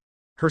soldiers.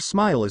 Her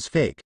smile is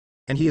fake,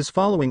 and he is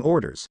following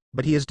orders,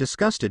 but he is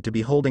disgusted to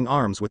be holding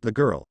arms with the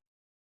girl.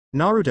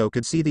 Naruto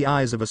could see the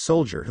eyes of a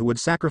soldier who would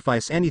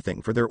sacrifice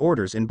anything for their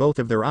orders in both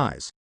of their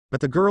eyes,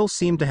 but the girl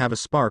seemed to have a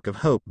spark of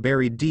hope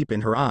buried deep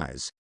in her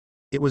eyes.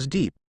 It was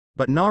deep,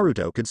 but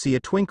Naruto could see a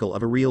twinkle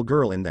of a real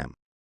girl in them.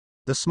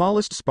 The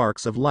smallest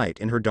sparks of light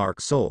in her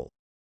dark soul.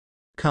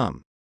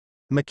 Come.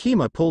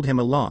 Makima pulled him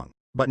along,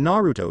 but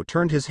Naruto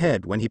turned his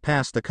head when he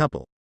passed the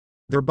couple.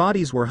 Their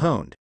bodies were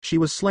honed, she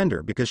was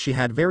slender because she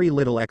had very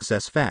little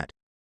excess fat.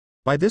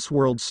 By this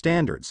world's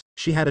standards,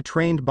 she had a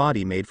trained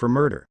body made for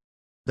murder.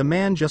 The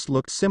man just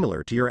looked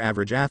similar to your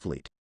average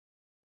athlete.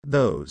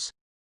 Those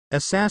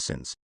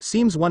assassins,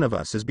 seems one of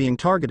us is being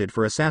targeted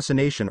for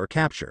assassination or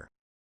capture.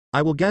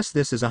 I will guess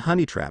this is a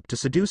honey trap to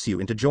seduce you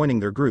into joining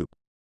their group.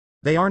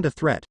 They aren't a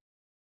threat.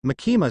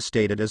 Makima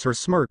stated as her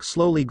smirk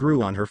slowly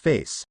grew on her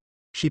face.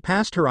 She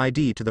passed her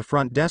ID to the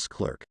front desk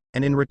clerk,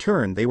 and in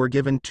return they were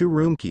given 2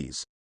 room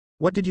keys.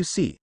 What did you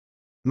see?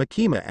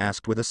 Makima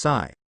asked with a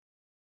sigh.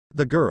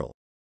 The girl.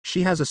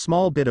 She has a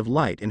small bit of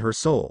light in her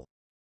soul.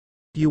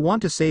 Do you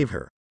want to save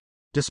her?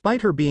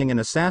 Despite her being an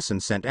assassin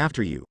sent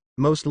after you,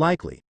 most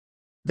likely.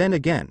 Then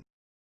again,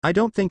 I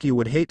don't think you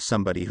would hate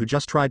somebody who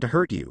just tried to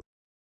hurt you.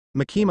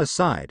 Makima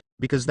sighed,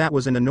 because that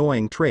was an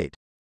annoying trait.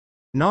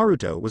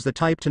 Naruto was the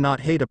type to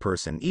not hate a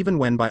person even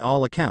when by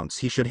all accounts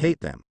he should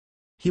hate them.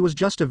 He was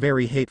just a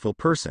very hateful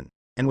person,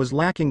 and was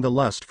lacking the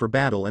lust for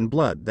battle and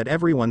blood that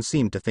everyone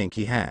seemed to think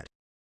he had.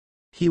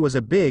 He was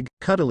a big,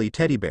 cuddly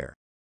teddy bear.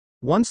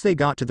 Once they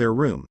got to their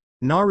room,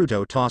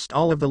 Naruto tossed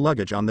all of the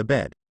luggage on the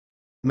bed.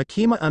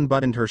 Makima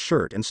unbuttoned her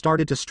shirt and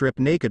started to strip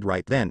naked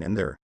right then and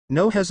there,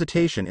 no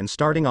hesitation in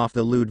starting off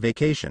the lewd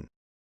vacation.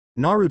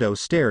 Naruto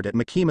stared at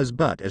Makima's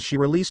butt as she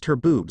released her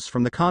boobs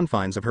from the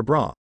confines of her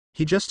bra.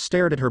 He just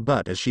stared at her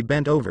butt as she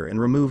bent over and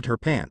removed her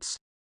pants.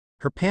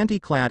 Her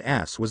panty-clad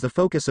ass was the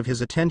focus of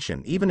his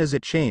attention even as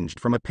it changed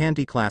from a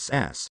panty-class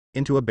ass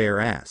into a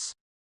bare ass.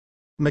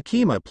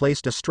 Makima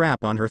placed a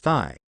strap on her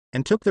thigh,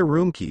 and took their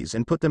room keys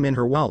and put them in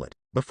her wallet,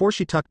 before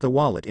she tucked the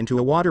wallet into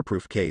a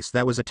waterproof case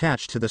that was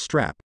attached to the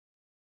strap.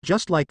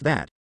 Just like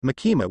that,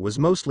 Makima was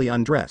mostly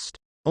undressed,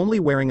 only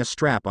wearing a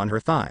strap on her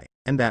thigh,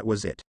 and that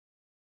was it.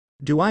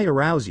 Do I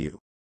arouse you?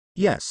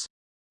 Yes.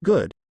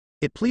 Good.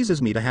 It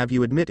pleases me to have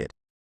you admit it.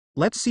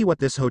 Let's see what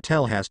this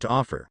hotel has to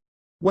offer.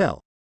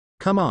 Well,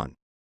 come on.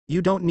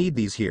 You don't need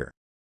these here.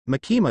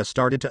 Makima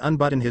started to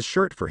unbutton his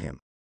shirt for him.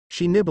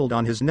 She nibbled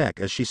on his neck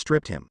as she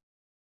stripped him.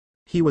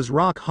 He was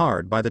rock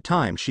hard by the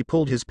time she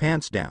pulled his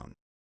pants down.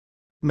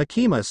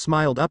 Makima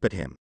smiled up at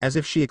him, as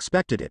if she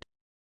expected it.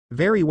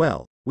 Very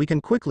well, we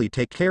can quickly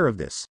take care of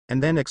this,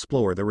 and then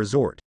explore the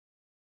resort.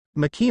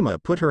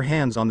 Makima put her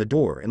hands on the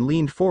door and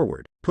leaned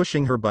forward,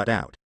 pushing her butt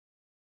out.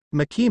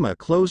 Makima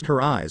closed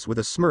her eyes with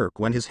a smirk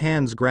when his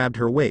hands grabbed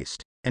her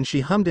waist, and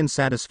she hummed in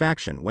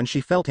satisfaction when she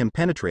felt him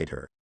penetrate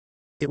her.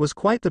 It was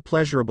quite the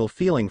pleasurable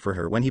feeling for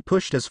her when he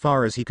pushed as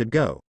far as he could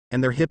go,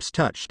 and their hips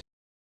touched.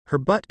 Her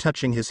butt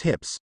touching his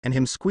hips, and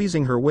him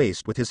squeezing her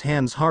waist with his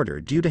hands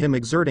harder due to him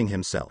exerting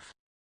himself.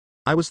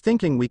 I was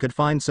thinking we could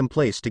find some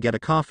place to get a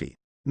coffee,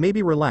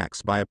 maybe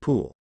relax by a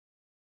pool.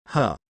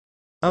 Huh.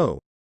 Oh.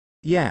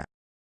 Yeah.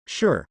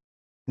 Sure.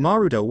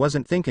 Naruto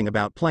wasn't thinking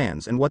about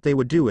plans and what they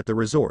would do at the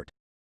resort.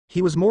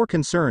 He was more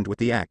concerned with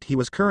the act he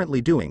was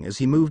currently doing as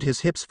he moved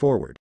his hips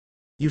forward.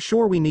 You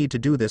sure we need to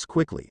do this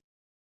quickly?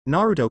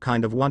 Naruto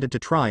kind of wanted to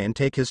try and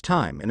take his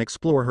time and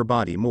explore her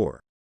body more.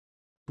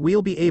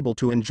 We'll be able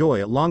to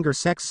enjoy a longer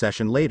sex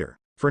session later.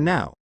 For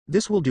now,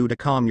 this will do to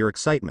calm your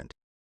excitement.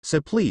 So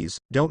please,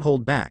 don't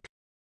hold back.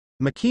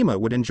 Makima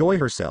would enjoy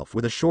herself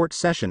with a short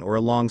session or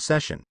a long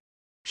session.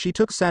 She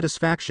took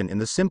satisfaction in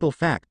the simple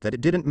fact that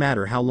it didn't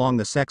matter how long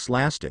the sex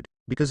lasted,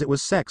 because it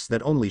was sex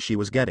that only she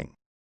was getting.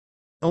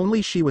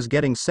 Only she was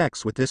getting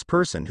sex with this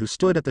person who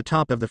stood at the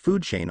top of the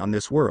food chain on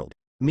this world,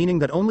 meaning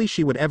that only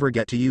she would ever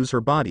get to use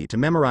her body to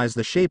memorize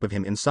the shape of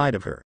him inside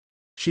of her.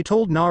 She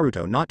told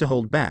Naruto not to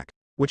hold back,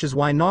 which is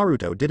why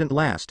Naruto didn't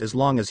last as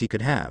long as he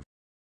could have.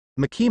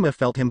 Makima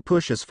felt him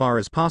push as far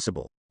as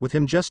possible, with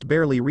him just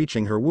barely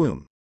reaching her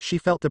womb. She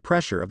felt the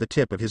pressure of the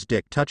tip of his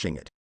dick touching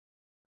it.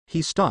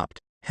 He stopped,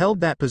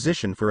 held that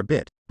position for a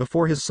bit,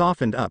 before his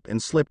softened up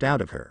and slipped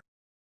out of her.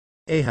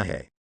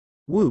 Ehahe.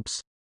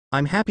 Whoops.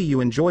 I'm happy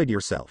you enjoyed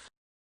yourself.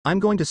 I'm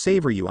going to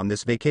savor you on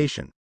this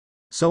vacation.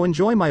 So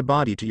enjoy my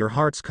body to your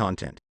heart's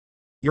content.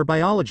 Your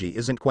biology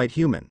isn't quite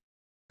human.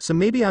 So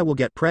maybe I will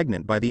get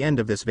pregnant by the end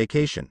of this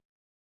vacation.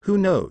 Who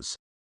knows?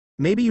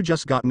 Maybe you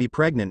just got me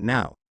pregnant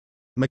now.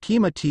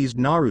 Makima teased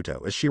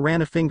Naruto as she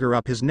ran a finger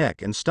up his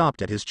neck and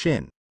stopped at his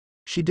chin.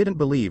 She didn't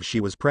believe she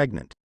was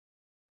pregnant.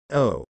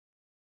 Oh.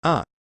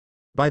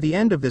 By the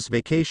end of this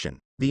vacation,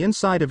 the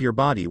inside of your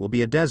body will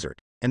be a desert,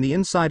 and the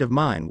inside of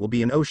mine will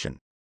be an ocean.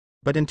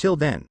 But until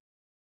then,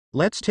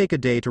 let's take a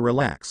day to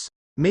relax,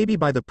 maybe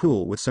by the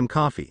pool with some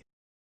coffee.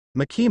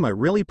 Makima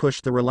really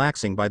pushed the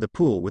relaxing by the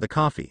pool with a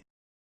coffee.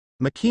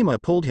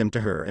 Makima pulled him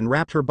to her and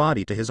wrapped her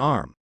body to his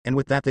arm, and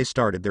with that they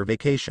started their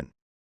vacation.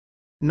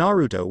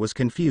 Naruto was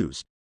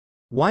confused.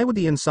 Why would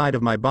the inside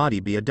of my body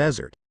be a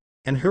desert,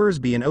 and hers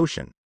be an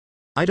ocean?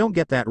 I don't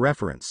get that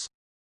reference.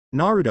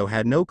 Naruto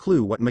had no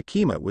clue what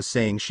Makima was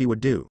saying she would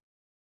do.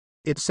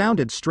 It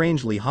sounded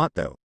strangely hot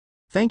though.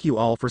 Thank you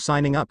all for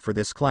signing up for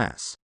this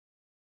class.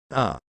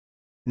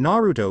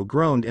 Naruto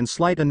groaned in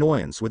slight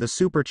annoyance with a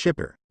super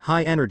chipper,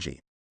 high-energy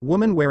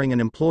woman wearing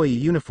an employee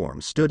uniform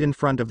stood in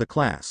front of the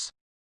class.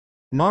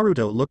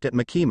 Naruto looked at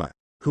Makima,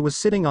 who was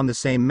sitting on the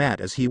same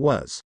mat as he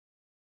was.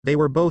 They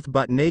were both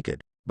butt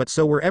naked, but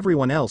so were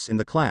everyone else in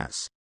the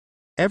class.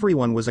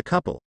 Everyone was a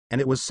couple, and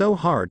it was so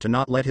hard to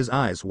not let his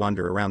eyes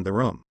wander around the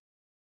room.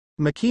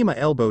 Makima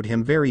elbowed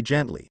him very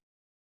gently.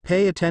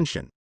 Pay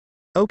attention.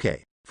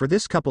 Okay, for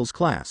this couple's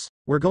class,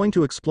 we're going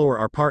to explore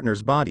our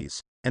partner's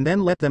bodies, and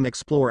then let them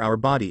explore our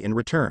body in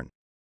return.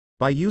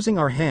 By using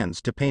our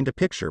hands to paint a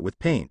picture with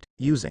paint,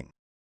 using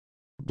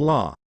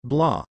blah,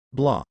 blah,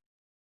 blah.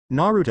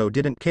 Naruto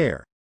didn't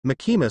care.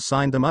 Makima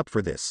signed them up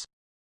for this.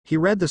 He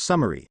read the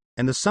summary,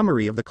 and the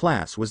summary of the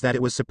class was that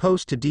it was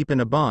supposed to deepen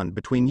a bond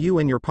between you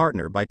and your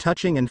partner by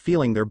touching and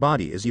feeling their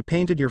body as you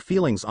painted your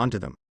feelings onto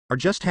them, or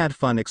just had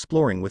fun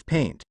exploring with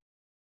paint.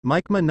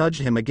 Mikema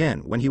nudged him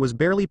again when he was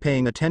barely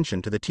paying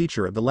attention to the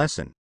teacher of the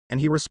lesson, and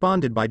he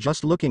responded by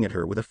just looking at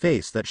her with a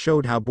face that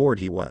showed how bored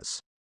he was.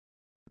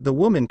 The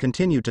woman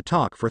continued to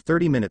talk for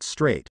 30 minutes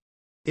straight.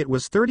 It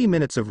was 30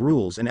 minutes of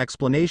rules and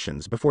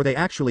explanations before they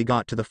actually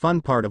got to the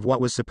fun part of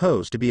what was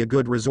supposed to be a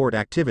good resort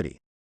activity.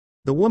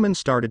 The woman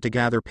started to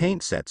gather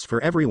paint sets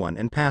for everyone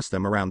and pass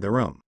them around the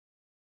room.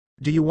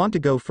 "Do you want to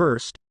go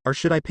first, or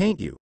should I paint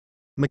you?"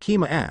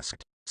 Mikema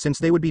asked, since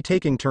they would be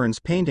taking turns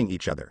painting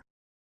each other.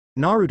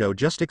 Naruto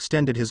just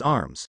extended his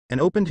arms and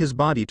opened his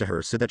body to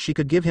her so that she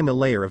could give him a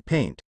layer of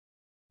paint.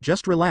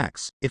 "Just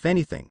relax, if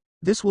anything,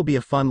 this will be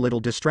a fun little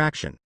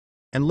distraction.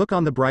 And look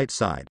on the bright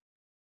side."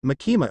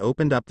 Mikema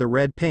opened up the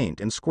red paint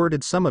and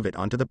squirted some of it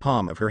onto the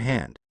palm of her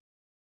hand.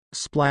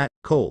 Splat,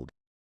 cold.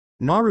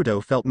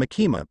 Naruto felt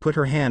Mikema put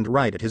her hand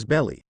right at his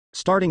belly,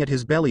 starting at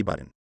his belly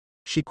button.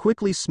 She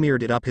quickly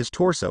smeared it up his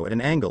torso at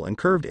an angle and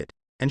curved it,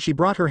 and she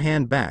brought her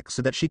hand back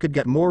so that she could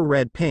get more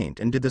red paint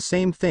and did the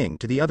same thing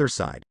to the other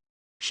side.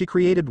 She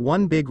created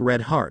one big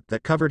red heart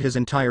that covered his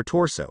entire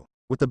torso,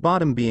 with the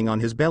bottom being on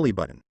his belly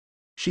button.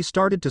 She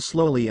started to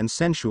slowly and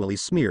sensually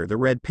smear the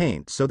red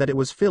paint so that it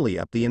was filly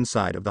up the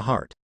inside of the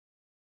heart.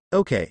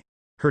 Okay.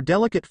 Her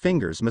delicate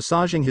fingers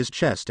massaging his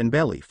chest and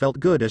belly felt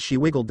good as she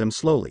wiggled them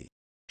slowly.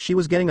 She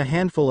was getting a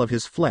handful of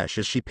his flesh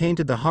as she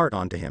painted the heart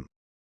onto him.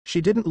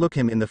 She didn't look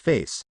him in the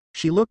face,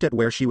 she looked at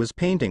where she was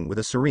painting with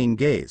a serene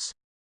gaze.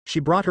 She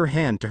brought her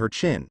hand to her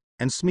chin,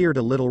 and smeared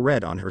a little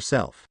red on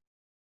herself.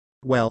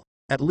 "Well,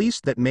 at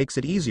least that makes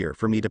it easier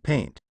for me to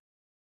paint."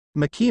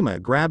 Mikema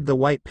grabbed the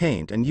white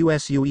paint and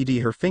used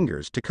her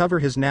fingers to cover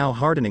his now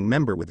hardening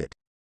member with it.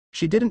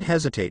 She didn't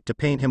hesitate to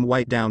paint him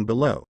white down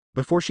below,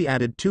 before she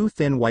added 2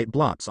 thin white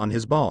blots on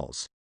his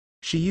balls.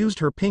 She used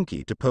her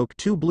pinky to poke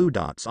 2 blue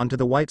dots onto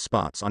the white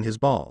spots on his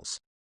balls.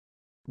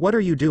 "What are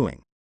you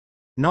doing?"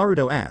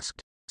 Naruto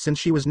asked, since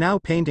she was now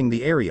painting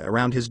the area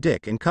around his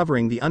dick and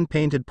covering the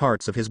unpainted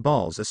parts of his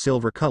balls a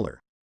silver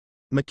color.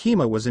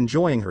 Mikema was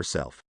enjoying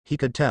herself, he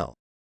could tell.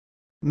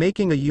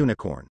 "Making a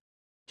unicorn.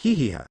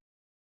 Hehehe."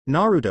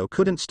 Naruto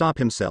couldn't stop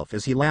himself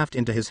as he laughed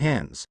into his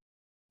hands.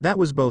 That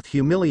was both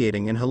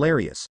humiliating and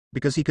hilarious,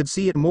 because he could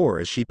see it more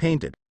as she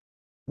painted.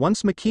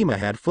 Once Mikema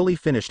had fully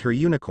finished her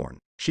unicorn,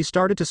 she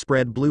started to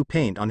spread blue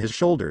paint on his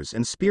shoulders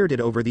and smeared it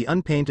over the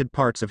unpainted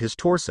parts of his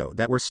torso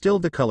that were still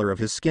the color of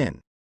his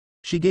skin.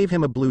 She gave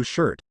him a blue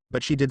shirt,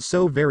 but she did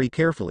so very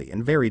carefully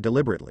and very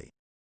deliberately.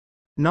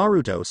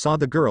 Naruto saw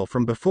the girl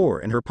from before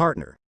and her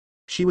partner.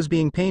 She was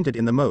being painted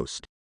in the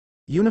most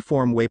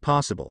uniform way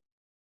possible.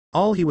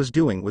 All he was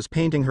doing was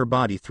painting her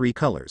body 3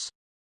 colors.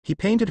 He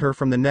painted her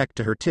from the neck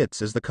to her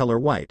tits as the color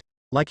white,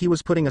 like he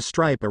was putting a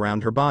stripe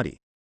around her body.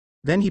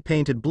 Then he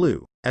painted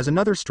blue, as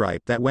another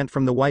stripe that went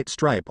from the white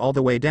stripe all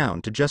the way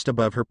down to just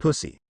above her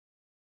pussy.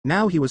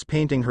 Now he was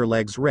painting her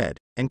legs red,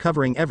 and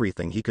covering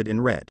everything he could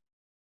in red.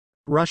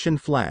 Russian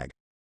flag.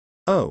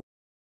 "Oh.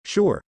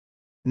 Sure."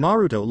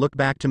 Naruto looked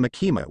back to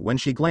Mikema when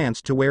she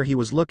glanced to where he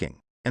was looking,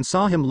 and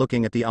saw him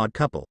looking at the odd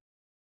couple.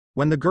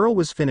 When the girl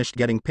was finished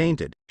getting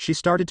painted, she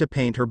started to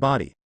paint her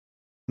body.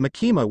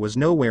 Mikema was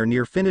nowhere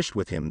near finished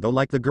with him though,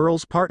 like the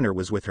girl's partner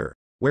was with her,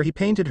 where he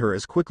painted her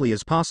as quickly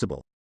as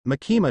possible.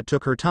 Mikema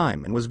took her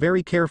time and was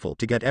very careful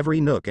to get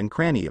every nook and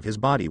cranny of his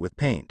body with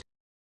paint.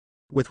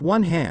 With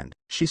one hand,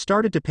 she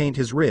started to paint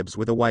his ribs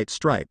with a white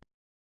stripe,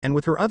 and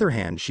with her other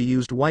hand she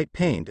used white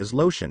paint as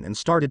lotion and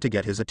started to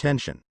get his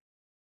attention.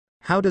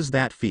 "How does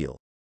that feel?"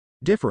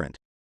 "Different."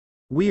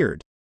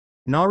 "Weird."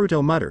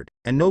 Naruto muttered,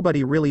 and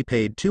nobody really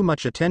paid too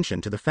much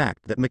attention to the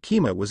fact that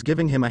Mikema was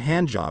giving him a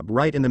handjob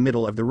right in the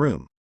middle of the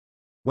room.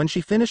 When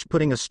she finished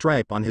putting a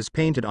stripe on his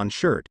painted-on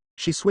shirt,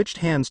 she switched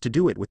hands to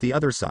do it with the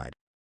other side.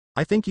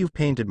 "I think you've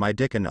painted my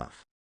dick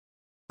enough.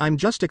 I'm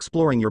just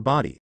exploring your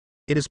body.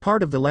 It is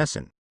part of the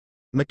lesson."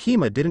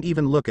 Mikema didn't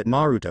even look at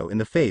Naruto in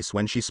the face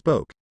when she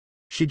spoke.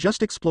 She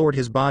just explored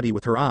his body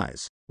with her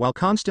eyes, while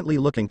constantly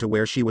looking to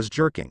where she was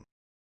jerking.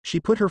 She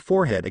put her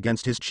forehead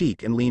against his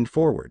cheek and leaned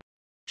forward.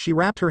 She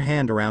wrapped her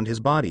hand around his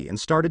body and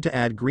started to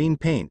add green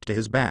paint to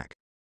his back.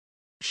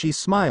 She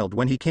smiled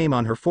when he came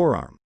on her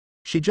forearm.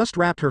 She just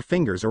wrapped her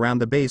fingers around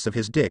the base of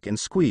his dick and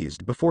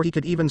squeezed before he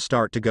could even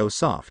start to go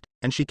soft,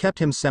 and she kept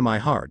him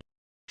semi-hard.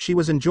 She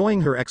was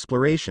enjoying her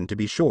exploration to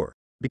be sure,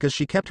 because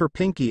she kept her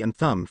pinky and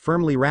thumb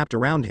firmly wrapped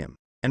around him,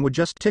 and would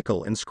just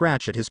tickle and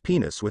scratch at his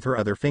penis with her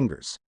other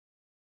fingers.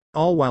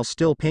 All while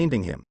still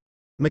painting him.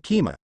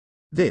 "Mikema.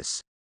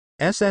 This.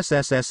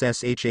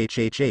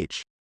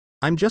 SSSSSHHHH.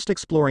 I'm just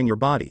exploring your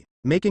body,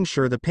 making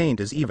sure the paint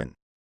is even."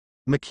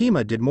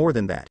 Mikema did more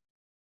than that.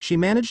 She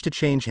managed to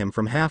change him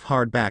from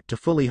half-hard back to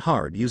fully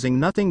hard using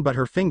nothing but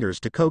her fingers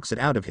to coax it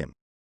out of him.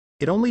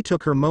 It only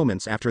took her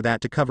moments after that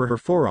to cover her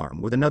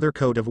forearm with another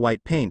coat of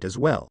white paint as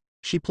well.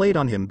 She played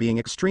on him being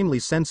extremely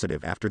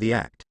sensitive after the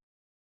act.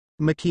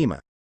 "Mikema.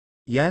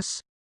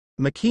 Yes?"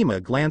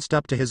 Mikema glanced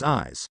up to his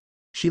eyes.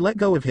 She let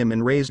go of him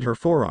and raised her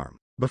forearm,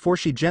 before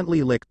she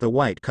gently licked the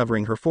white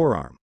covering her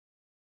forearm.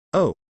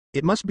 "Oh,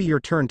 it must be your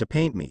turn to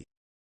paint me.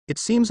 It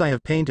seems I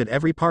have painted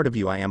every part of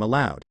you I am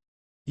allowed.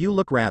 You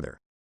look rather.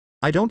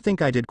 I don't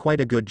think I did quite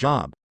a good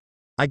job.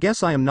 I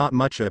guess I am not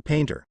much a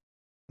painter.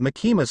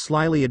 Makima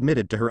slyly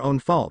admitted to her own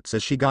faults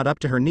as she got up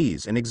to her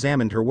knees and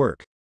examined her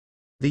work.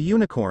 The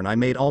unicorn I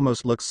made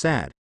almost looks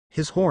sad,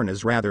 his horn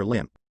is rather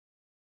limp.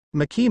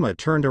 Makima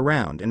turned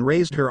around and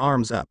raised her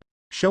arms up,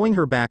 showing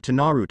her back to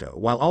Naruto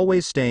while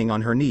always staying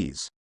on her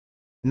knees.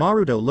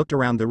 Naruto looked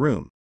around the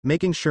room,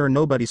 making sure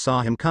nobody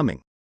saw him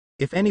coming.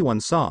 If anyone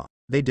saw,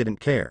 they didn't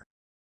care.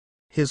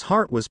 His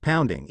heart was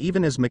pounding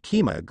even as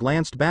Makima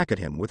glanced back at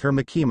him with her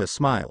Makima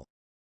smile.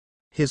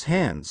 His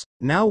hands,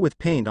 now with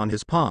paint on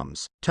his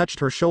palms, touched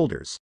her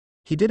shoulders.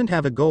 He didn't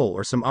have a goal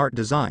or some art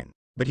design,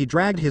 but he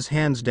dragged his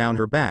hands down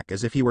her back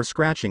as if he were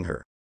scratching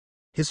her.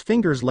 His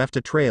fingers left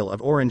a trail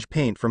of orange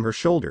paint from her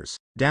shoulders,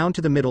 down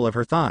to the middle of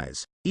her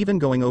thighs, even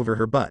going over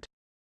her butt.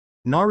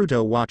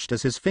 Naruto watched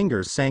as his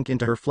fingers sank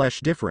into her flesh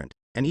different,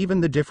 and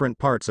even the different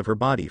parts of her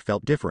body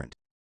felt different.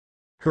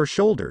 Her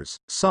shoulders,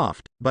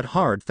 soft, but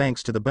hard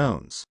thanks to the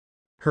bones.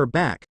 Her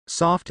back,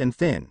 soft and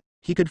thin,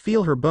 he could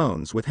feel her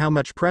bones with how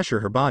much pressure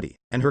her body,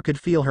 and her could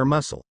feel her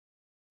muscle.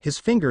 His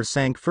fingers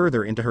sank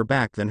further into her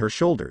back than her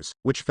shoulders,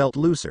 which felt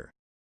looser.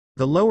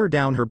 The lower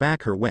down her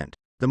back her went,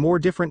 the more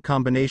different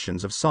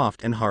combinations of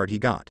soft and hard he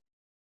got.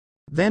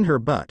 Then her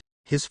butt,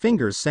 his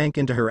fingers sank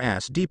into her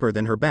ass deeper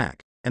than her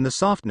back, and the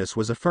softness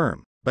was a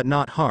firm, but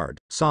not hard,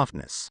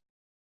 softness.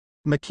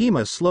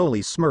 Makima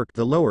slowly smirked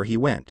the lower he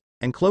went,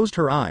 and closed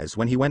her eyes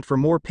when he went for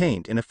more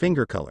paint in a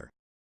finger color.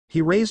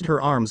 He raised her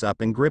arms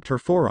up and gripped her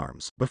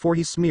forearms before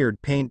he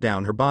smeared paint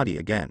down her body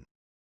again.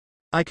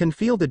 I can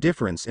feel the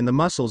difference in the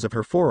muscles of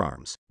her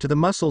forearms, to the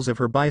muscles of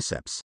her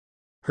biceps.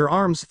 Her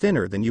arms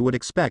thinner than you would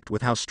expect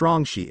with how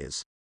strong she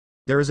is.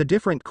 There is a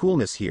different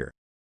coolness here.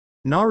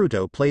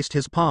 Naruto placed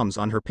his palms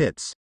on her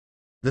pits.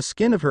 The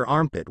skin of her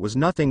armpit was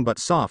nothing but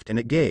soft and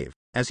it gave,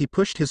 as he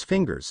pushed his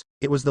fingers,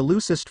 it was the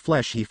loosest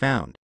flesh he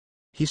found.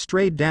 He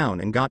strayed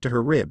down and got to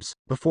her ribs,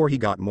 before he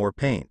got more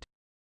paint.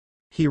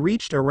 He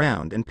reached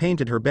around and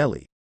painted her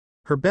belly.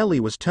 Her belly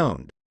was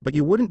toned, but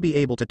you wouldn't be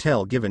able to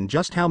tell given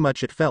just how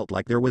much it felt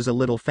like there was a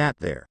little fat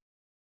there.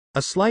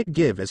 A slight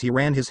give as he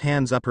ran his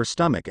hands up her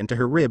stomach and to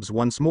her ribs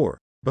once more,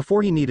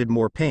 before he needed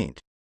more paint.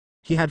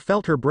 He had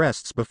felt her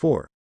breasts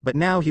before, but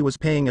now he was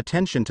paying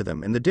attention to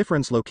them and the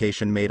difference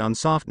location made on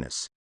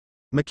softness.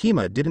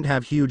 Makima didn't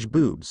have huge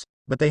boobs,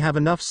 but they have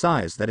enough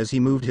size that as he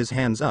moved his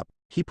hands up,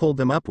 he pulled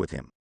them up with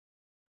him.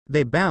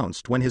 They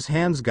bounced when his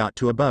hands got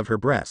to above her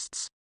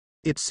breasts.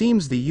 It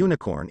seems the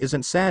unicorn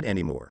isn't sad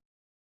anymore.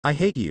 I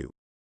hate you.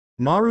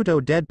 Naruto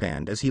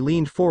deadpanned as he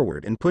leaned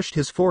forward and pushed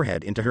his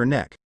forehead into her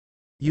neck.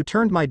 You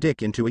turned my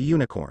dick into a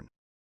unicorn.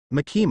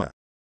 Makima.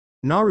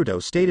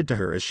 Naruto stated to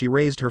her as she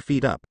raised her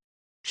feet up.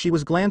 She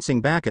was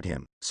glancing back at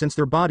him, since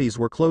their bodies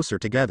were closer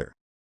together.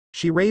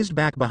 She raised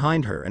back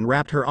behind her and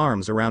wrapped her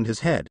arms around his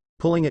head,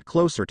 pulling it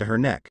closer to her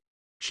neck.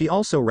 She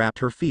also wrapped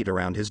her feet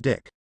around his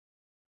dick.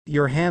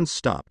 Your hands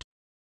stopped.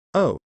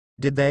 Oh,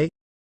 did they?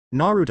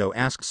 Naruto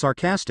asked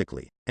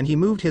sarcastically, and he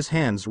moved his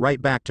hands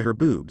right back to her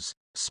boobs,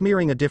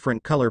 smearing a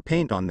different color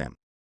paint on them.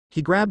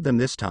 He grabbed them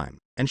this time,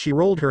 and she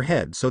rolled her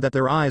head so that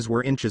their eyes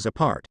were inches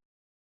apart.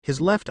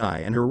 His left eye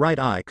and her right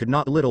eye could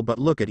not little but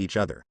look at each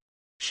other.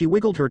 She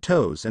wiggled her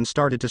toes and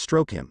started to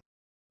stroke him.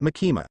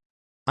 Makima.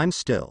 I'm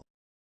still.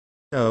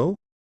 Oh?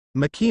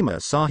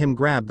 Makima saw him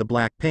grab the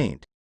black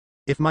paint.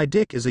 If my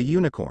dick is a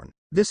unicorn,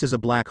 this is a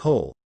black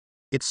hole.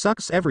 It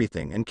sucks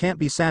everything and can't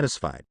be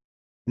satisfied.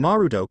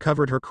 Naruto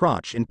covered her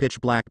crotch in pitch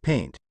black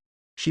paint.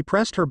 She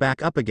pressed her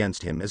back up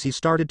against him as he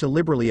started to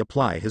liberally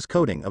apply his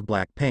coating of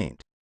black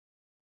paint.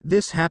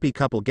 This happy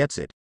couple gets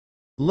it.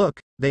 Look,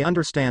 they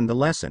understand the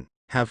lesson.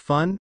 Have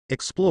fun,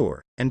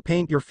 explore, and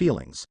paint your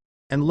feelings.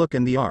 And look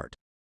in the art.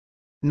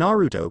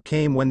 Naruto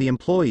came when the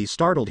employee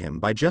startled him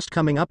by just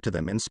coming up to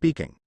them and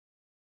speaking.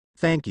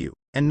 Thank you,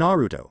 and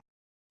Naruto.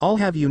 I'll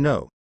have you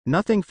know,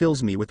 nothing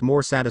fills me with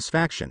more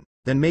satisfaction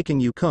than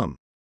making you cum.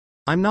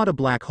 I'm not a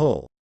black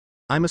hole.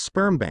 I'm a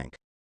sperm bank.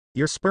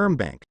 Your sperm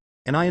bank,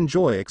 and I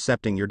enjoy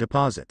accepting your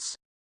deposits.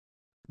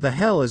 The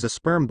hell is a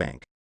sperm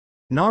bank?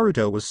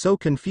 Naruto was so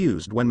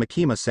confused when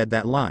Makima said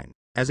that line,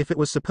 as if it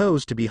was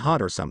supposed to be hot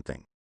or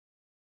something.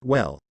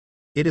 Well,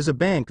 it is a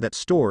bank that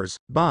stores,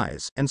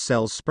 buys, and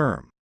sells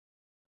sperm.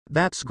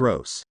 That's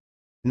gross.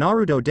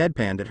 Naruto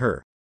deadpanned at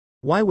her.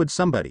 Why would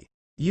somebody?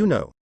 You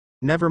know.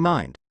 Never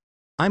mind.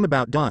 I'm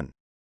about done.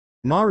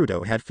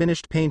 Naruto had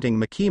finished painting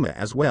Makima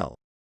as well.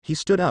 He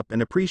stood up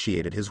and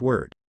appreciated his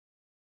word.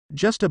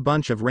 Just a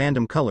bunch of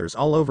random colors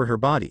all over her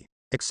body,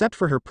 except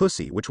for her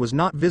pussy which was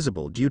not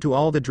visible due to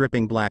all the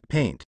dripping black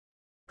paint.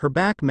 Her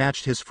back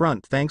matched his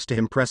front thanks to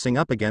him pressing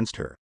up against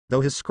her, though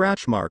his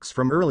scratch marks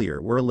from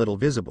earlier were a little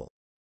visible.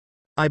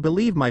 I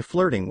believe my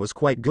flirting was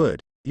quite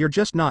good, you're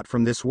just not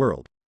from this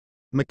world.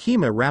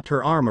 Makima wrapped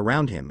her arm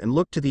around him and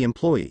looked to the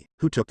employee,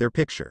 who took their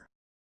picture.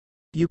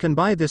 You can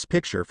buy this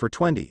picture for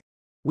 20.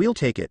 We'll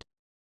take it.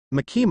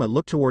 Makima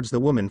looked towards the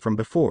woman from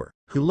before,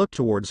 who looked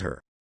towards her.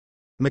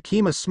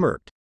 Makima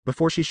smirked,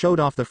 before she showed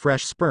off the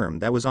fresh sperm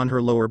that was on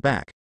her lower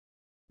back.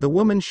 The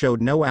woman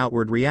showed no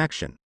outward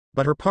reaction,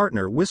 but her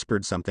partner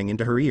whispered something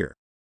into her ear.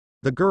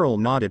 The girl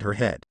nodded her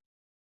head.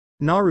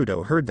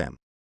 Naruto heard them.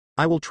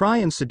 I will try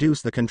and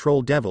seduce the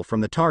control devil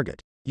from the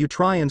target, you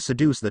try and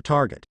seduce the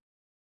target.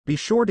 Be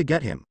sure to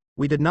get him.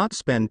 We did not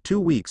spend 2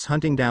 weeks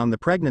hunting down the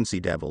pregnancy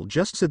devil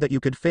just so that you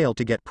could fail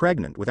to get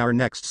pregnant with our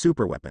next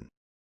superweapon.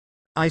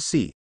 I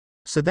see.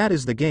 So that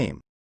is the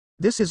game.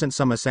 This isn't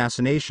some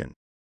assassination.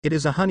 It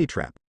is a honey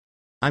trap.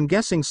 I'm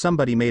guessing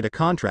somebody made a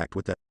contract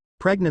with the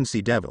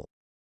pregnancy devil,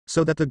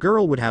 so that the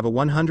girl would have a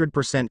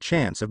 100%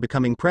 chance of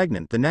becoming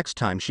pregnant the next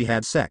time she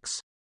had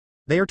sex.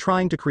 They are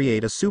trying to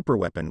create a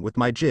superweapon with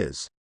my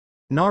jizz.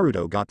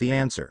 Naruto got the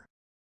answer.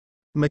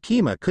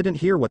 Makima couldn't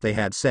hear what they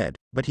had said,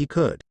 but he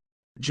could.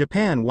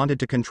 Japan wanted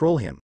to control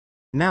him.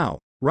 Now,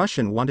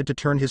 Russian wanted to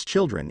turn his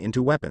children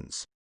into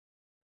weapons.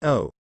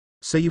 Oh.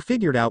 So you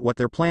figured out what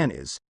their plan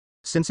is.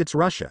 Since it's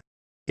Russia.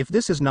 If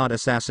this is not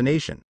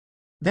assassination,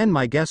 then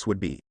my guess would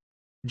be,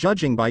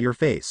 judging by your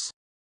face.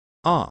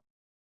 Ah.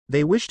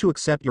 They wish to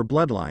accept your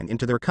bloodline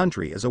into their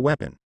country as a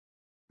weapon.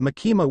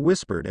 Makima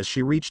whispered as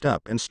she reached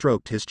up and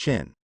stroked his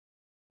chin.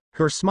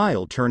 Her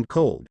smile turned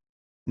cold.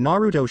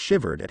 Naruto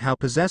shivered at how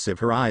possessive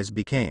her eyes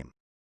became.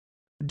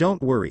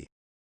 Don't worry.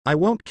 I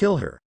won't kill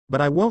her,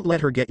 but I won't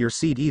let her get your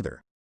seed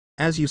either.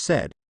 As you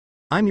said,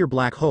 I'm your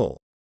black hole.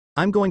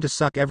 I'm going to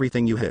suck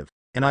everything you have,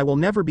 and I will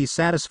never be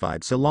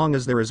satisfied so long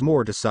as there is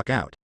more to suck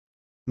out.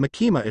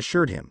 Makima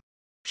assured him.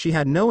 She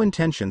had no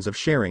intentions of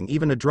sharing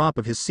even a drop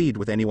of his seed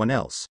with anyone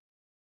else.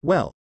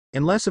 Well,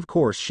 unless of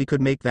course she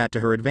could make that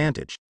to her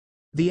advantage.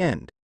 The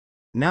end.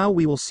 Now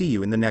we will see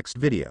you in the next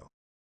video.